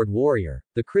keyboard warrior,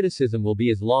 the criticism will be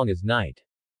as long as night.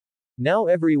 Now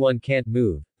everyone can't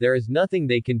move, there is nothing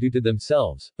they can do to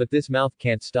themselves, but this mouth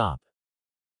can't stop.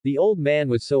 The old man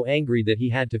was so angry that he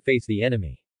had to face the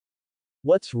enemy.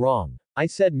 What's wrong? I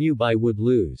said Mu Bai would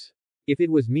lose. If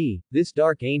it was me, this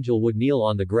dark angel would kneel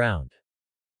on the ground.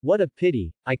 What a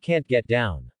pity, I can't get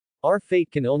down. Our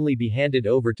fate can only be handed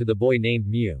over to the boy named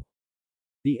Mu.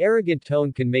 The arrogant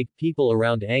tone can make people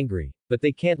around angry, but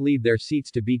they can't leave their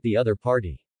seats to beat the other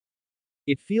party.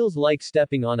 It feels like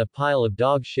stepping on a pile of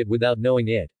dog shit without knowing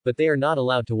it, but they are not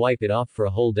allowed to wipe it off for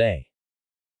a whole day.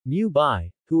 Mu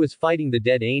Bai, who was fighting the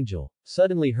dead angel,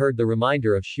 suddenly heard the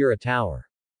reminder of Shira Tower.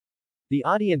 The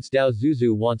audience Dao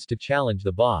Zuzu wants to challenge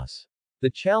the boss. The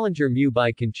challenger Mu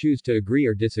Bai can choose to agree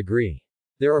or disagree.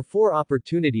 There are 4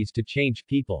 opportunities to change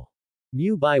people.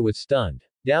 Mu Bai was stunned.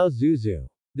 Dao Zuzu.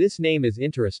 This name is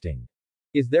interesting.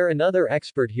 Is there another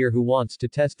expert here who wants to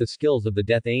test the skills of the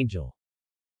Death Angel?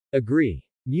 Agree.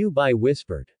 Mu Bai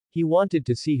whispered. He wanted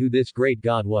to see who this great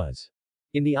god was.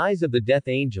 In the eyes of the Death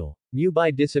Angel, Mu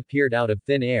Bai disappeared out of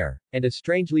thin air, and a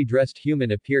strangely dressed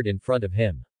human appeared in front of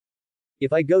him.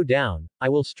 If I go down, I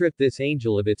will strip this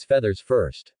angel of its feathers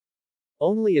first.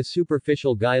 Only a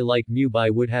superficial guy like Mu Bai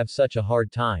would have such a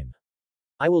hard time.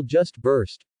 I will just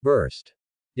burst.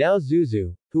 Dao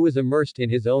Zuzu, who was immersed in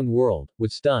his own world,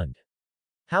 was stunned.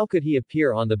 How could he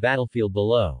appear on the battlefield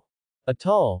below? A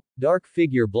tall, dark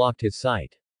figure blocked his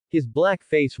sight. His black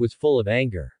face was full of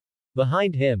anger.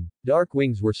 Behind him, dark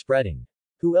wings were spreading.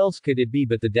 Who else could it be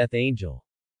but the Death Angel?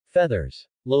 Feathers.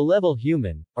 Low-level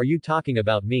human, are you talking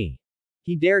about me?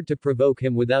 He dared to provoke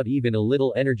him without even a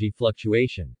little energy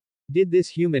fluctuation. Did this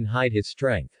human hide his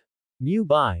strength? Mu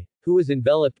Bai, who was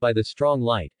enveloped by the strong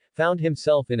light, found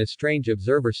himself in a strange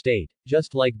observer state,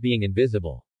 just like being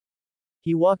invisible.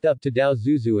 He walked up to Dao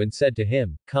Zuzu and said to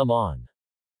him, "Come on."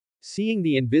 Seeing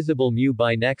the invisible Mu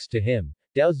Bai next to him,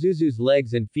 Dao Zuzu's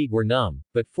legs and feet were numb,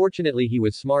 but fortunately he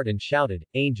was smart and shouted,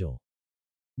 "Angel.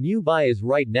 Mu Bai is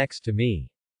right next to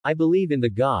me. I believe in the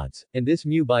gods, and this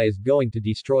Mu Bai is going to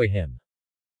destroy him."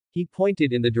 He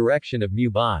pointed in the direction of Mu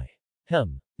Bai.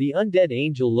 The undead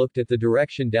angel looked at the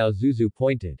direction Dao Zuzu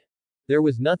pointed. There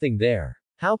was nothing there.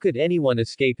 How could anyone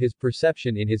escape his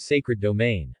perception in his sacred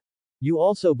domain? You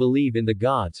also believe in the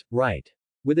gods, right?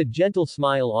 With a gentle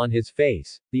smile on his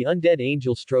face, the undead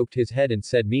angel stroked his head and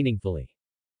said meaningfully.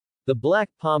 The black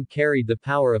palm carried the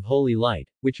power of holy light,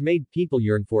 which made people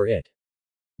yearn for it.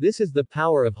 This is the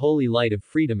power of holy light of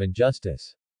freedom and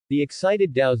justice. The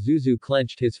excited Dao Zuzu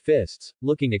clenched his fists,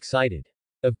 looking excited.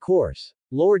 Of course.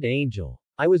 Lord Angel.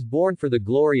 I was born for the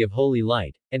glory of holy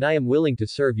light, and I am willing to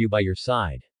serve you by your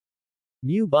side.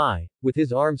 Mu Bai, with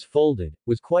his arms folded,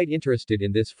 was quite interested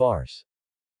in this farce.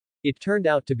 It turned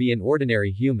out to be an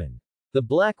ordinary human. The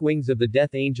black wings of the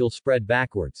Death Angel spread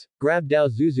backwards, grabbed Dao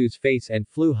Zuzu's face and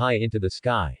flew high into the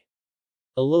sky.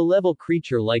 A low-level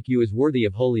creature like you is worthy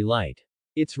of holy light.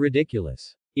 It's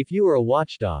ridiculous. If you are a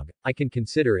watchdog, I can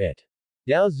consider it.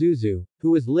 Dao Zuzu,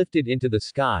 who was lifted into the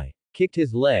sky, kicked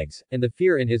his legs, and the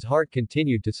fear in his heart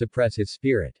continued to suppress his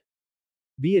spirit.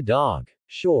 Be a dog.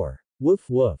 Sure. Woof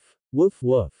woof. Woof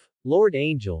woof. Lord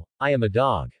Angel, I am a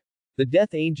dog. The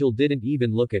Death Angel didn't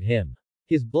even look at him.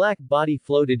 His black body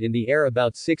floated in the air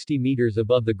about 60 meters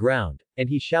above the ground, and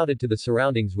he shouted to the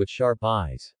surroundings with sharp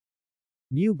eyes.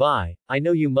 Bai, I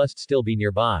know you must still be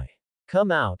nearby. Come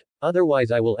out,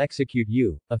 otherwise I will execute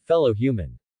you, a fellow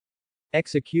human.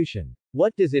 Execution.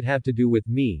 What does it have to do with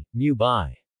me,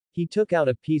 Bai? He took out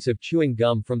a piece of chewing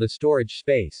gum from the storage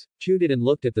space, chewed it and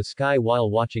looked at the sky while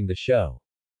watching the show.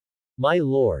 My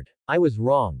lord, I was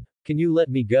wrong. Can you let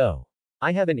me go?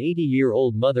 I have an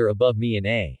 80-year-old mother above me in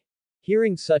A.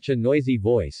 Hearing such a noisy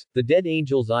voice, the dead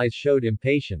angel's eyes showed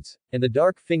impatience, and the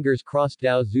dark fingers crossed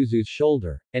Dao Zuzu's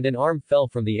shoulder, and an arm fell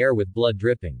from the air with blood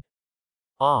dripping.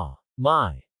 Ah!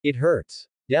 My! It hurts.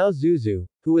 Dao Zuzu,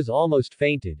 who was almost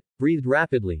fainted, breathed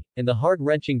rapidly, and the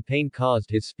heart-wrenching pain caused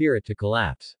his spirit to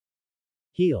collapse.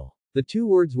 Heal. The two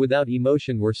words without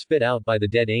emotion were spit out by the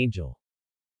dead angel.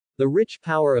 The rich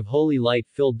power of holy light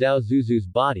filled Dao Zuzu's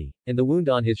body, and the wound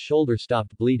on his shoulder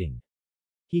stopped bleeding.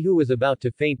 He who was about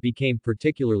to faint became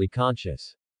particularly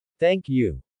conscious. Thank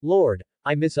you. Lord,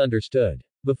 I misunderstood.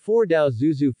 Before Dao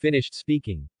Zuzu finished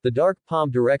speaking, the dark palm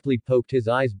directly poked his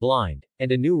eyes blind,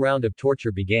 and a new round of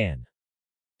torture began.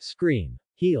 Scream.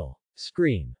 Heal.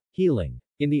 Scream. Healing.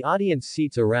 In the audience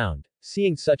seats around,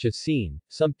 seeing such a scene,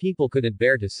 some people couldn't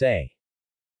bear to say.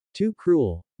 Too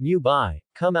cruel. Bai,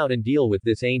 come out and deal with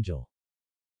this angel.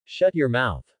 Shut your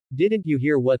mouth. Didn't you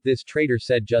hear what this traitor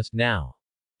said just now?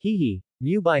 Hee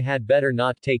hee, Bai had better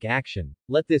not take action,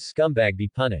 let this scumbag be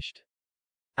punished.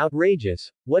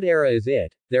 Outrageous, what era is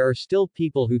it? There are still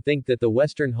people who think that the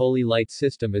Western holy light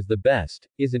system is the best,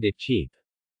 isn't it cheap?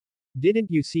 Didn't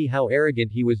you see how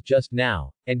arrogant he was just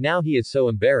now, and now he is so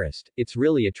embarrassed, it's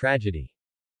really a tragedy.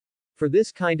 For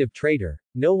this kind of traitor,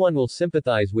 no one will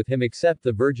sympathize with him except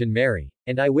the Virgin Mary,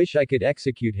 and I wish I could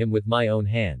execute him with my own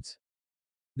hands.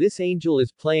 This angel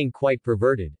is playing quite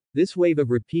perverted. This wave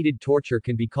of repeated torture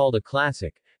can be called a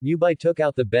classic. Bai took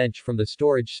out the bench from the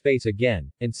storage space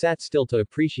again, and sat still to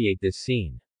appreciate this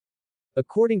scene.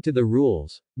 According to the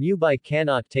rules, Bai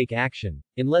cannot take action.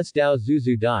 Unless Dao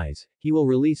Zuzu dies, he will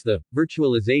release the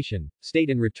virtualization state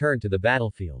and return to the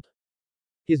battlefield.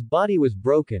 His body was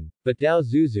broken, but Dao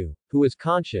Zuzu, who was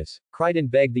conscious, cried and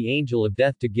begged the angel of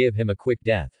death to give him a quick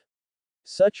death.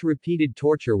 Such repeated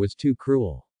torture was too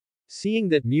cruel. Seeing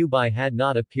that Bai had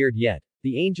not appeared yet,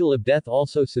 the angel of death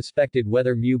also suspected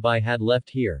whether Bai had left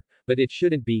here, but it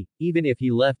shouldn't be, even if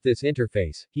he left this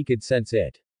interface, he could sense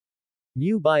it.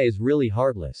 Bai is really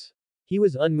heartless. He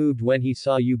was unmoved when he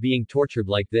saw you being tortured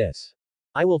like this.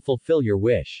 I will fulfill your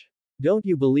wish. Don't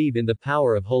you believe in the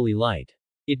power of holy light?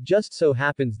 It just so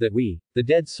happens that we, the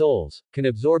dead souls, can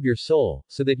absorb your soul,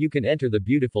 so that you can enter the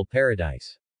beautiful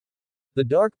paradise. The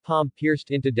dark palm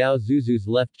pierced into Dao Zuzu's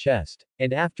left chest,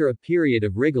 and after a period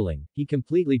of wriggling, he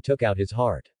completely took out his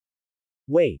heart.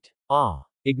 Wait. Ah.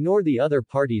 Ignore the other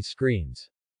party's screams.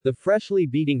 The freshly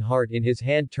beating heart in his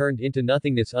hand turned into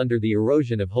nothingness under the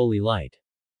erosion of holy light.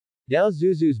 Dao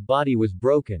Zuzu's body was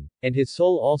broken, and his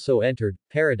soul also entered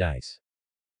paradise.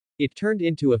 It turned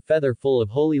into a feather full of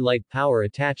holy light power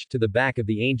attached to the back of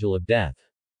the angel of death.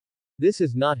 This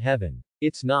is not heaven.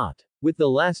 It's not. With the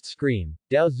last scream,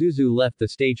 Dao Zuzu left the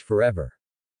stage forever.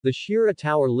 The Shira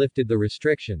Tower lifted the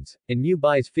restrictions, and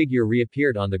Bai's figure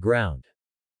reappeared on the ground.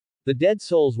 The dead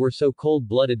souls were so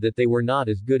cold-blooded that they were not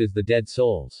as good as the dead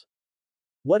souls.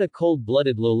 What a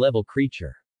cold-blooded low-level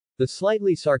creature. The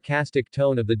slightly sarcastic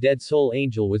tone of the dead soul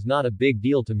angel was not a big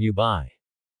deal to Bai.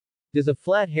 Does a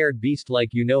flat-haired beast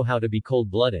like you know how to be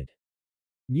cold-blooded?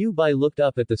 Bai looked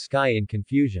up at the sky in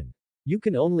confusion. You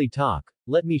can only talk,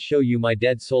 let me show you my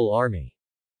dead soul army.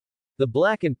 The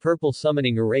black and purple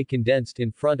summoning array condensed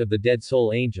in front of the dead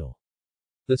soul angel.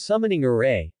 The summoning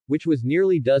array, which was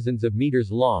nearly dozens of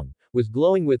meters long, was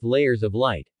glowing with layers of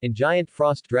light, and giant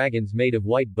frost dragons made of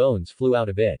white bones flew out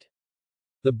of it.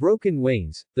 The broken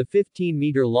wings, the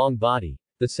 15-meter-long body,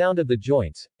 the sound of the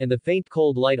joints, and the faint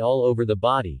cold light all over the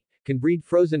body, can breathe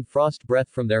frozen frost breath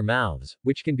from their mouths,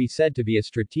 which can be said to be a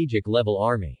strategic-level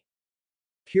army.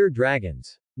 Pure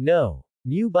dragons. No.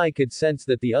 Bai could sense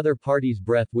that the other party's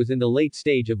breath was in the late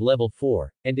stage of level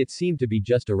 4, and it seemed to be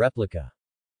just a replica.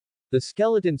 The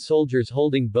skeleton soldiers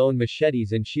holding bone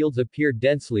machetes and shields appeared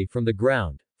densely from the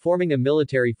ground, forming a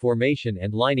military formation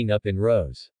and lining up in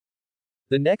rows.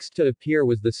 The next to appear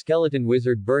was the skeleton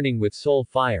wizard burning with soul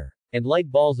fire, and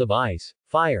light balls of ice,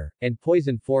 fire, and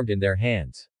poison formed in their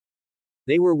hands.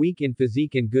 They were weak in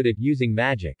physique and good at using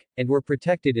magic, and were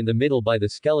protected in the middle by the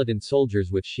skeleton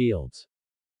soldiers with shields.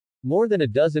 More than a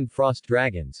dozen frost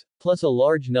dragons, plus a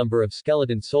large number of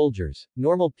skeleton soldiers,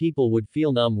 normal people would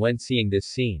feel numb when seeing this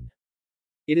scene.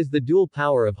 It is the dual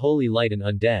power of holy light and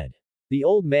undead. The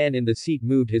old man in the seat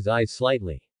moved his eyes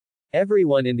slightly.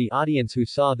 Everyone in the audience who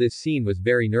saw this scene was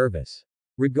very nervous.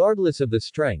 Regardless of the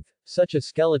strength, such a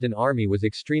skeleton army was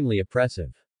extremely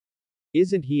oppressive.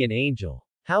 Isn't he an angel?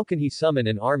 How can he summon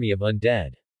an army of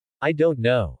undead? I don't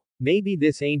know. Maybe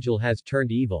this angel has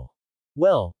turned evil.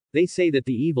 Well, they say that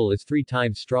the evil is 3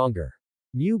 times stronger.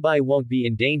 Mubai won't be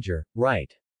in danger,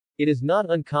 right? It is not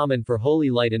uncommon for Holy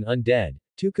Light and Undead,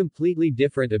 2 completely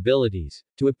different abilities,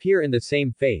 to appear in the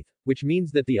same faith, which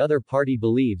means that the other party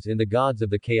believes in the gods of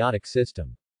the chaotic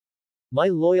system. My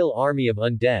loyal army of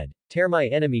undead, tear my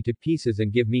enemy to pieces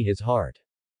and give me his heart.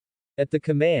 At the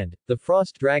command, the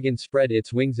frost dragon spread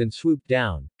its wings and swooped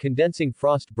down, condensing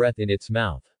frost breath in its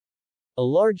mouth. A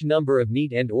large number of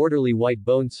neat and orderly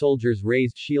white-boned soldiers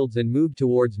raised shields and moved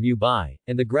towards Mubai,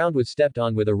 and the ground was stepped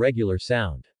on with a regular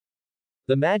sound.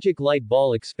 The magic light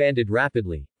ball expanded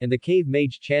rapidly, and the cave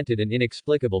mage chanted an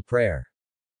inexplicable prayer.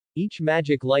 Each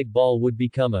magic light ball would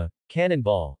become a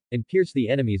cannonball, and pierce the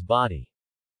enemy's body.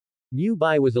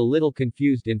 Mubai was a little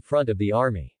confused in front of the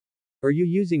army. Are you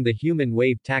using the human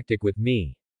wave tactic with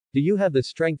me? Do you have the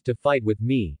strength to fight with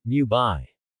me, Mubai?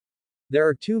 There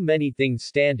are too many things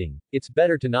standing, it's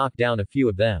better to knock down a few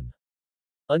of them.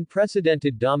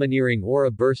 Unprecedented domineering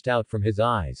aura burst out from his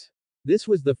eyes. This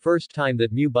was the first time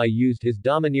that Mubai used his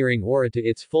domineering aura to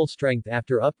its full strength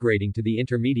after upgrading to the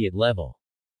intermediate level.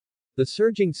 The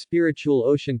surging spiritual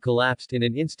ocean collapsed in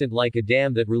an instant like a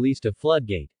dam that released a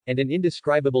floodgate, and an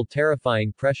indescribable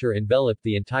terrifying pressure enveloped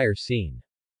the entire scene.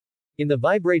 In the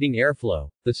vibrating airflow,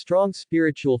 the strong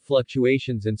spiritual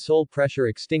fluctuations and soul pressure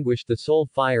extinguished the soul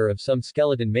fire of some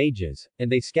skeleton mages,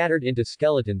 and they scattered into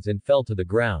skeletons and fell to the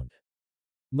ground.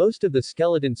 Most of the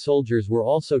skeleton soldiers were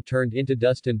also turned into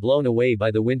dust and blown away by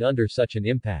the wind under such an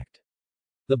impact.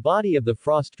 The body of the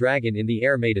frost dragon in the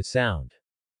air made a sound.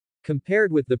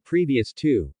 Compared with the previous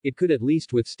 2, it could at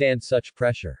least withstand such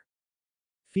pressure.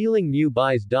 Feeling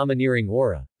Mubai's domineering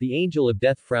aura, the Angel of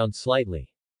Death frowned slightly.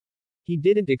 He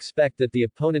didn't expect that the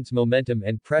opponent's momentum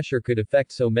and pressure could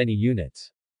affect so many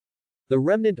units. The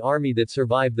remnant army that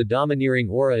survived the domineering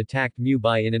aura attacked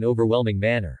Mubai in an overwhelming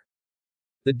manner.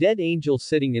 The dead angel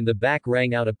sitting in the back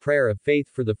rang out a prayer of faith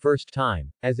for the first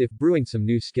time, as if brewing some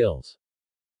new skills.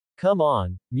 Come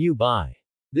on, Mubai.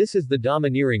 This is the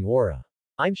domineering aura.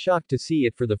 I'm shocked to see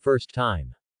it for the first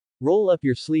time. Roll up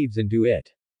your sleeves and do it.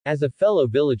 As a fellow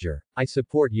villager, I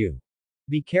support you.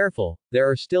 Be careful, there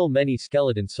are still many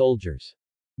skeleton soldiers.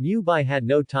 Mubai had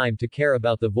no time to care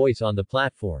about the voice on the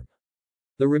platform.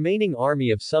 The remaining army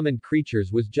of summoned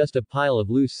creatures was just a pile of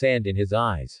loose sand in his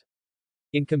eyes.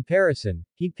 In comparison,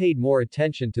 he paid more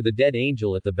attention to the dead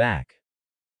angel at the back.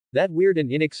 That weird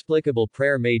and inexplicable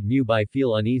prayer made Mubai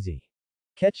feel uneasy.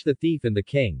 Catch the thief and the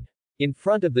king. In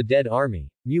front of the dead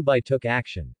army, Mubai took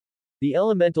action. The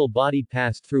elemental body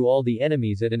passed through all the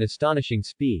enemies at an astonishing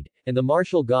speed, and the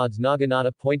martial god's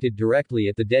naginata pointed directly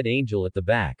at the dead angel at the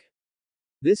back.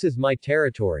 This is my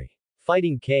territory.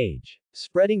 Fighting cage.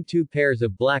 Spreading 2 pairs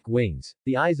of black wings,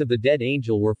 the eyes of the dead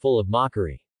angel were full of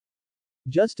mockery.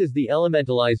 Just as the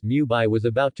elementalized Mubai was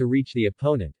about to reach the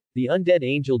opponent, the undead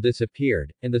angel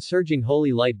disappeared, and the surging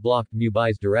holy light blocked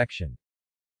Mubai's direction.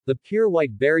 The pure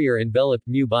white barrier enveloped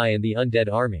Mubai and the undead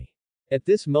army. At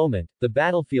this moment, the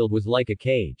battlefield was like a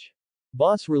cage.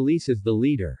 Boss releases the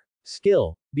leader.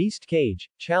 Skill, Beast Cage,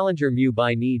 Challenger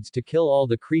Mubai needs to kill all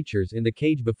the creatures in the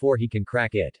cage before he can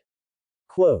crack it.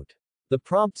 Quote. The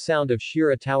prompt sound of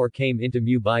Shira Tower came into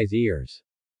Mubai's ears.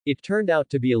 It turned out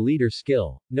to be a leader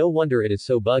skill, no wonder it is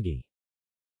so buggy.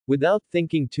 Without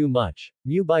thinking too much,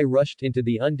 Mubai rushed into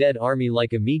the undead army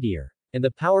like a meteor, and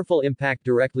the powerful impact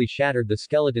directly shattered the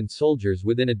skeleton soldiers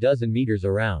within a dozen meters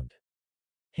around.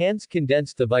 Hands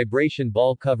condensed the vibration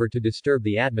ball cover to disturb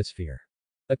the atmosphere.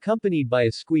 Accompanied by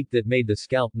a squeak that made the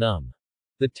scalp numb.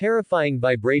 The terrifying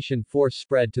vibration force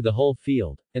spread to the whole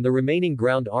field, and the remaining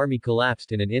ground army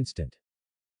collapsed in an instant.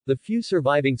 The few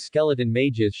surviving skeleton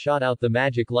mages shot out the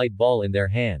magic light ball in their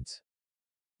hands.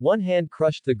 One hand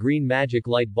crushed the green magic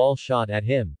light ball shot at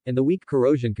him, and the weak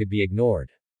corrosion could be ignored.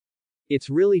 It's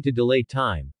really to delay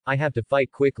time, I have to fight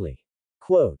quickly.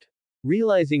 Quote.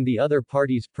 Realizing the other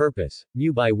party's purpose,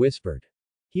 Mubai whispered.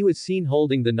 He was seen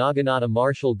holding the naginata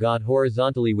martial god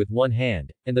horizontally with one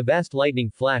hand, and the vast lightning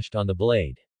flashed on the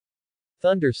blade.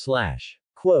 Thunder slash.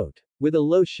 Quote. With a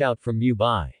low shout from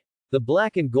Mubai. The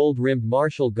black and gold-rimmed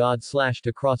martial god slashed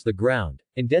across the ground,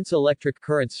 and dense electric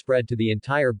currents spread to the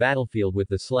entire battlefield with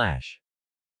the slash.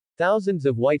 Thousands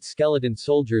of white skeleton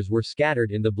soldiers were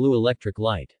scattered in the blue electric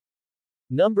light.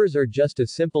 Numbers are just a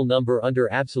simple number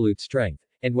under absolute strength,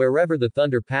 and wherever the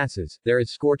thunder passes, there is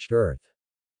scorched earth.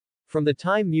 From the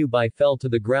time Mu Bai fell to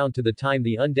the ground to the time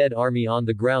the undead army on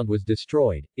the ground was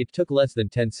destroyed, it took less than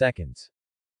 10 seconds.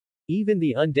 Even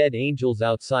the undead angels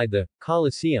outside the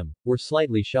Colosseum were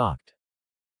slightly shocked.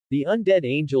 The undead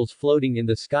angels floating in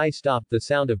the sky stopped the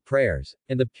sound of prayers,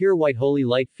 and the pure white holy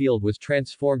light field was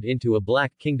transformed into a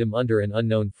black kingdom under an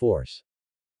unknown force.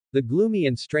 The gloomy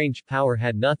and strange power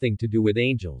had nothing to do with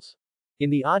angels. In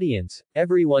the audience,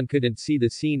 everyone couldn't see the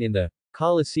scene in the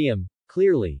Colosseum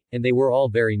clearly, and they were all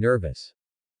very nervous.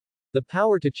 The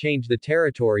power to change the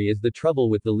territory is the trouble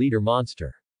with the leader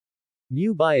monster.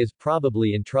 Mu Bai is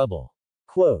probably in trouble.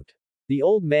 Quote. The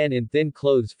old man in thin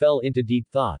clothes fell into deep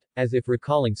thought, as if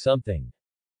recalling something.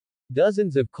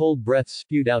 Dozens of cold breaths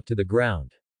spewed out to the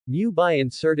ground. Mu Bai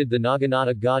inserted the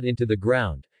Naginata god into the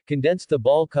ground, condensed the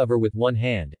ball cover with one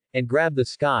hand, and grabbed the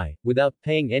sky, without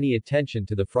paying any attention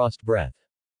to the frost breath.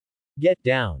 Get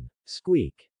down.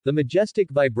 Squeak. The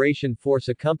majestic vibration force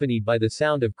accompanied by the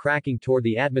sound of cracking tore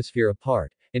the atmosphere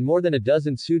apart, and more than a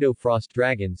dozen pseudo-frost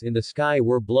dragons in the sky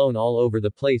were blown all over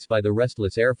the place by the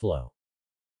restless airflow.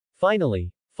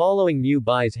 Finally, following Mu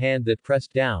Bai's hand that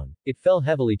pressed down, it fell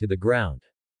heavily to the ground.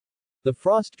 The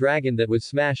frost dragon that was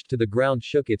smashed to the ground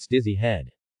shook its dizzy head.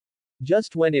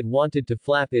 Just when it wanted to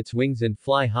flap its wings and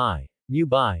fly high, Mu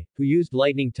Bai, who used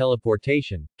lightning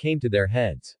teleportation, came to their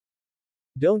heads.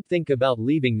 Don't think about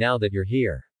leaving now that you're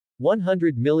here.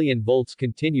 100 million volts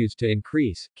continues to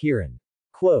increase, Kiran.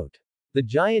 Quote. The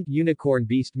giant unicorn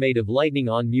beast made of lightning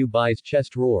on Mu Bai's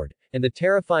chest roared, and the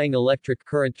terrifying electric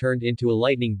current turned into a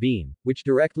lightning beam, which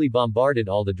directly bombarded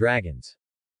all the dragons.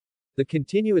 The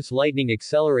continuous lightning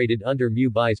accelerated under Mu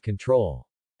Bai's control.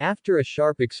 After a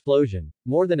sharp explosion,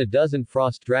 more than a dozen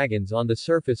frost dragons on the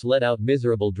surface let out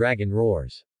miserable dragon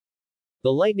roars.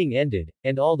 The lightning ended,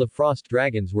 and all the frost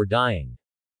dragons were dying.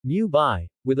 Mu Bai,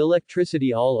 with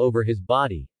electricity all over his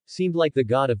body, seemed like the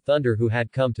god of thunder who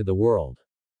had come to the world.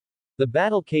 The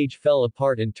battle cage fell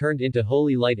apart and turned into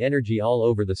holy light energy all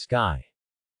over the sky.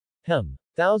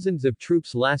 Thousands of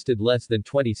troops lasted less than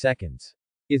 20 seconds.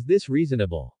 Is this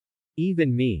reasonable?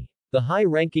 Even me. The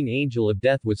high-ranking angel of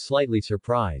death was slightly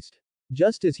surprised.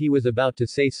 Just as he was about to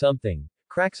say something,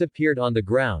 cracks appeared on the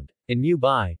ground, and Mu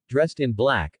Bai, dressed in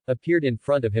black, appeared in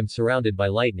front of him surrounded by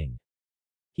lightning.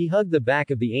 He hugged the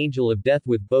back of the angel of death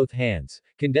with both hands,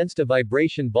 condensed a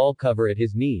vibration ball cover at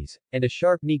his knees, and a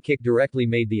sharp knee kick directly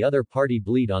made the other party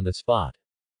bleed on the spot.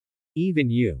 Even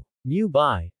you. Mu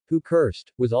Bai, who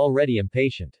cursed, was already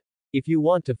impatient. If you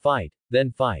want to fight,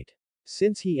 then fight.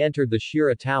 Since he entered the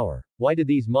Shira Tower, why do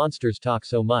these monsters talk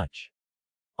so much?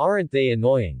 Aren't they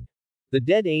annoying? The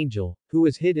dead angel, who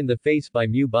was hit in the face by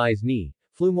Mu Bai's knee,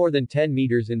 flew more than 10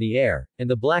 meters in the air, and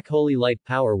the black holy light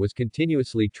power was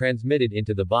continuously transmitted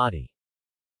into the body.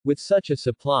 With such a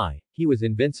supply, he was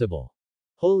invincible.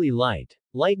 Holy light.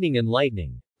 Lightning and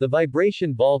lightning. The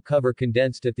vibration ball cover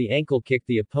condensed at the ankle kicked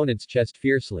the opponent's chest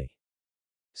fiercely.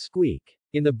 Squeak.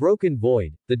 In the broken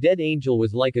void, the dead angel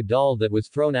was like a doll that was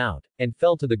thrown out, and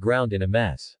fell to the ground in a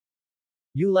mess.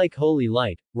 You like holy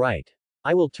light, right?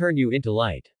 I will turn you into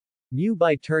light. Mu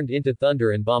Bai turned into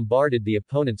thunder and bombarded the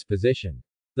opponent's position.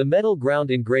 The metal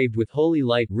ground engraved with holy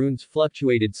light runes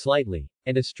fluctuated slightly,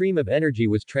 and a stream of energy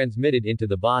was transmitted into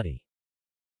the body.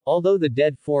 Although the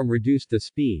dead form reduced the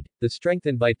speed, the strength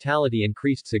and vitality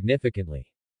increased significantly.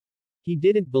 He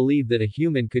didn't believe that a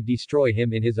human could destroy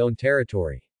him in his own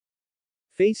territory.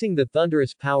 Facing the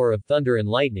thunderous power of thunder and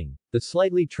lightning, the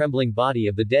slightly trembling body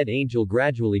of the dead angel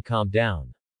gradually calmed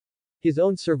down. His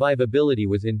own survivability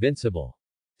was invincible.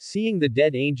 Seeing the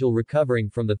dead angel recovering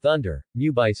from the thunder,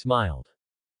 Mu Bai smiled.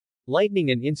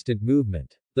 Lightning and instant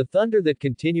movement. The thunder that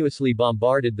continuously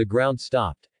bombarded the ground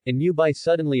stopped, and Mu Bai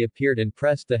suddenly appeared and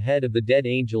pressed the head of the dead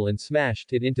angel and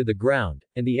smashed it into the ground,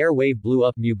 and the air wave blew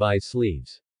up Mu Bai's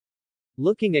sleeves.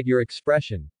 Looking at your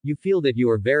expression, you feel that you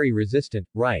are very resistant,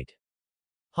 right?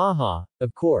 Haha,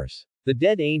 of course. The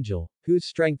dead angel, whose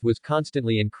strength was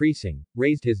constantly increasing,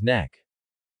 raised his neck.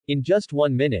 In just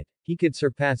 1 minute, he could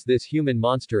surpass this human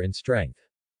monster in strength.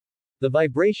 The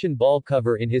vibration ball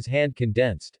cover in his hand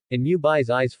condensed, and Mu Bai's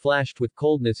eyes flashed with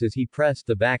coldness as he pressed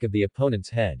the back of the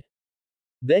opponent's head.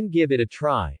 Then give it a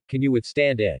try, can you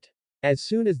withstand it? As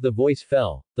soon as the voice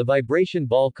fell, the vibration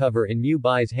ball cover in Mu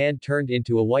Bai's hand turned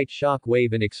into a white shock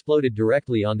wave and exploded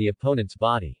directly on the opponent's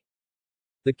body.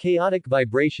 The chaotic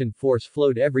vibration force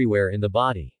flowed everywhere in the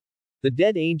body. The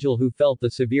dead angel who felt the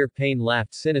severe pain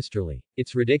laughed sinisterly.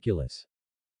 It's ridiculous.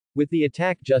 With the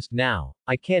attack just now,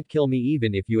 I can't kill me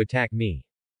even if you attack me.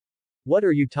 What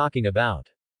are you talking about?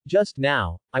 Just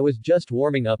now, I was just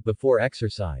warming up before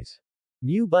exercise.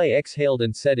 Mu Bai exhaled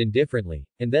and said indifferently,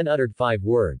 and then uttered 5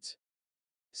 words.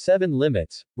 7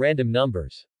 limits, random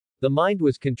numbers. The mind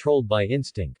was controlled by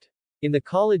instinct. In the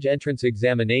college entrance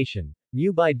examination,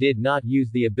 Mubai did not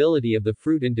use the ability of the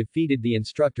fruit and defeated the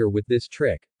instructor with this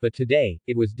trick, but today,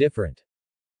 it was different.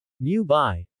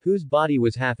 Mubai, whose body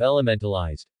was half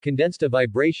elementalized, condensed a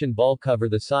vibration ball cover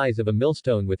the size of a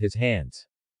millstone with his hands.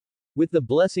 With the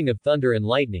blessing of thunder and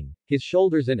lightning, his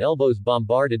shoulders and elbows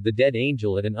bombarded the dead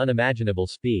angel at an unimaginable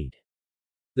speed.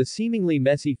 The seemingly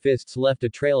messy fists left a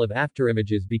trail of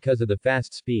afterimages because of the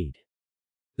fast speed.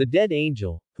 The dead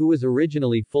angel, who was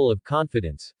originally full of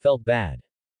confidence, felt bad.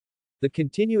 The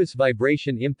continuous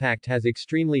vibration impact has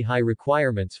extremely high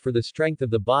requirements for the strength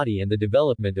of the body and the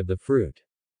development of the fruit.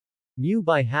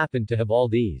 Mubai happened to have all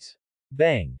these.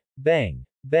 Bang! Bang!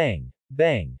 Bang!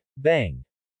 Bang! Bang!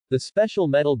 The special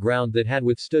metal ground that had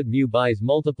withstood Mubai's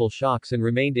multiple shocks and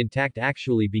remained intact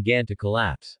actually began to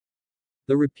collapse.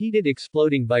 The repeated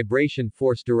exploding vibration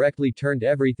force directly turned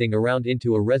everything around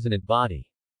into a resonant body.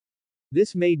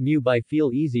 This made Mubai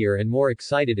feel easier and more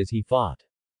excited as he fought.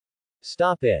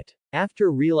 Stop it!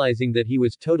 After realizing that he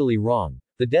was totally wrong,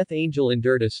 the Death Angel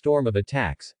endured a storm of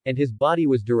attacks, and his body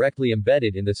was directly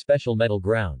embedded in the special metal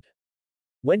ground.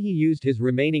 When he used his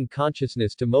remaining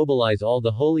consciousness to mobilize all the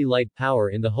holy light power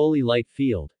in the holy light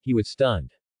field, he was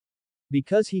stunned.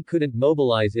 Because he couldn't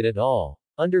mobilize it at all,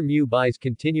 under Mubai's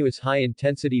continuous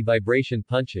high-intensity vibration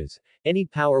punches, any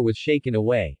power was shaken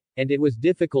away, and it was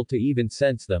difficult to even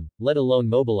sense them, let alone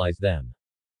mobilize them.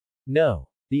 No.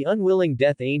 The unwilling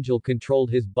Death Angel controlled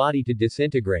his body to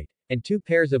disintegrate, and two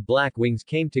pairs of black wings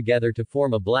came together to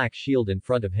form a black shield in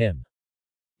front of him.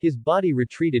 His body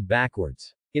retreated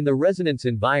backwards. In the resonance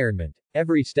environment,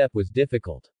 every step was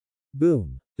difficult.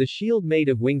 Boom! The shield made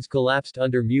of wings collapsed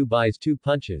under Mubai's two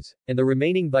punches, and the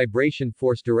remaining vibration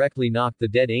force directly knocked the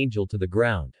dead angel to the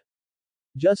ground.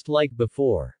 Just like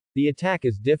before. The attack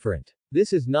is different.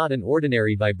 This is not an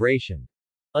ordinary vibration.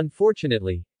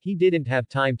 Unfortunately, he didn't have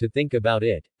time to think about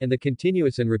it, and the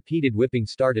continuous and repeated whipping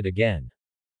started again.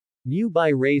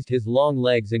 Mubai raised his long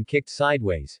legs and kicked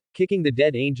sideways, kicking the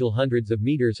dead angel hundreds of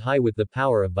meters high with the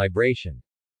power of vibration.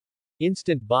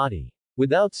 Instant body.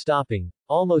 Without stopping,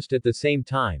 almost at the same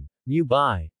time,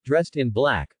 Mubai, dressed in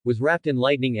black, was wrapped in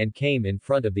lightning and came in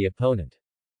front of the opponent.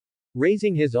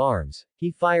 Raising his arms,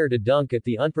 he fired a dunk at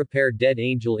the unprepared dead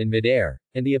angel in midair,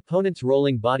 and the opponent's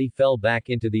rolling body fell back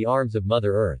into the arms of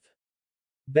Mother Earth.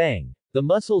 Bang! The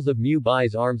muscles of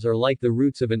Mubai's arms are like the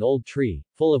roots of an old tree,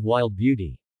 full of wild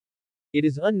beauty. It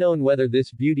is unknown whether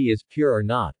this beauty is pure or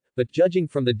not, but judging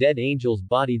from the dead angel's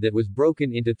body that was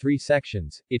broken into 3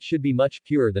 sections, it should be much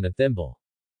purer than a thimble.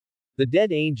 The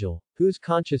dead angel, whose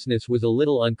consciousness was a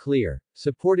little unclear,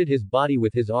 supported his body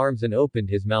with his arms and opened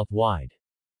his mouth wide.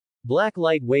 Black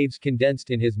light waves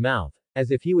condensed in his mouth,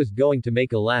 as if he was going to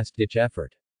make a last-ditch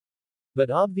effort.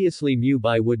 But obviously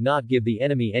Mubai would not give the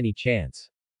enemy any chance.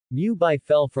 Mubai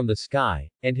fell from the sky,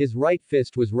 and his right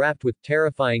fist was wrapped with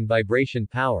terrifying vibration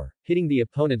power, hitting the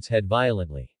opponent's head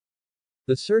violently.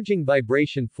 The surging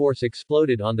vibration force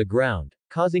exploded on the ground,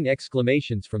 causing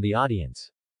exclamations from the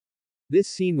audience. This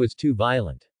scene was too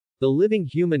violent. The living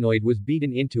humanoid was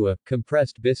beaten into a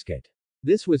compressed biscuit.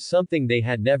 This was something they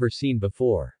had never seen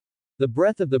before. The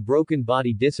breath of the broken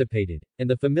body dissipated, and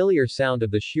the familiar sound of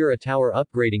the Shira Tower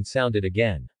upgrading sounded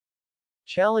again.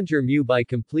 Challenger Mubai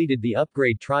completed the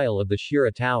upgrade trial of the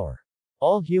Shira Tower.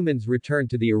 All humans returned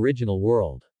to the original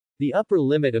world. The upper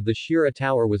limit of the Shira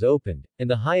Tower was opened, and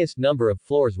the highest number of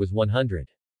floors was 100.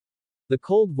 The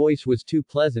cold voice was too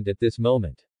pleasant at this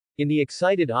moment. In the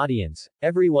excited audience,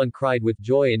 everyone cried with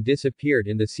joy and disappeared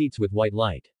in the seats with white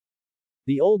light.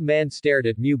 The old man stared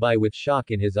at Mubai with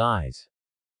shock in his eyes.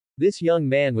 This young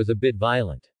man was a bit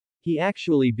violent. He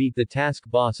actually beat the task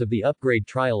boss of the upgrade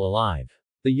trial alive.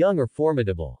 The young are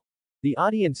formidable. The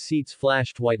audience seats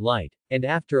flashed white light, and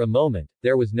after a moment,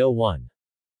 there was no one.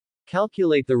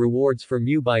 Calculate the rewards for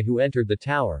Mubai who entered the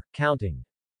tower, counting.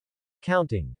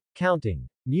 Counting. Counting.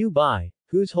 Mubai,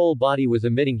 whose whole body was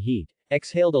emitting heat,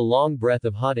 exhaled a long breath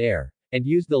of hot air, and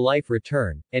used the life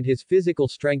return, and his physical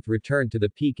strength returned to the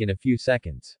peak in a few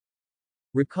seconds.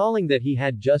 Recalling that he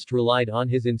had just relied on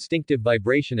his instinctive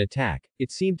vibration attack,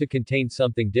 it seemed to contain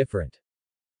something different.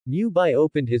 Mubai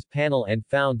opened his panel and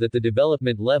found that the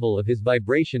development level of his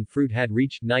vibration fruit had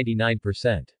reached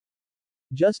 99%.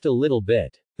 Just a little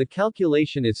bit. The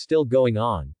calculation is still going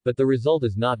on, but the result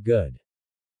is not good.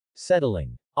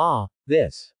 Settling.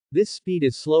 This speed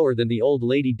is slower than the old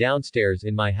lady downstairs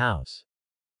in my house.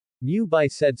 Mubai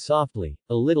said softly,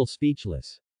 a little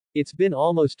speechless. It's been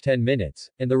almost 10 minutes,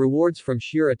 and the rewards from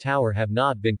Shira Tower have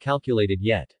not been calculated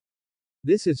yet.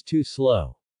 This is too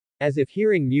slow. As if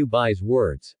hearing Mubai's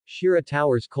words, Shira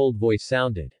Tower's cold voice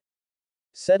sounded.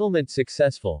 Settlement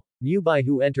successful. Mubai,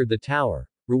 who entered the tower,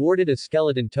 rewarded a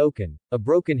skeleton token, a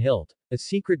broken hilt, a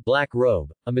secret black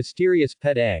robe, a mysterious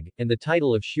pet egg, and the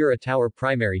title of Shira Tower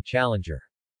Primary Challenger.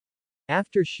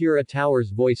 After Shira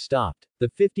Tower's voice stopped, the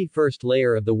 51st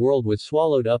layer of the world was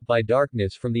swallowed up by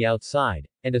darkness from the outside,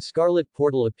 and a scarlet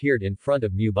portal appeared in front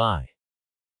of Mubai.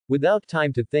 Without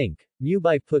time to think,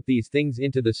 Mubai put these things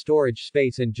into the storage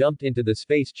space and jumped into the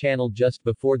space channel just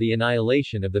before the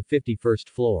annihilation of the 51st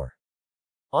floor.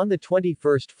 On the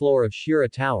 21st floor of Shira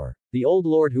Tower, the old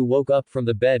lord who woke up from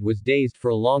the bed was dazed for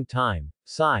a long time,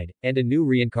 sighed, and a new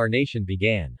reincarnation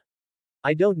began.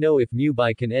 I don't know if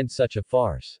Mubai can end such a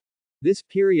farce. This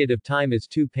period of time is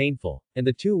too painful, and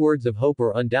the 2 words of hope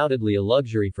are undoubtedly a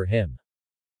luxury for him.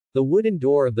 The wooden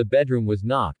door of the bedroom was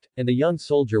knocked, and the young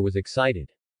soldier was excited.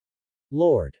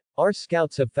 Lord, our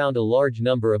scouts have found a large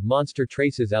number of monster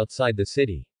traces outside the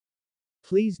city.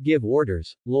 Please give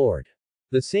orders, Lord.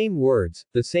 The same words,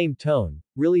 the same tone,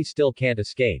 really still can't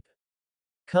escape.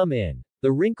 Come in.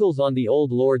 The wrinkles on the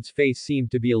old lord's face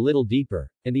seemed to be a little deeper,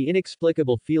 and the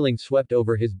inexplicable feeling swept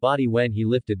over his body when he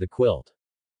lifted the quilt.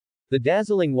 The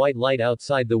dazzling white light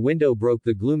outside the window broke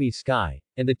the gloomy sky,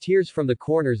 and the tears from the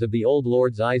corners of the old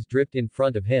lord's eyes dripped in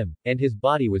front of him, and his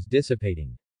body was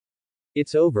dissipating.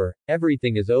 It's over,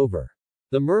 everything is over.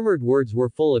 The murmured words were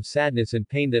full of sadness and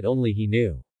pain that only he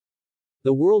knew.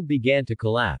 The world began to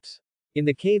collapse. In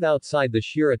the cave outside the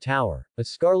Shira Tower, a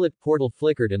scarlet portal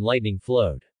flickered and lightning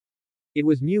flowed. It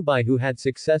was Mubai who had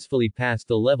successfully passed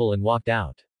the level and walked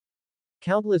out.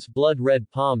 Countless blood-red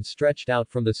palms stretched out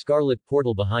from the scarlet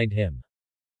portal behind him.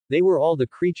 They were all the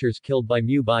creatures killed by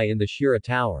Mubai in the Shira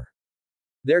Tower.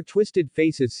 Their twisted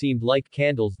faces seemed like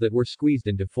candles that were squeezed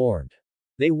and deformed.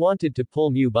 They wanted to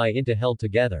pull Mubai into hell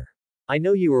together. I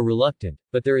know you are reluctant,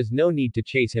 but there is no need to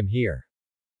chase him here.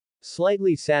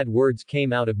 Slightly sad words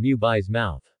came out of Mubai's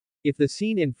mouth. If the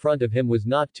scene in front of him was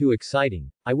not too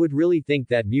exciting, I would really think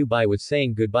that Mubai was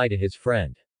saying goodbye to his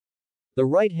friend. The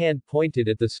right hand pointed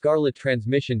at the scarlet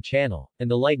transmission channel, and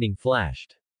the lightning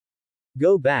flashed.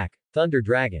 Go back, Thunder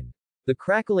Dragon. The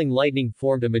crackling lightning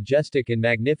formed a majestic and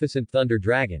magnificent Thunder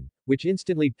Dragon, which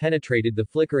instantly penetrated the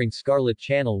flickering scarlet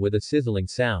channel with a sizzling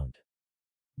sound.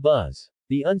 Buzz.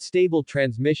 The unstable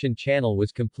transmission channel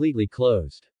was completely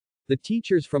closed. The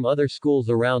teachers from other schools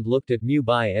around looked at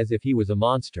Mubai as if he was a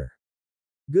monster.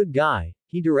 Good guy,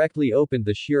 he directly opened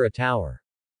the Shira Tower.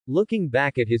 Looking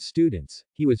back at his students,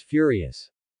 he was furious.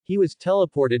 He was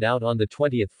teleported out on the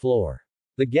 20th floor.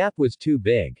 The gap was too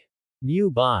big.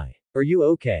 Mubai. Are you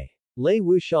okay? Lei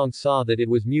Wuxiang saw that it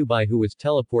was Mubai who was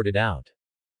teleported out.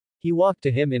 He walked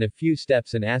to him in a few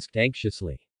steps and asked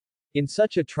anxiously. In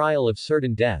such a trial of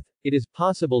certain death, it is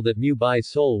possible that Mubai's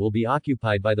soul will be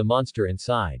occupied by the monster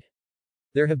inside.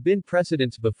 There have been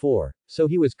precedents before, so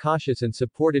he was cautious and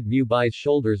supported Mubai's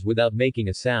shoulders without making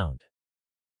a sound.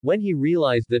 When he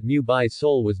realized that Mubai's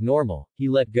soul was normal, he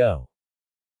let go.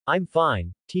 I'm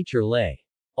fine, Teacher Lei.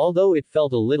 Although it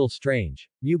felt a little strange,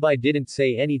 Mubai didn't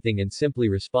say anything and simply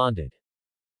responded.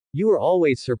 You are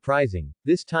always surprising,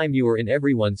 this time you are in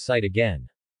everyone's sight again.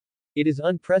 It is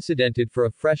unprecedented for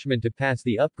a freshman to pass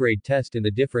the upgrade test in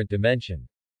the different dimension.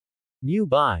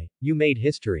 Mubai, you made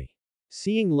history.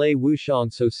 Seeing Lei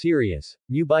Wuxiang so serious,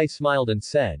 Mubai smiled and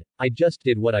said, I just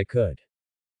did what I could.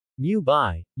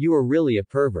 Mubai, you are really a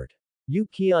pervert. Yu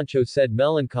Qiancho said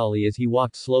melancholy as he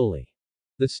walked slowly.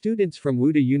 The students from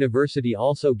Wuda University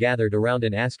also gathered around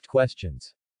and asked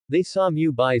questions. They saw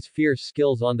Mubai's fierce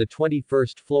skills on the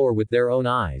 21st floor with their own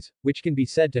eyes, which can be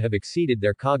said to have exceeded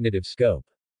their cognitive scope.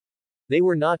 They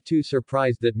were not too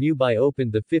surprised that Mubai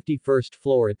opened the 51st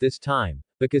floor at this time,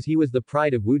 because he was the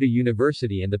pride of Wuda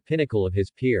University and the pinnacle of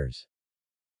his peers.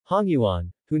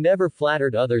 Hongyuan, who never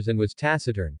flattered others and was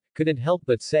taciturn, couldn't help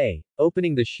but say,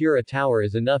 opening the Shira Tower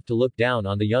is enough to look down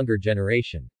on the younger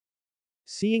generation.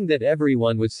 Seeing that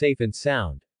everyone was safe and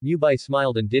sound, Mubai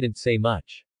smiled and didn't say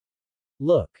much.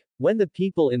 Look. When the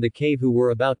people in the cave who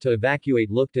were about to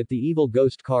evacuate looked at the evil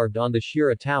ghost carved on the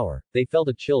Shira Tower, they felt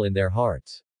a chill in their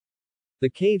hearts. The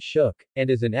cave shook, and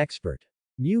as an expert,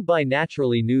 Mubai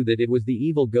naturally knew that it was the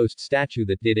evil ghost statue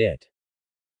that did it.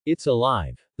 It's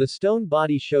alive. The stone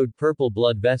body showed purple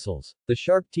blood vessels, the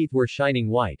sharp teeth were shining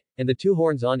white, and the 2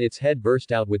 horns on its head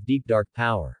burst out with deep dark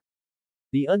power.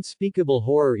 The unspeakable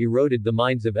horror eroded the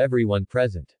minds of everyone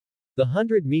present. The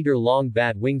 100-meter-long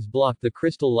bat wings blocked the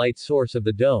crystal light source of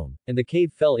the dome, and the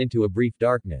cave fell into a brief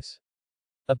darkness.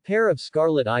 A pair of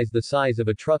scarlet eyes the size of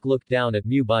a truck looked down at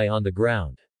Mubai on the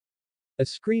ground. A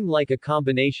scream like a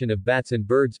combination of bats and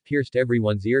birds pierced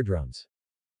everyone's eardrums.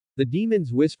 The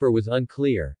demon's whisper was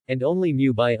unclear, and only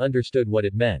Mubai understood what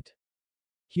it meant.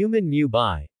 Human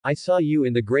Mubai, I saw you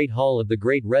in the great hall of the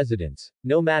great residence,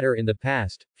 no matter in the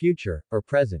past, future, or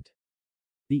present.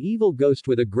 The evil ghost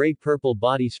with a gray-purple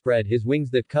body spread his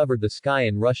wings that covered the sky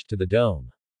and rushed to the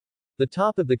dome. The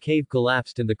top of the cave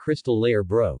collapsed and the crystal layer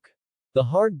broke. The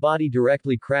hard body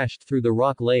directly crashed through the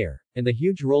rock layer, and the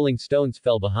huge rolling stones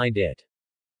fell behind it.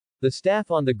 The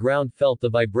staff on the ground felt the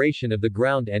vibration of the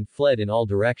ground and fled in all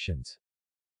directions.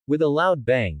 With a loud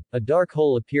bang, a dark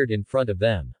hole appeared in front of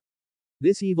them.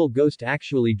 This evil ghost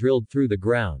actually drilled through the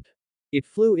ground. It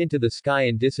flew into the sky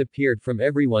and disappeared from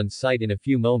everyone's sight in a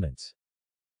few moments.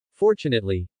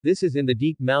 Fortunately, this is in the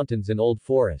deep mountains and old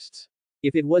forests.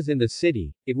 If it was in the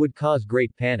city, it would cause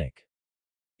great panic.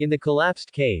 In the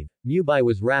collapsed cave, Mubai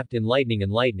was wrapped in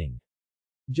lightning.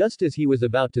 Just as he was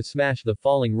about to smash the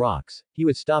falling rocks, he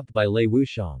was stopped by Lei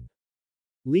Wuxiang.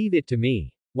 Leave it to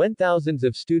me. When thousands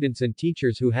of students and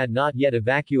teachers who had not yet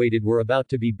evacuated were about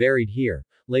to be buried here,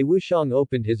 Lei Wuxiang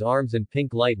opened his arms and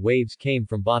pink light waves came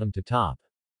from bottom to top.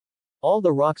 All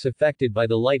the rocks affected by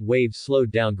the light waves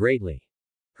slowed down greatly.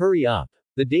 Hurry up.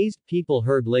 The dazed people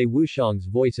heard Lei Wuxiang's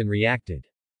voice and reacted.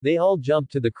 They all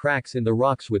jumped to the cracks in the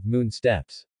rocks with moon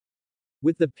steps.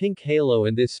 With the pink halo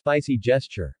and this spicy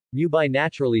gesture, Mubai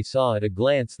naturally saw at a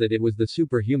glance that it was the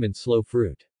superhuman slow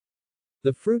fruit.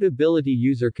 The fruit ability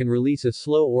user can release a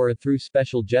slow aura through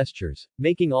special gestures,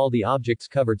 making all the objects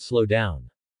covered slow down.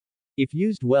 If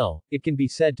used well, it can be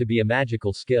said to be a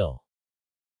magical skill.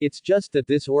 It's just that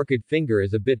this orchid finger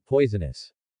is a bit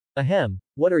poisonous. Ahem,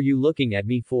 what are you looking at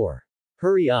me for?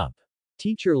 Hurry up.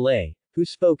 Teacher Lei, who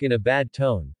spoke in a bad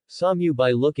tone, saw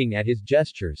Mubai looking at his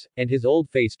gestures, and his old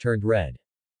face turned red.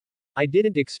 I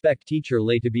didn't expect Teacher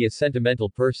Lei to be a sentimental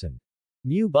person.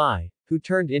 Mubai, who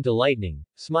turned into lightning,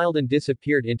 smiled and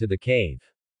disappeared into the cave.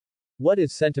 What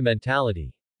is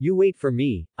sentimentality? You wait for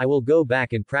me, I will go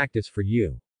back and practice for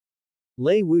you.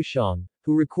 Lei Wuxiang,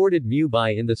 who recorded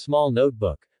Mubai in the small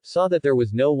notebook, saw that there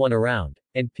was no one around,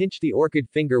 and pinched the orchid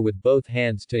finger with both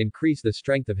hands to increase the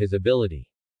strength of his ability.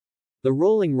 The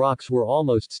rolling rocks were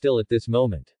almost still at this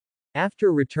moment.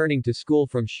 After returning to school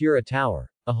from Shira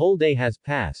Tower, a whole day has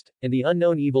passed, and the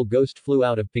unknown evil ghost flew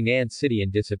out of Ping'an City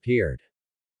and disappeared.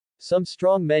 Some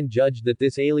strong men judged that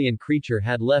this alien creature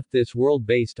had left this world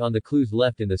based on the clues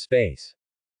left in the space.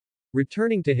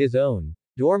 Returning to his own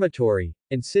dormitory,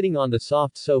 and sitting on the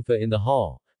soft sofa in the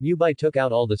hall, Mubai took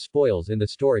out all the spoils in the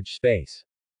storage space.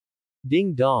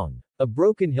 Ding dong. A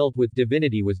broken hilt with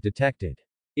divinity was detected.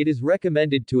 It is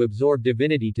recommended to absorb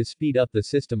divinity to speed up the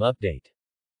system update.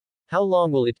 How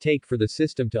long will it take for the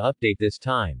system to update this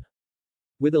time?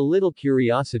 With a little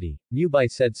curiosity, Mubai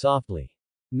said softly.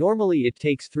 Normally it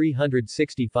takes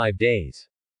 365 days.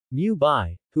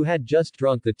 Mubai, who had just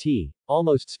drunk the tea,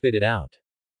 almost spit it out.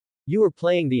 You are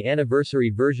playing the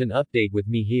anniversary version update with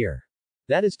me here.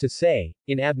 That is to say,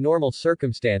 in abnormal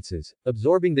circumstances,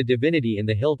 absorbing the divinity in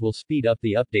the hilt will speed up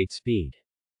the update speed.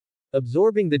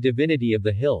 Absorbing the divinity of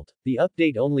the hilt, the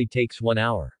update only takes 1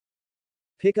 hour.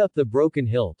 Pick up the broken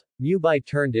hilt. Mubai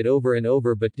turned it over and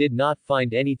over but did not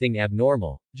find anything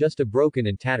abnormal, just a broken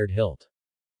and tattered hilt.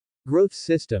 Growth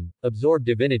system, absorb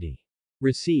divinity.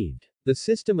 Received. The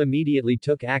system immediately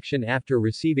took action after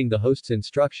receiving the host's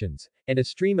instructions, and a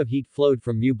stream of heat flowed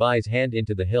from Mubai's hand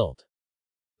into the hilt.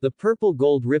 The purple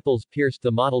gold ripples pierced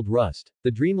the mottled rust,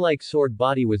 the dreamlike sword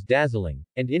body was dazzling,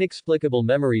 and inexplicable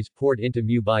memories poured into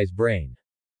Mubai's brain.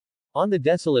 On the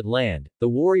desolate land, the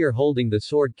warrior holding the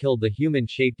sword killed the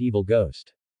human-shaped evil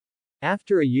ghost.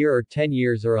 After a year or 10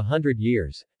 years or 100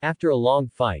 years, after a long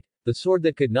fight, the sword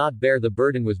that could not bear the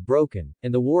burden was broken,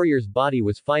 and the warrior's body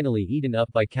was finally eaten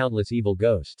up by countless evil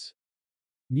ghosts.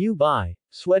 Mubai,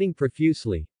 sweating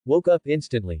profusely, woke up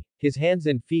instantly, his hands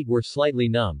and feet were slightly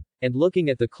numb, and looking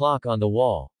at the clock on the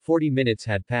wall, 40 minutes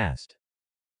had passed.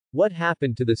 What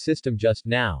happened to the system just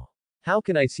now? How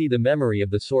can I see the memory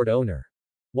of the sword owner?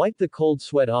 Wipe the cold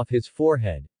sweat off his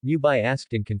forehead, Mubai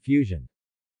asked in confusion.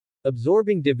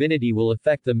 Absorbing divinity will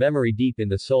affect the memory deep in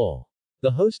the soul.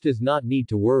 The host does not need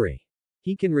to worry.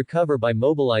 He can recover by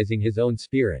mobilizing his own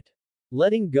spirit.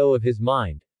 Letting go of his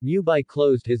mind, Mubai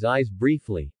closed his eyes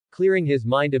briefly, clearing his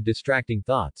mind of distracting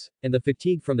thoughts, and the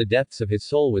fatigue from the depths of his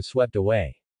soul was swept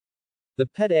away. The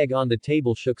pet egg on the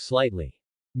table shook slightly.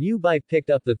 Mubai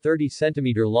picked up the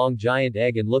 30-centimeter long giant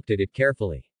egg and looked at it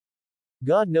carefully.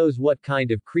 God knows what kind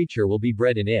of creature will be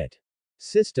bred in it.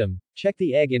 System, check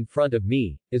the egg in front of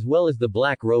me, as well as the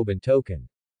black robe and token.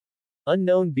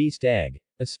 Unknown beast egg.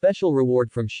 A special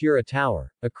reward from Shira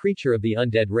Tower, a creature of the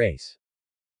undead race.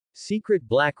 Secret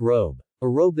black robe. A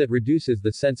robe that reduces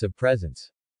the sense of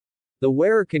presence. The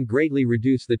wearer can greatly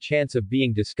reduce the chance of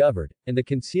being discovered, and the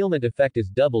concealment effect is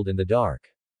doubled in the dark.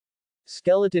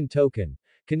 Skeleton token.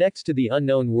 Connects to the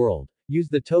unknown world. Use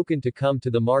the token to come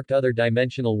to the marked other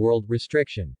dimensional world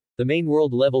restriction. The main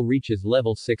world level reaches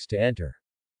level 6 to enter.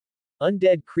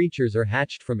 Undead creatures are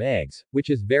hatched from eggs, which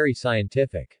is very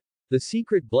scientific. The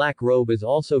secret black robe is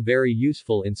also very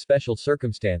useful in special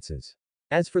circumstances.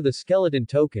 As for the skeleton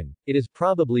token, it is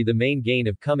probably the main gain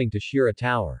of coming to Shira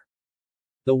Tower.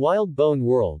 The Wild Bone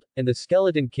World, and the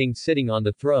Skeleton King sitting on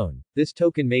the throne, this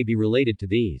token may be related to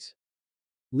these.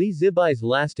 Li Zibai's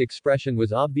last expression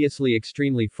was obviously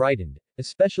extremely frightened,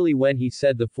 especially when he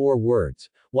said the 4 words,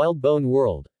 Wild Bone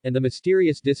World, and the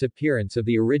mysterious disappearance of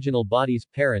the original body's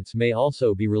parents may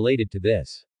also be related to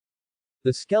this.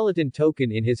 The skeleton token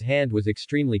in his hand was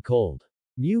extremely cold.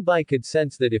 Mu Bai could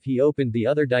sense that if he opened the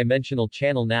other dimensional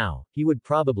channel now, he would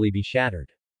probably be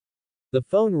shattered. The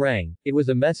phone rang, it was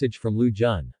a message from Lu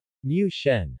Jun. Mu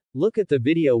Shen. Look at the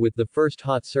video with the first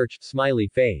hot search, smiley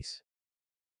face.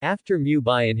 After Mu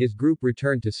Bai and his group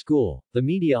returned to school, the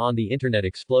media on the internet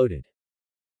exploded.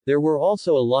 There were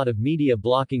also a lot of media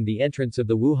blocking the entrance of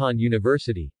the Wuhan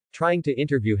University, trying to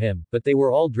interview him, but they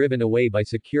were all driven away by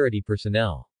security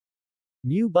personnel.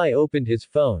 Mu Bai opened his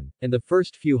phone, and the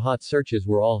first few hot searches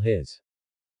were all his.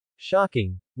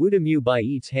 Shocking, Wuda Mu Bai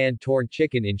eats hand-torn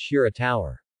chicken in Shira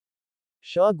Tower.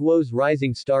 Sha Guo's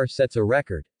rising star sets a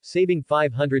record, saving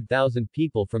 500,000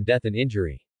 people from death and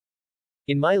injury.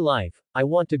 In my life, I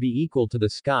want to be equal to the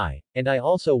sky, and I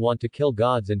also want to kill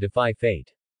gods and defy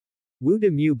fate.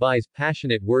 Wuda Mu Bai's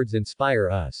passionate words inspire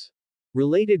us.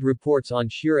 Related reports on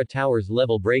Shira Tower's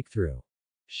level breakthrough.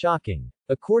 Shocking.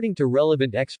 According to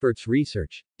relevant experts'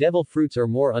 research, devil fruits are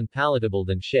more unpalatable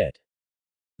than shit.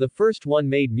 The first one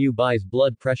made Mu Bai's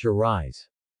blood pressure rise.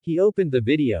 He opened the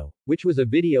video, which was a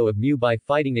video of Mu Bai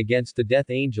fighting against the Death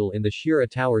Angel in the Shira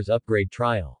Tower's upgrade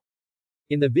trial.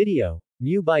 In the video,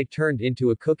 Mu Bai turned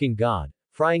into a cooking god,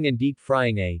 frying and deep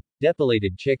frying a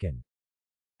depilated chicken.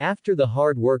 After the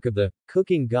hard work of the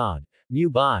cooking god, Mu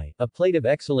Bai, a plate of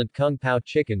excellent Kung Pao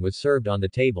chicken was served on the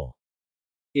table.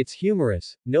 It's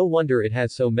humorous, no wonder it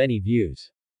has so many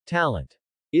views. Talent.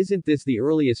 Isn't this the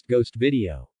earliest ghost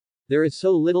video? There is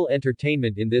so little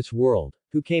entertainment in this world.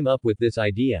 Who came up with this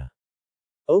idea?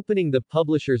 Opening the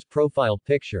publisher's profile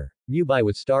picture, Mu Bai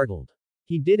was startled.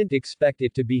 He didn't expect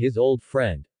it to be his old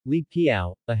friend, Li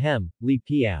Piao, Li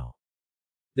Piao.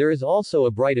 There is also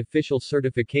a bright official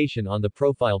certification on the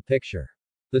profile picture.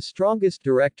 The strongest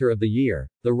director of the year,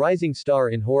 the rising star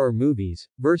in horror movies,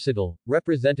 versatile,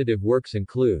 representative works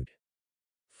include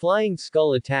Flying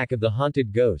Skull Attack of the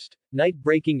Haunted Ghost, Night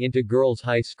Breaking into Girls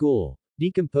High School,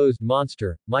 Decomposed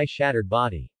Monster, My Shattered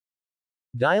Body.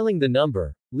 Dialing the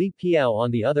number, Li Piao on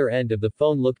the other end of the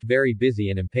phone looked very busy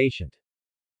and impatient.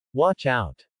 Watch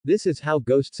out. This is how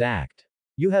ghosts act.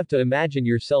 You have to imagine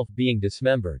yourself being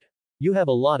dismembered. You have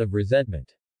a lot of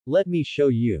resentment. Let me show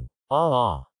you.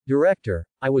 Director,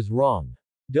 I was wrong.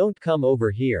 Don't come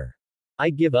over here.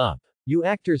 I give up. You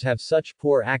actors have such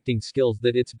poor acting skills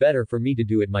that it's better for me to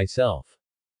do it myself.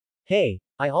 Hey,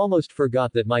 I almost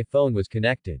forgot that my phone was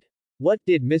connected. What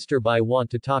did Mr. Bai want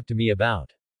to talk to me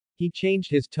about? He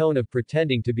changed his tone of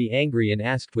pretending to be angry and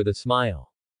asked with a smile.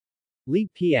 Li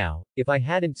Piao, if I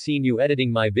hadn't seen you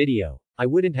editing my video, I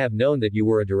wouldn't have known that you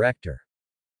were a director.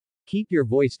 Keep your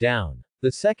voice down.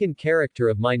 The second character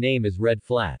of my name is Red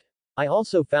Flat. I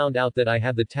also found out that I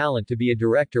have the talent to be a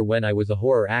director when I was a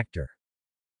horror actor.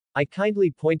 I kindly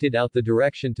pointed out the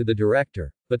direction to the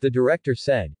director, but the director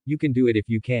said, you can do it if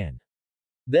you can.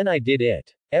 Then I did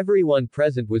it. Everyone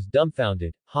present was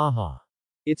dumbfounded, haha.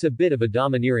 It's a bit of a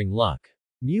domineering luck.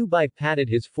 Mu Bai patted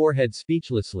his forehead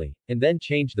speechlessly, and then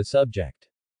changed the subject.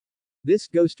 This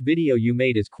ghost video you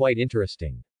made is quite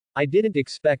interesting. I didn't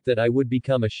expect that I would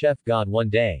become a chef god one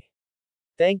day.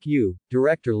 Thank you,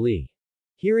 Director Li.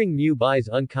 Hearing Mu Bai's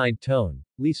unkind tone,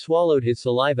 Li swallowed his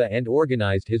saliva and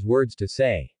organized his words to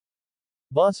say.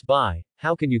 Boss Bai,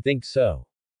 how can you think so?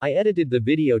 I edited the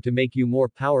video to make you more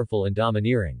powerful and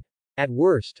domineering. At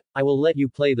worst, I will let you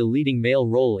play the leading male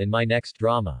role in my next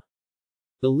drama.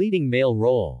 The leading male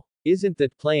role. Isn't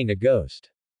that playing a ghost?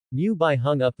 Mu Bai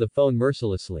hung up the phone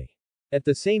mercilessly. At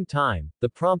the same time, the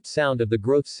prompt sound of the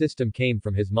growth system came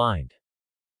from his mind.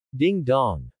 Ding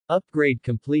dong. Upgrade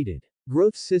completed.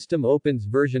 Growth system opens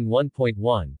version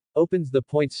 1.1, opens the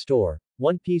points store,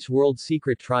 One Piece World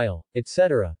Secret Trial,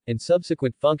 etc., and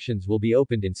subsequent functions will be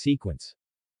opened in sequence.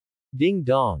 Ding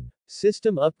dong.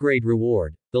 System upgrade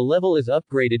reward. The level is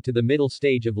upgraded to the middle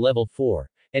stage of level 4,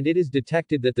 and it is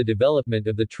detected that the development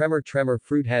of the Tremor-Tremor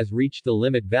fruit has reached the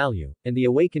limit value, and the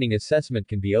awakening assessment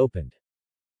can be opened.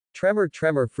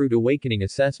 Tremor-Tremor fruit awakening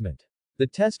assessment. The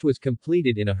test was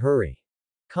completed in a hurry.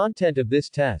 Content of this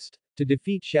test. to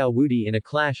defeat Xiao Wuti in a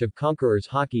clash of conquerors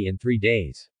hockey in 3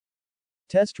 days.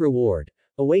 Test reward.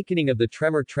 Awakening of the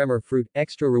Tremor-Tremor fruit,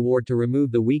 extra reward to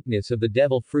remove the weakness of the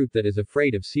devil fruit that is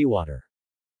afraid of seawater.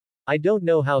 I don't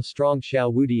know how strong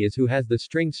Xiao Wuti is who has the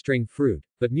string fruit,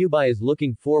 but Mubai is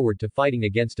looking forward to fighting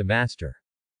against a master.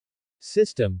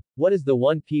 System. What is the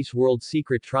One Piece World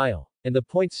Secret Trial? And the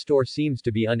points store seems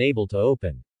to be unable to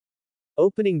open.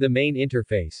 Opening the main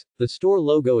interface, the store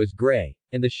logo is gray,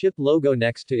 and the ship logo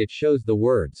next to it shows the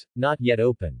words, not yet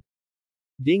open.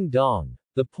 Ding dong.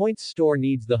 The points store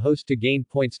needs the host to gain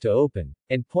points to open,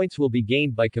 and points will be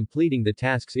gained by completing the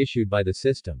tasks issued by the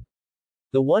system.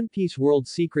 The One Piece World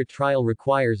Secret Trial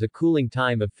requires a cooling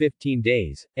time of 15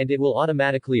 days, and it will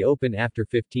automatically open after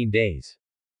 15 days.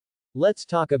 Let's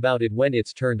talk about it when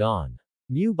it's turned on.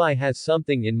 Mubai has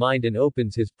something in mind and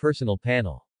opens his personal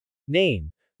panel.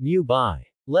 Name. Mubai.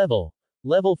 Level.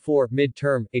 Level 4,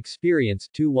 midterm, experience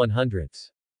 2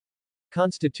 100ths.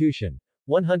 Constitution.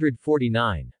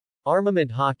 149.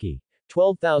 Armament hockey.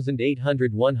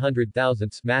 12,800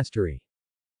 100,000ths mastery.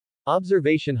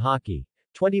 Observation hockey.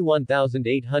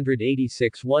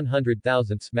 21,886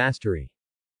 100,000ths mastery.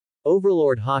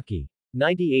 Overlord hockey.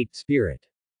 98 spirit.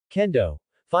 Kendo.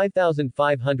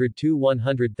 5,502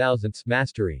 100,000ths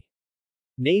mastery.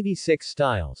 Navy 6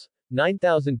 styles.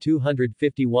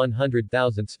 9,250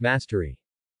 100,000ths mastery.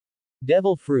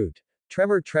 Devil fruit.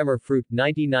 Tremor-Tremor fruit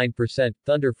 99%,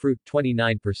 thunder fruit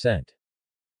 29%.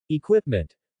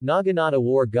 Equipment. Naginata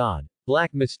war god,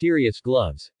 black mysterious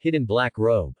gloves, hidden black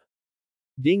robe.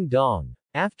 Ding dong.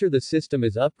 After the system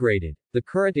is upgraded, the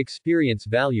current experience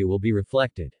value will be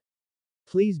reflected.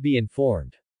 Please be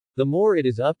informed. The more it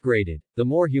is upgraded, the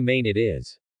more humane it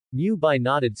is. Mubai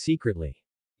nodded secretly.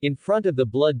 In front of the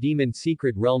Blood Demon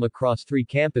secret realm across 3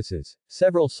 campuses,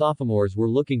 several sophomores were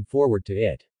looking forward to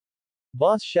it.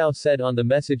 Boss Xiao said on the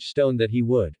message stone that he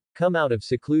would come out of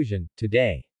seclusion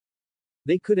today.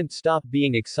 They couldn't stop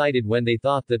being excited when they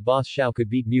thought that Boss Xiao could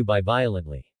beat Mubai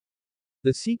violently.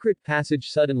 The secret passage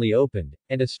suddenly opened,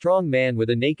 and a strong man with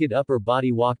a naked upper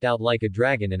body walked out like a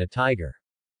dragon and a tiger.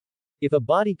 If a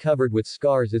body covered with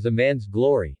scars is a man's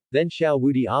glory, then Xiao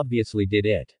Wuti obviously did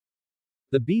it.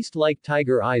 The beast-like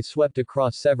tiger eyes swept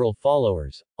across several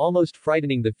followers, almost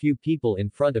frightening the few people in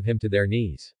front of him to their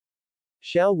knees.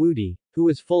 Xiao Wuti, who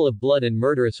was full of blood and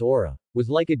murderous aura, was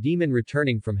like a demon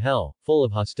returning from hell, full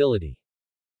of hostility.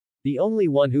 The only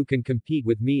one who can compete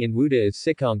with me in Wuda is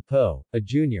Sikong Po, a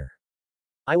junior.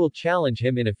 I will challenge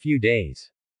him in a few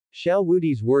days. Xiao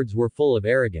Wuti's words were full of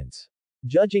arrogance.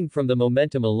 Judging from the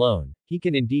momentum alone, he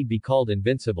can indeed be called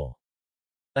invincible.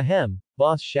 Ahem,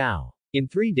 Boss Xiao. In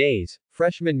 3 days,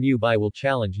 freshman Mubai will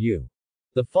challenge you.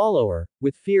 The follower,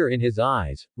 with fear in his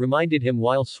eyes, reminded him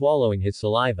while swallowing his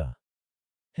saliva.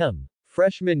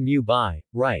 Freshman Mubai,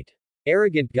 right.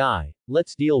 Arrogant guy,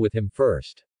 let's deal with him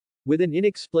first. With an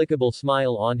inexplicable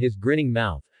smile on his grinning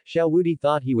mouth, Xiao Wuti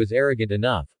thought he was arrogant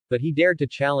enough, but he dared to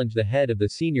challenge the head of the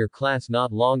senior class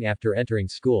not long after entering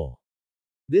school.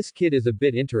 This kid is a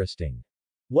bit interesting.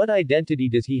 What identity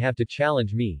does he have to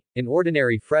challenge me, an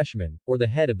ordinary freshman, or the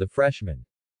head of the freshmen?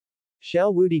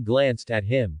 Xiao Wuti glanced at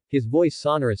him, his voice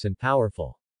sonorous and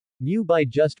powerful. Mubai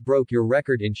just broke your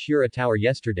record in Shira Tower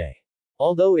yesterday.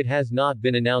 Although it has not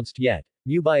been announced yet,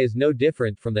 Mubai is no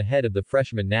different from the head of the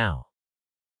freshmen now.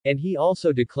 And he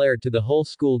also declared to the whole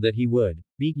school that he would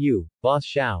beat you, Boss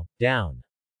Xiao, down.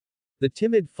 The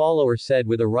timid follower said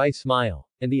with a wry smile,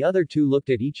 and the other 2 looked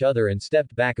at each other and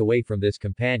stepped back away from this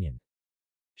companion.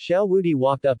 Xiao Wuti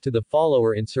walked up to the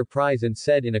follower in surprise and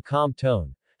said in a calm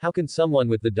tone, how can someone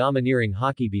with the domineering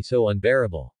haki be so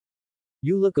unbearable?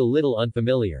 You look a little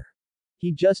unfamiliar.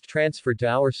 He just transferred to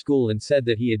our school and said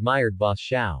that he admired Boss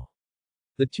Xiao.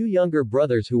 The 2 younger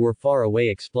brothers who were far away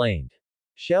explained.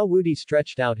 Xiao Wuti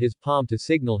stretched out his palm to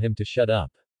signal him to shut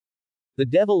up. The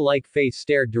devil-like face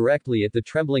stared directly at the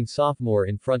trembling sophomore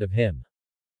in front of him.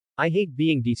 I hate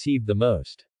being deceived the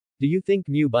most. Do you think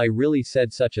Mubai really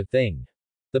said such a thing?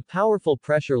 The powerful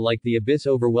pressure like the abyss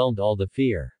overwhelmed all the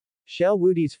fear. Xiao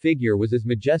Wuti's figure was as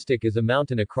majestic as a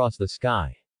mountain across the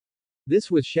sky. This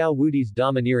was Xiao Wuti's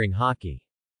domineering haki.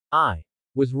 I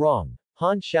was wrong.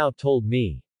 Han Xiao told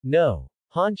me. No.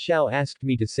 Han Xiao asked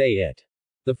me to say it.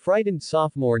 The frightened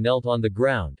sophomore knelt on the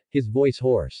ground, his voice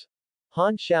hoarse.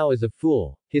 Han Xiao is a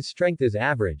fool, his strength is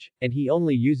average, and he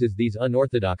only uses these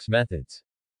unorthodox methods.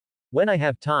 When I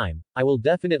have time, I will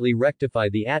definitely rectify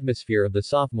the atmosphere of the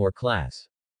sophomore class.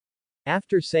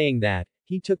 After saying that,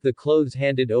 he took the clothes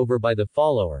handed over by the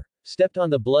follower, stepped on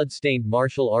the blood-stained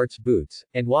martial arts boots,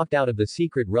 and walked out of the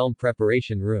secret realm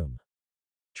preparation room.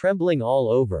 Trembling all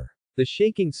over, the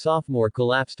shaking sophomore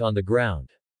collapsed on the ground.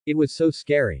 It was so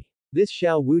scary. This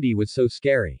Xiao Wudi was so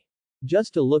scary.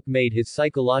 Just a look made his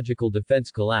psychological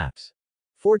defense collapse.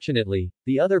 Fortunately,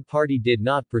 the other party did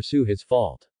not pursue his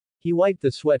fault. He wiped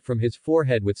the sweat from his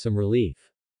forehead with some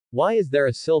relief. Why is there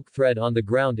a silk thread on the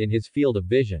ground in his field of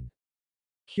vision?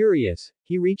 Curious,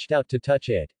 he reached out to touch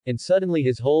it, and suddenly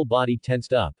his whole body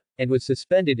tensed up, and was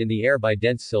suspended in the air by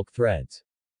dense silk threads.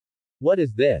 What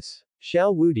is this?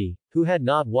 Xiao Wudi, who had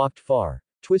not walked far,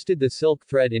 twisted the silk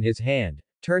thread in his hand,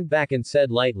 turned back and said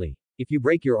lightly, "If you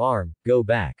break your arm, go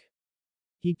back."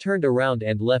 He turned around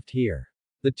and left here.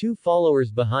 The two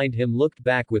followers behind him looked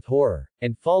back with horror,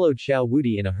 and followed Xiao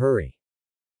Wudi in a hurry.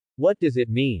 What does it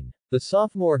mean? The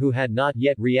sophomore who had not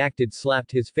yet reacted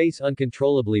slapped his face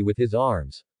uncontrollably with his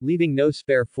arms, leaving no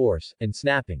spare force, and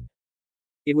snapping.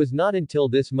 It was not until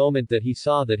this moment that he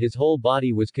saw that his whole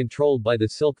body was controlled by the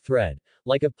silk thread,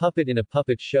 like a puppet in a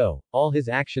puppet show, all his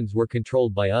actions were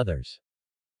controlled by others.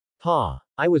 Pa,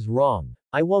 I was wrong.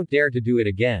 I won't dare to do it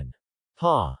again.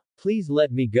 Pa, please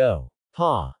let me go.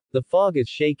 Pa, the fog is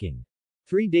shaking.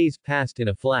 3 days passed in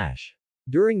a flash.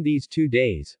 During these 2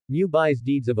 days, Mubai's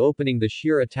deeds of opening the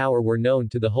Shira Tower were known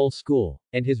to the whole school,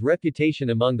 and his reputation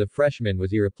among the freshmen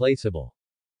was irreplaceable.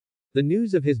 The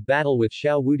news of his battle with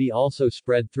Xiao Wudi also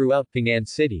spread throughout Ping'an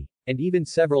City, and even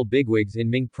several bigwigs in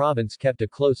Ming Province kept a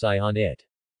close eye on it.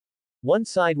 One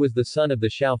side was the son of the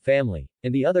Xiao family,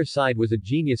 and the other side was a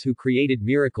genius who created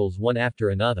miracles one after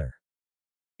another.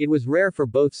 It was rare for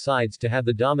both sides to have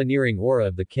the domineering aura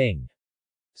of the king.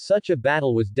 Such a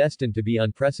battle was destined to be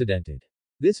unprecedented.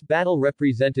 This battle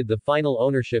represented the final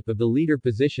ownership of the leader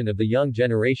position of the young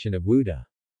generation of Wuda.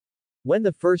 When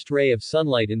the first ray of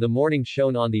sunlight in the morning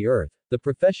shone on the earth, the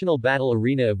professional battle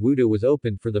arena of Wuda was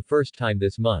opened for the first time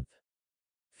this month.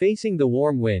 Facing the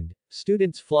warm wind,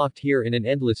 students flocked here in an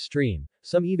endless stream,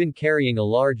 some even carrying a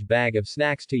large bag of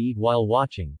snacks to eat while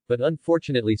watching, but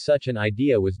unfortunately such an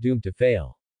idea was doomed to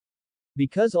fail.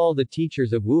 Because all the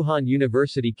teachers of Wuhan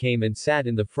University came and sat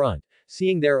in the front,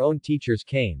 seeing their own teachers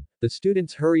came, the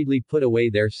students hurriedly put away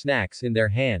their snacks in their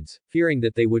hands, fearing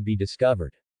that they would be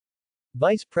discovered.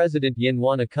 Vice President Yin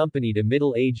Wan accompanied a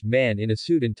middle-aged man in a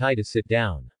suit and tie to sit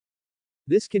down.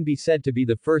 This can be said to be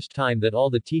the first time that all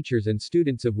the teachers and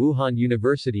students of Wuhan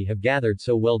University have gathered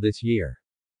so well this year.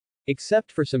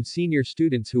 Except for some senior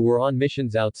students who were on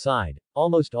missions outside,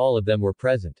 almost all of them were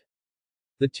present.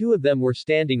 The two of them were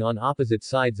standing on opposite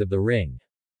sides of the ring.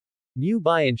 Mu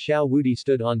Bai and Xiao Wudi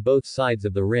stood on both sides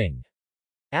of the ring.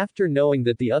 After knowing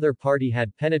that the other party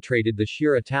had penetrated the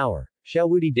Shira Tower, Xiao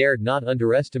Wudi dared not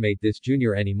underestimate this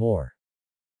junior anymore.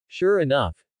 Sure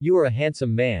enough, you are a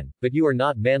handsome man, but you are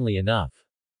not manly enough.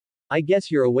 I guess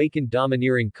your awakened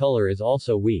domineering color is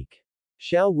also weak.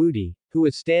 Xiao Wudi, who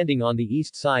was standing on the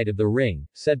east side of the ring,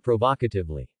 said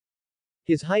provocatively.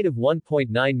 His height of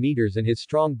 1.9 meters and his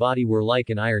strong body were like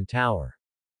an iron tower.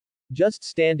 Just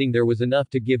standing there was enough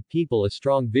to give people a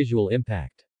strong visual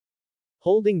impact.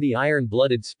 Holding the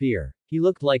iron-blooded spear, he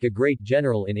looked like a great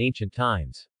general in ancient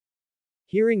times.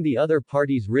 Hearing the other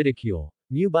party's ridicule,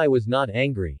 Mu Bai was not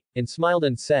angry, and smiled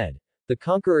and said, "The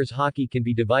conqueror's hockey can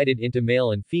be divided into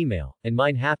male and female, and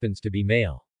mine happens to be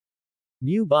male."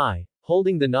 Mu Bai,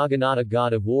 holding the Naginata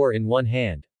god of war in one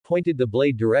hand, pointed the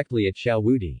blade directly at Xiao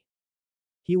Wudi.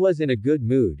 He was in a good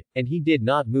mood, and he did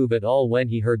not move at all when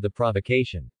he heard the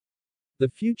provocation. The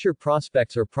future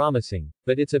prospects are promising,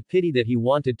 but it's a pity that he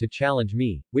wanted to challenge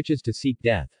me, which is to seek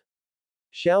death.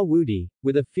 Xiao Wudi,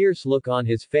 with a fierce look on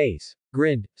his face,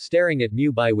 grinned, staring at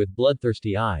Mu Bai with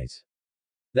bloodthirsty eyes.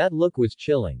 That look was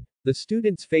chilling. The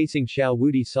students facing Xiao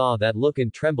Wudi saw that look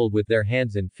and trembled with their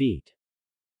hands and feet.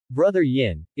 Brother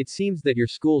Yin, it seems that your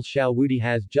school's Xiao Wudi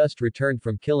has just returned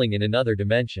from killing in another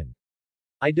dimension.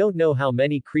 I don't know how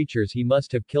many creatures he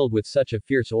must have killed with such a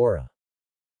fierce aura.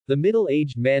 The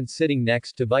middle-aged man sitting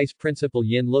next to Vice Principal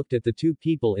Yin looked at the two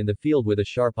people in the field with a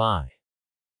sharp eye.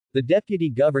 The deputy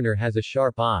governor has a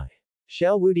sharp eye.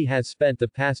 Xiao Wudi has spent the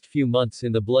past few months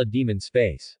in the blood demon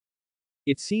space.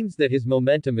 It seems that his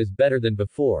momentum is better than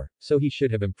before, so he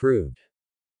should have improved.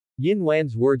 Yin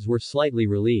Wan's words were slightly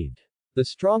relieved. The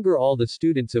stronger all the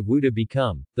students of Wuda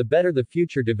become, the better the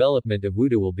future development of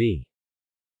Wuda will be.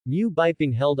 Mu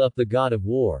Baiping held up the god of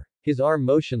war, his arm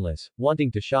motionless,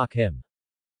 wanting to shock him.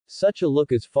 Such a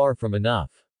look is far from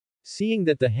enough. Seeing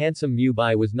that the handsome Mu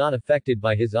Bai was not affected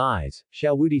by his eyes,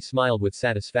 Xiao Wudi smiled with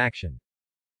satisfaction.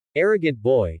 Arrogant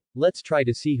boy, let's try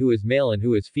to see who is male and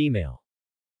who is female.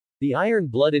 The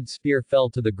iron-blooded spear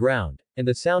fell to the ground, and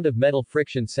the sound of metal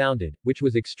friction sounded, which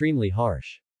was extremely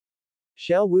harsh.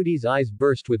 Xiao Wudi's eyes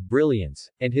burst with brilliance,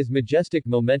 and his majestic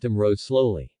momentum rose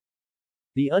slowly.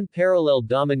 The unparalleled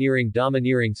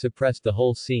domineering suppressed the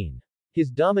whole scene. His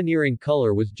domineering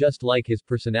color was just like his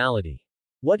personality.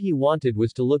 What he wanted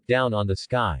was to look down on the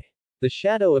sky. The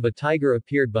shadow of a tiger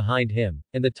appeared behind him,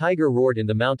 and the tiger roared in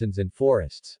the mountains and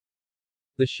forests.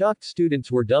 The shocked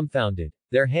students were dumbfounded,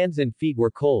 their hands and feet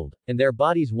were cold, and their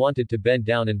bodies wanted to bend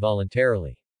down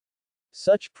involuntarily.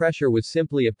 Such pressure was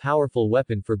simply a powerful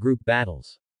weapon for group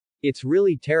battles. It's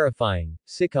really terrifying,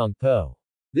 Sikong Po.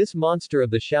 This monster of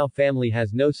the Xiao family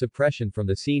has no suppression from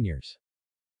the seniors.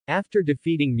 After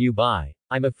defeating Mu Bai,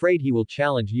 I'm afraid he will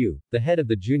challenge you, the head of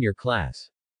the junior class.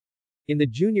 In the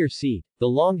junior seat, the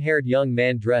long-haired young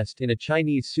man dressed in a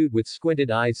Chinese suit with squinted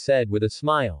eyes said with a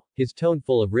smile, his tone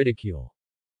full of ridicule.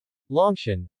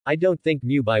 Longshan, I don't think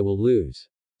Mu Bai will lose.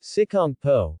 Sikong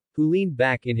Po, who leaned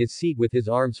back in his seat with his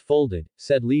arms folded,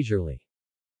 said leisurely.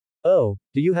 Oh,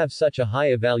 do you have such a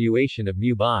high evaluation of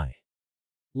Mu Bai?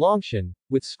 Longshan,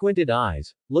 with squinted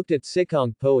eyes, looked at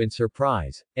Sikong Po in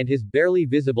surprise, and his barely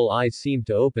visible eyes seemed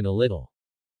to open a little.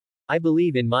 I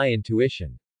believe in my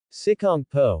intuition. Sikong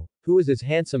Po, who was as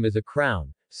handsome as a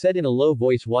crown, said in a low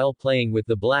voice while playing with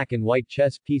the black and white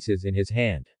chess pieces in his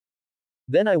hand.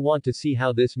 Then I want to see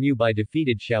how this Mu Bai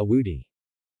defeated Xiao Wudi.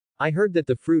 I heard that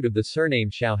the fruit of the surname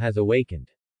Xiao has awakened.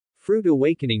 Fruit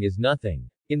awakening is nothing.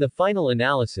 In the final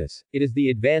analysis, it is the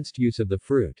advanced use of the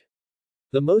fruit.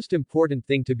 The most important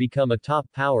thing to become a top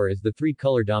power is the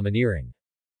three-color domineering.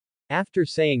 After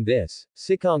saying this,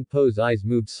 Sikong Po's eyes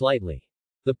moved slightly.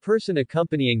 The person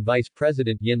accompanying Vice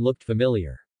President Yin looked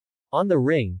familiar. On the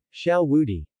ring, Xiao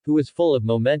Wudi, who was full of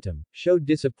momentum, showed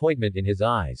disappointment in his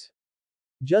eyes.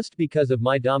 Just because of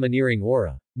my domineering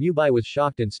aura, Mu Bai was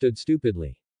shocked and stood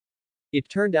stupidly. It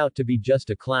turned out to be just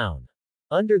a clown.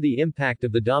 Under the impact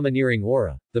of the domineering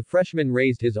aura, the freshman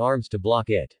raised his arms to block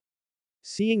it.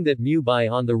 Seeing that Mu Bai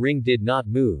on the ring did not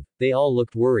move, they all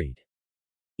looked worried.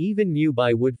 Even Mu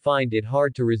Bai would find it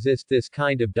hard to resist this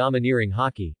kind of domineering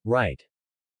hockey, right?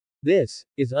 This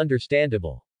is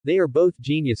understandable. They are both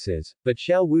geniuses, but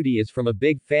Xiao Wudi is from a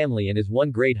big family and is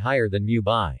one grade higher than Mu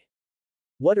Bai.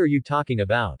 What are you talking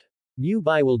about? Mu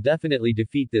Bai will definitely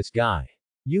defeat this guy.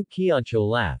 Yu Qianqiu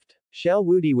laughed. Xiao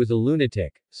Wudi was a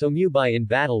lunatic, so Mu Bai in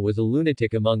battle was a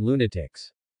lunatic among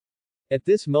lunatics. At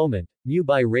this moment, Mu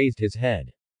Bai raised his head.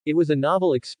 It was a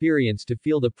novel experience to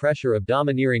feel the pressure of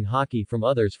domineering hockey from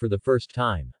others for the first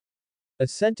time. A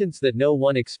sentence that no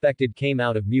one expected came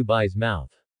out of Mu Bai's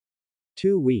mouth.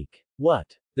 Too weak.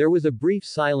 What? There was a brief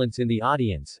silence in the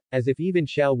audience, as if even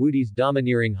Xiao Wudi's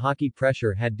domineering hockey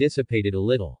pressure had dissipated a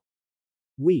little.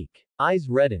 Weak. Eyes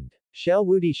reddened. Xiao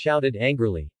Wudi shouted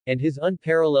angrily, and his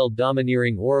unparalleled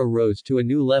domineering aura rose to a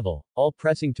new level, all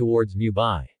pressing towards Mu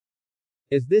Bai.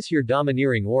 Is this your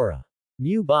domineering aura?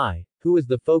 Mu Bai, who was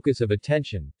the focus of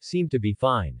attention, seemed to be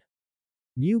fine.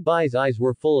 Mu Bai's eyes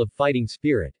were full of fighting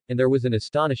spirit, and there was an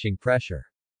astonishing pressure.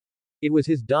 It was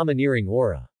his domineering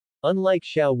aura. Unlike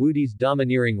Xiao Wudi's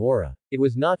domineering aura, it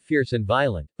was not fierce and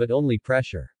violent, but only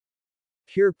pressure.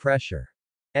 Pure pressure.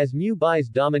 As Mu Bai's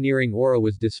domineering aura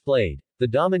was displayed, the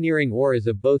domineering auras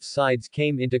of both sides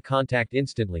came into contact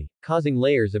instantly, causing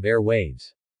layers of air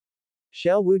waves.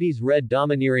 Xiao Wudi's red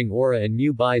domineering aura and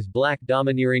Mu Bai's black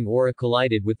domineering aura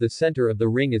collided with the center of the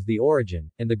ring as the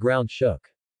origin, and the ground shook.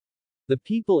 The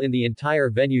people in the entire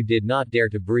venue did not dare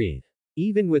to breathe.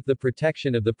 Even with the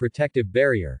protection of the protective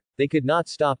barrier, they could not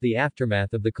stop the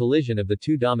aftermath of the collision of the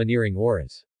two domineering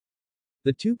auras.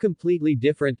 The two completely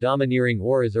different domineering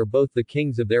auras are both the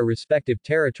kings of their respective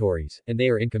territories, and they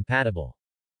are incompatible.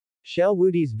 Xiao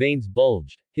Wudi's veins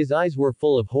bulged, his eyes were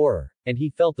full of horror, and he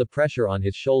felt the pressure on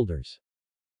his shoulders.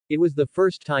 It was the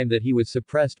first time that he was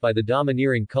suppressed by the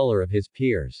domineering color of his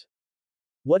peers.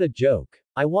 What a joke.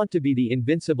 I want to be the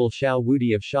invincible Xiao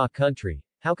Wudi of Xia country,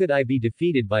 how could I be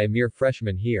defeated by a mere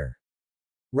freshman here?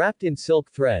 Wrapped in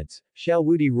silk threads, Xiao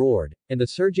Wudi roared, and the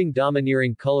surging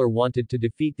domineering color wanted to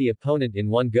defeat the opponent in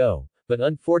one go, but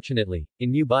unfortunately,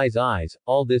 in Mu Bai's eyes,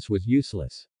 all this was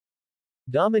useless.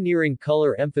 Domineering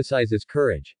color emphasizes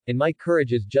courage, and my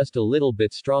courage is just a little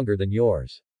bit stronger than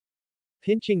yours.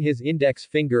 Pinching his index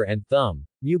finger and thumb,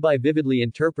 Mu Bai vividly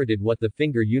interpreted what the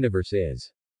finger universe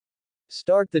is.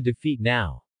 Start the defeat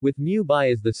now. With Mu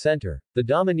Bai as the center, the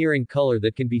domineering color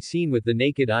that can be seen with the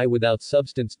naked eye without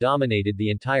substance dominated the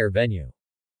entire venue.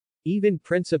 Even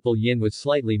Principal Yin was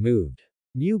slightly moved.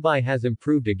 Mu Bai has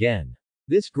improved again.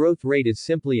 This growth rate is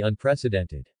simply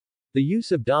unprecedented. The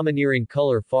use of domineering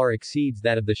color far exceeds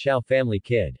that of the Xiao family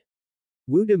kid.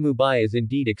 Wuda Mu Bai is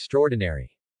indeed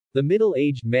extraordinary. The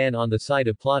middle-aged man on the side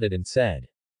applauded and said,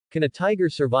 "Can a tiger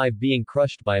survive being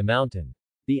crushed by a mountain?"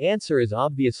 The answer is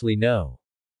obviously no.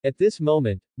 At this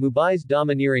moment, Mu Bai's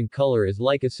domineering color is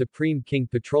like a supreme king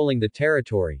patrolling the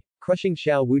territory, crushing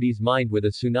Xiao Wudi's mind with a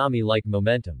tsunami-like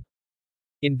momentum.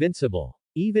 Invincible.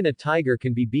 Even a tiger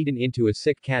can be beaten into a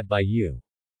sick cat by you.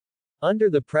 Under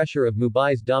the pressure of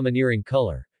Mubai's domineering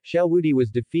color, Xiao Wuti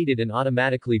was defeated and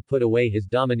automatically put away his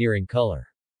domineering color.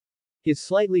 His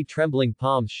slightly trembling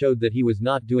palms showed that he was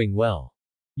not doing well.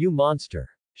 You monster.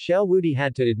 Xiao Wuti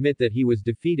had to admit that he was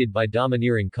defeated by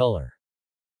domineering color.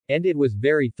 And it was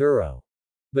very thorough.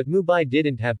 But Mubai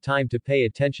didn't have time to pay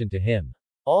attention to him.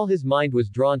 All his mind was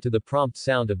drawn to the prompt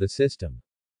sound of the system.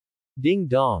 Ding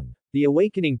dong. The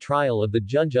awakening trial of the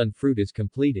Junjun fruit is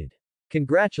completed.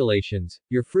 Congratulations,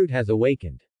 your fruit has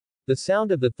awakened. The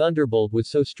sound of the thunderbolt was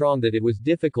so strong that it was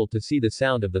difficult to see the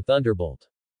sound of the thunderbolt.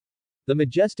 The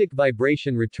majestic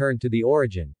vibration returned to the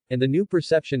origin, and the new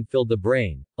perception filled the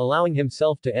brain, allowing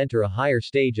himself to enter a higher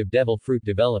stage of devil fruit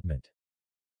development.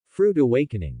 Fruit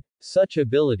awakening. Such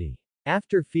ability.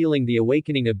 After feeling the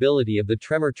awakening ability of the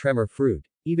Tremor-Tremor fruit,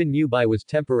 even Mubai was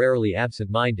temporarily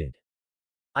absent-minded.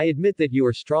 I admit that you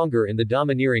are stronger in the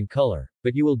domineering color,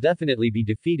 but you will definitely be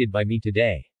defeated by me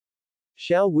today.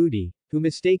 Xiao Wuti, who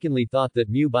mistakenly thought that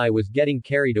Mubai was getting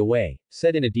carried away,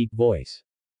 said in a deep voice.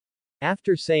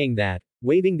 After saying that,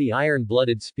 waving the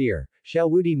iron-blooded spear,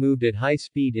 Xiao Wuti moved at high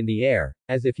speed in the air,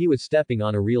 as if he was stepping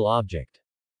on a real object.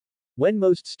 When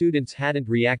most students hadn't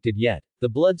reacted yet, the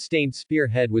blood-stained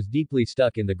spearhead was deeply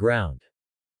stuck in the ground.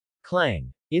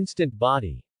 Clang. Instant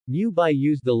body. Mubai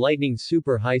used the lightning's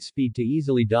super high speed to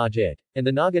easily dodge it, and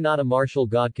the Naginata martial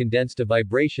god condensed a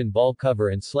vibration ball cover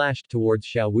and slashed towards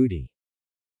Xiao Wuti.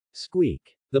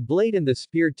 Squeak. The blade and the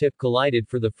spear tip collided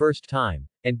for the first time,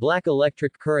 and black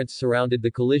electric currents surrounded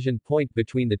the collision point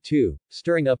between the two,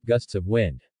 stirring up gusts of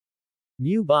wind.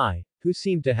 Mubai, who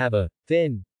seemed to have a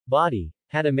thin body,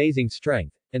 had amazing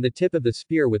strength, and the tip of the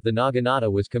spear with the Naginata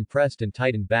was compressed and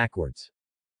tightened backwards.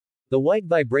 The white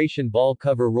vibration ball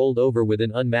cover rolled over with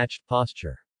an unmatched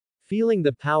posture. Feeling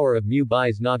the power of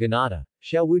Mubai's Naginata,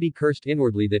 Xiao Wuti cursed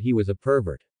inwardly that he was a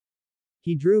pervert.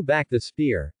 He drew back the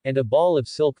spear, and a ball of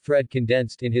silk thread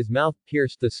condensed in his mouth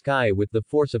pierced the sky with the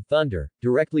force of thunder,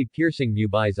 directly piercing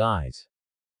Mubai's eyes.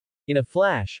 In a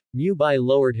flash, Mubai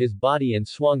lowered his body and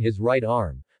swung his right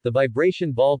arm, the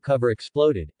vibration ball cover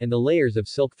exploded, and the layers of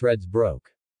silk threads broke.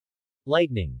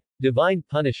 Lightning. Divine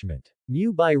punishment.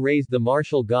 Mubai raised the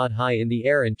martial god high in the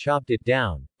air and chopped it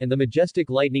down, and the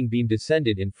majestic lightning beam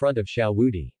descended in front of Xiao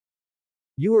Wuti.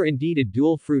 You are indeed a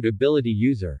dual fruit ability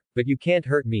user, but you can't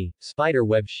hurt me, spider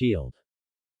web shield.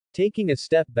 Taking a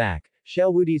step back,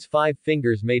 Xiao Wuti's 5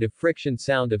 fingers made a friction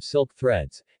sound of silk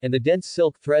threads, and the dense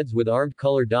silk threads with armed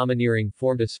color domineering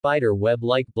formed a spider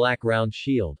web-like black round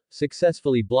shield,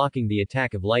 successfully blocking the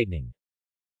attack of lightning.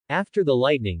 After the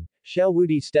lightning, Xiao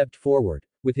Wuti stepped forward,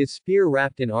 with his spear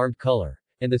wrapped in armed color,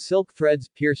 and the silk threads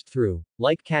pierced through,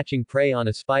 like catching prey on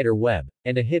a spider web,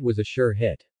 and a hit was a sure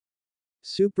hit.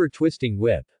 Super twisting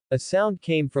whip. A sound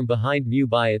came from behind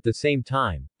Mubai at the same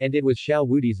time, and it was Xiao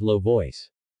Wuti's low voice.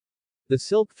 The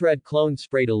silk thread clone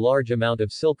sprayed a large amount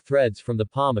of silk threads from the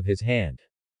palm of his hand.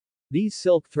 These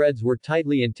silk threads were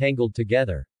tightly entangled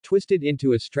together, twisted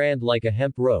into a strand like a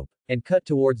hemp rope, and cut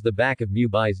towards the back of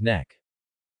Mubai's neck.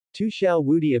 2 Xiao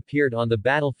Wuti appeared on the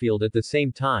battlefield at the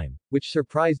same time, which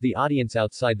surprised the audience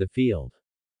outside the field.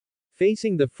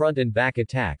 Facing the front and back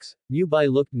attacks, Mubai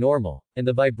looked normal, and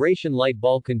the vibration light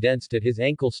ball condensed at his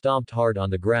ankle stomped hard on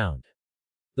the ground.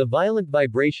 The violent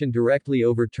vibration directly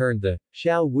overturned the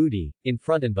Xiao Wuti in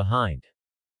front and behind.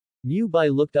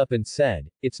 Mubai looked up and said,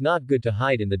 "It's not good to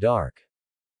hide in the dark."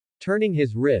 Turning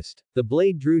his wrist, the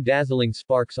blade drew dazzling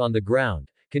sparks on the ground,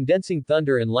 condensing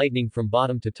thunder and lightning from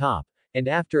bottom to top, and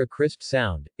after a crisp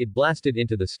sound, it blasted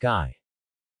into the sky.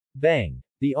 Bang!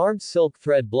 The armed silk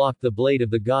thread blocked the blade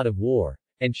of the god of war,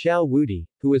 and Xiao Wuti,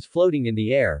 who was floating in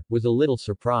the air, was a little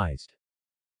surprised.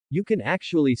 You can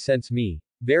actually sense me.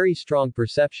 Very strong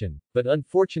perception, but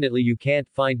unfortunately you can't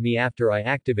find me after I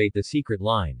activate the secret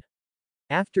line.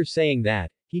 After saying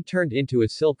that, he turned into a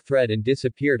silk thread and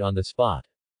disappeared on the spot.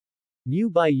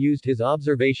 Mubai used his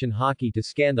observation haki to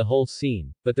scan the whole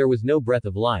scene, but there was no breath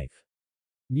of life.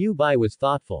 Mubai was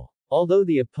thoughtful. Although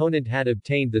the opponent had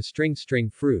obtained the string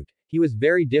fruit, he was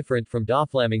very different from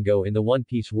Doflamingo in the One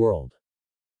Piece world.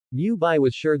 Mubai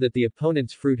was sure that the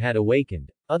opponent's fruit had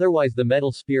awakened, otherwise the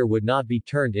metal spear would not be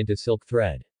turned into silk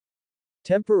thread.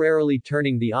 Temporarily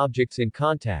turning the objects in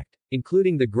contact,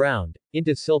 including the ground,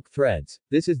 into silk threads,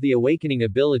 this is the awakening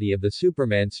ability of the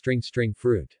Superman string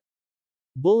fruit.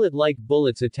 Bullet-like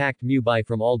bullets attacked Mubai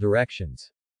from all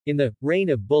directions. In the rain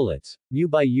of bullets,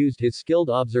 Mubai used his skilled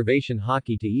observation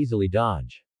haki to easily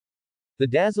dodge. The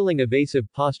dazzling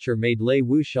evasive posture made Lei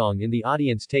Wuxiang in the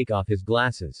audience take off his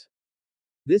glasses.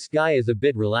 This guy is a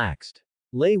bit relaxed.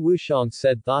 Lei Wuxiang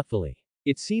said thoughtfully.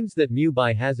 It seems that Mu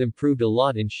Bai has improved a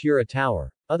lot in Shura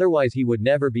Tower, otherwise he would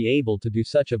never be able to do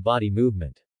such a body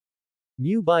movement.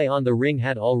 Mu Bai on the ring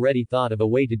had already thought of a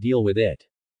way to deal with it.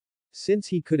 Since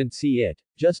he couldn't see it,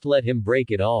 just let him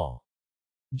break it all.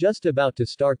 Just about to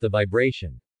start the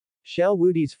vibration. Xiao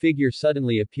Wudi's figure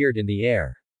suddenly appeared in the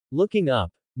air. Looking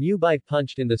up, Mu Bai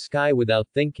punched in the sky without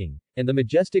thinking, and the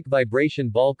majestic vibration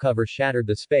ball cover shattered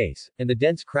the space, and the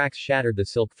dense cracks shattered the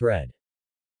silk thread.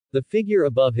 The figure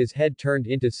above his head turned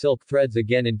into silk threads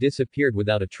again and disappeared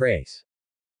without a trace.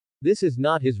 This is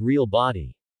not his real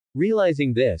body.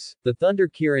 Realizing this, the thunder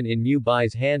kiran in Mu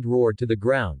Bai's hand roared to the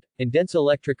ground, and dense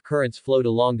electric currents flowed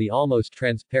along the almost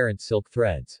transparent silk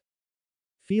threads.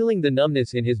 Feeling the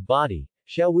numbness in his body,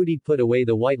 Xiao Wudi put away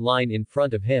the white line in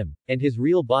front of him, and his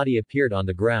real body appeared on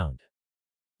the ground.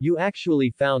 You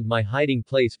actually found my hiding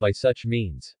place by such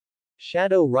means.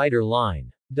 Shadow Rider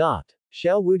line.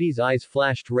 Xiao Wudi's eyes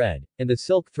flashed red, and the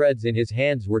silk threads in his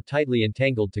hands were tightly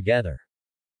entangled together.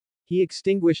 He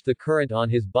extinguished the current on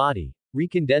his body,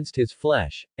 recondensed his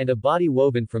flesh, and a body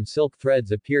woven from silk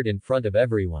threads appeared in front of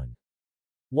everyone.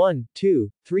 1, 2,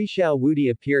 3 Xiao Wudi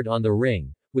appeared on the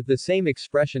ring, with the same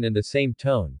expression and the same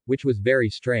tone, which was very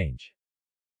strange.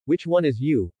 Which one is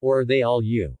you, or are they all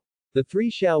you? The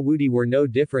 3 Xiao Wudi were no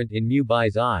different in Mu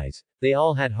Bai's eyes, they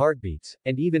all had heartbeats,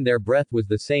 and even their breath was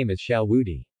the same as Xiao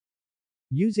Wudi.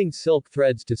 Using silk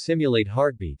threads to simulate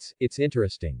heartbeats, it's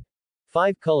interesting.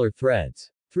 5 color threads.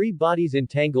 3 bodies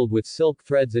entangled with silk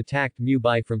threads attacked Mu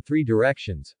Bai from 3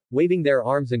 directions, waving their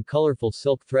arms and colorful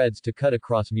silk threads to cut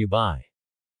across Mu Bai.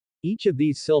 Each of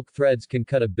these silk threads can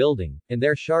cut a building, and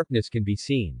their sharpness can be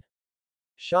seen.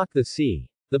 Shock the sea.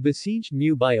 The besieged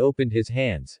Mu Bai opened his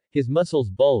hands, his muscles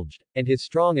bulged, and his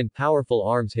strong and powerful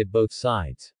arms hit both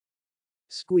sides.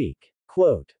 Squeak.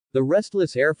 Quote. The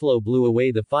restless airflow blew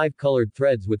away the 5 colored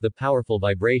threads with the powerful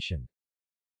vibration.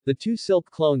 The 2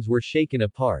 silk clones were shaken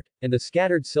apart, and the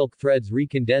scattered silk threads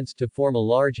recondensed to form a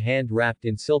large hand wrapped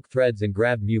in silk threads and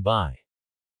grabbed Mu Bai.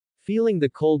 Feeling the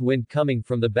cold wind coming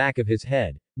from the back of his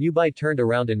head, Mu Bai turned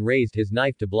around and raised his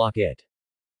knife to block it.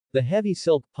 The heavy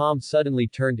silk palm suddenly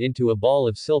turned into a ball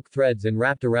of silk threads and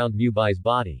wrapped around Mu Bai's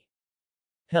body.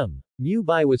 Mu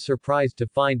Bai was surprised to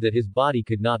find that his body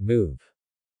could not move.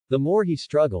 The more he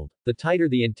struggled, the tighter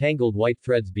the entangled white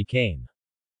threads became.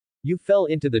 You fell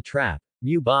into the trap,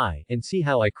 Mu Bai, and see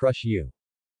how I crush you.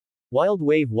 Wild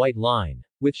wave white line.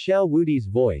 With Xiao Wudi's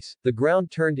voice, the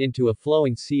ground turned into a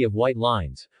flowing sea of white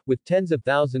lines, with tens of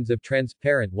thousands of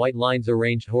transparent white lines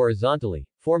arranged horizontally,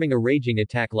 forming a raging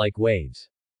attack like waves.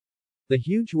 The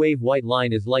huge wave white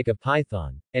line is like a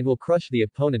python, and will crush the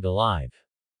opponent alive.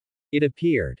 It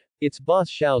appeared. It's Boss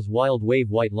Xiao's wild wave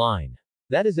white line.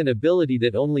 That is an ability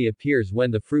that only appears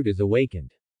when the fruit is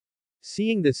awakened.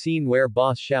 Seeing the scene where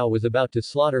Boss Xiao was about to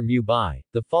slaughter Mu Bai,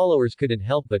 the followers couldn't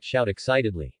help but shout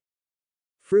excitedly.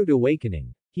 Fruit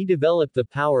Awakening. He developed the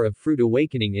power of Fruit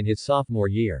Awakening in his sophomore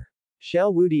year.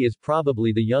 Xiao Wudi is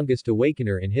probably the youngest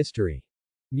awakener in history.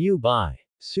 Mu Bai.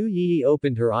 Su Yi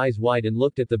opened her eyes wide and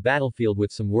looked at the battlefield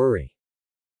with some worry.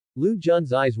 Lu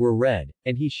Jun's eyes were red,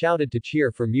 and he shouted to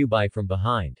cheer for Mu Bai from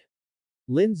behind.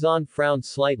 Lin Zan frowned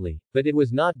slightly, but it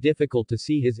was not difficult to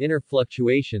see his inner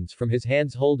fluctuations from his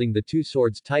hands holding the 2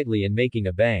 swords tightly and making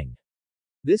a bang.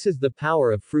 This is the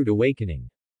power of Fruit Awakening.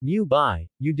 Mu Bai,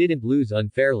 you didn't lose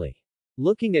unfairly.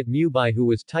 Looking at Mu Bai, who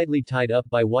was tightly tied up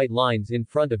by white lines in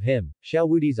front of him, Xiao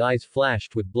Wudi's eyes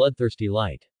flashed with bloodthirsty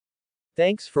light.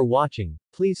 Thanks for watching,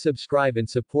 please subscribe and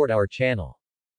support our channel.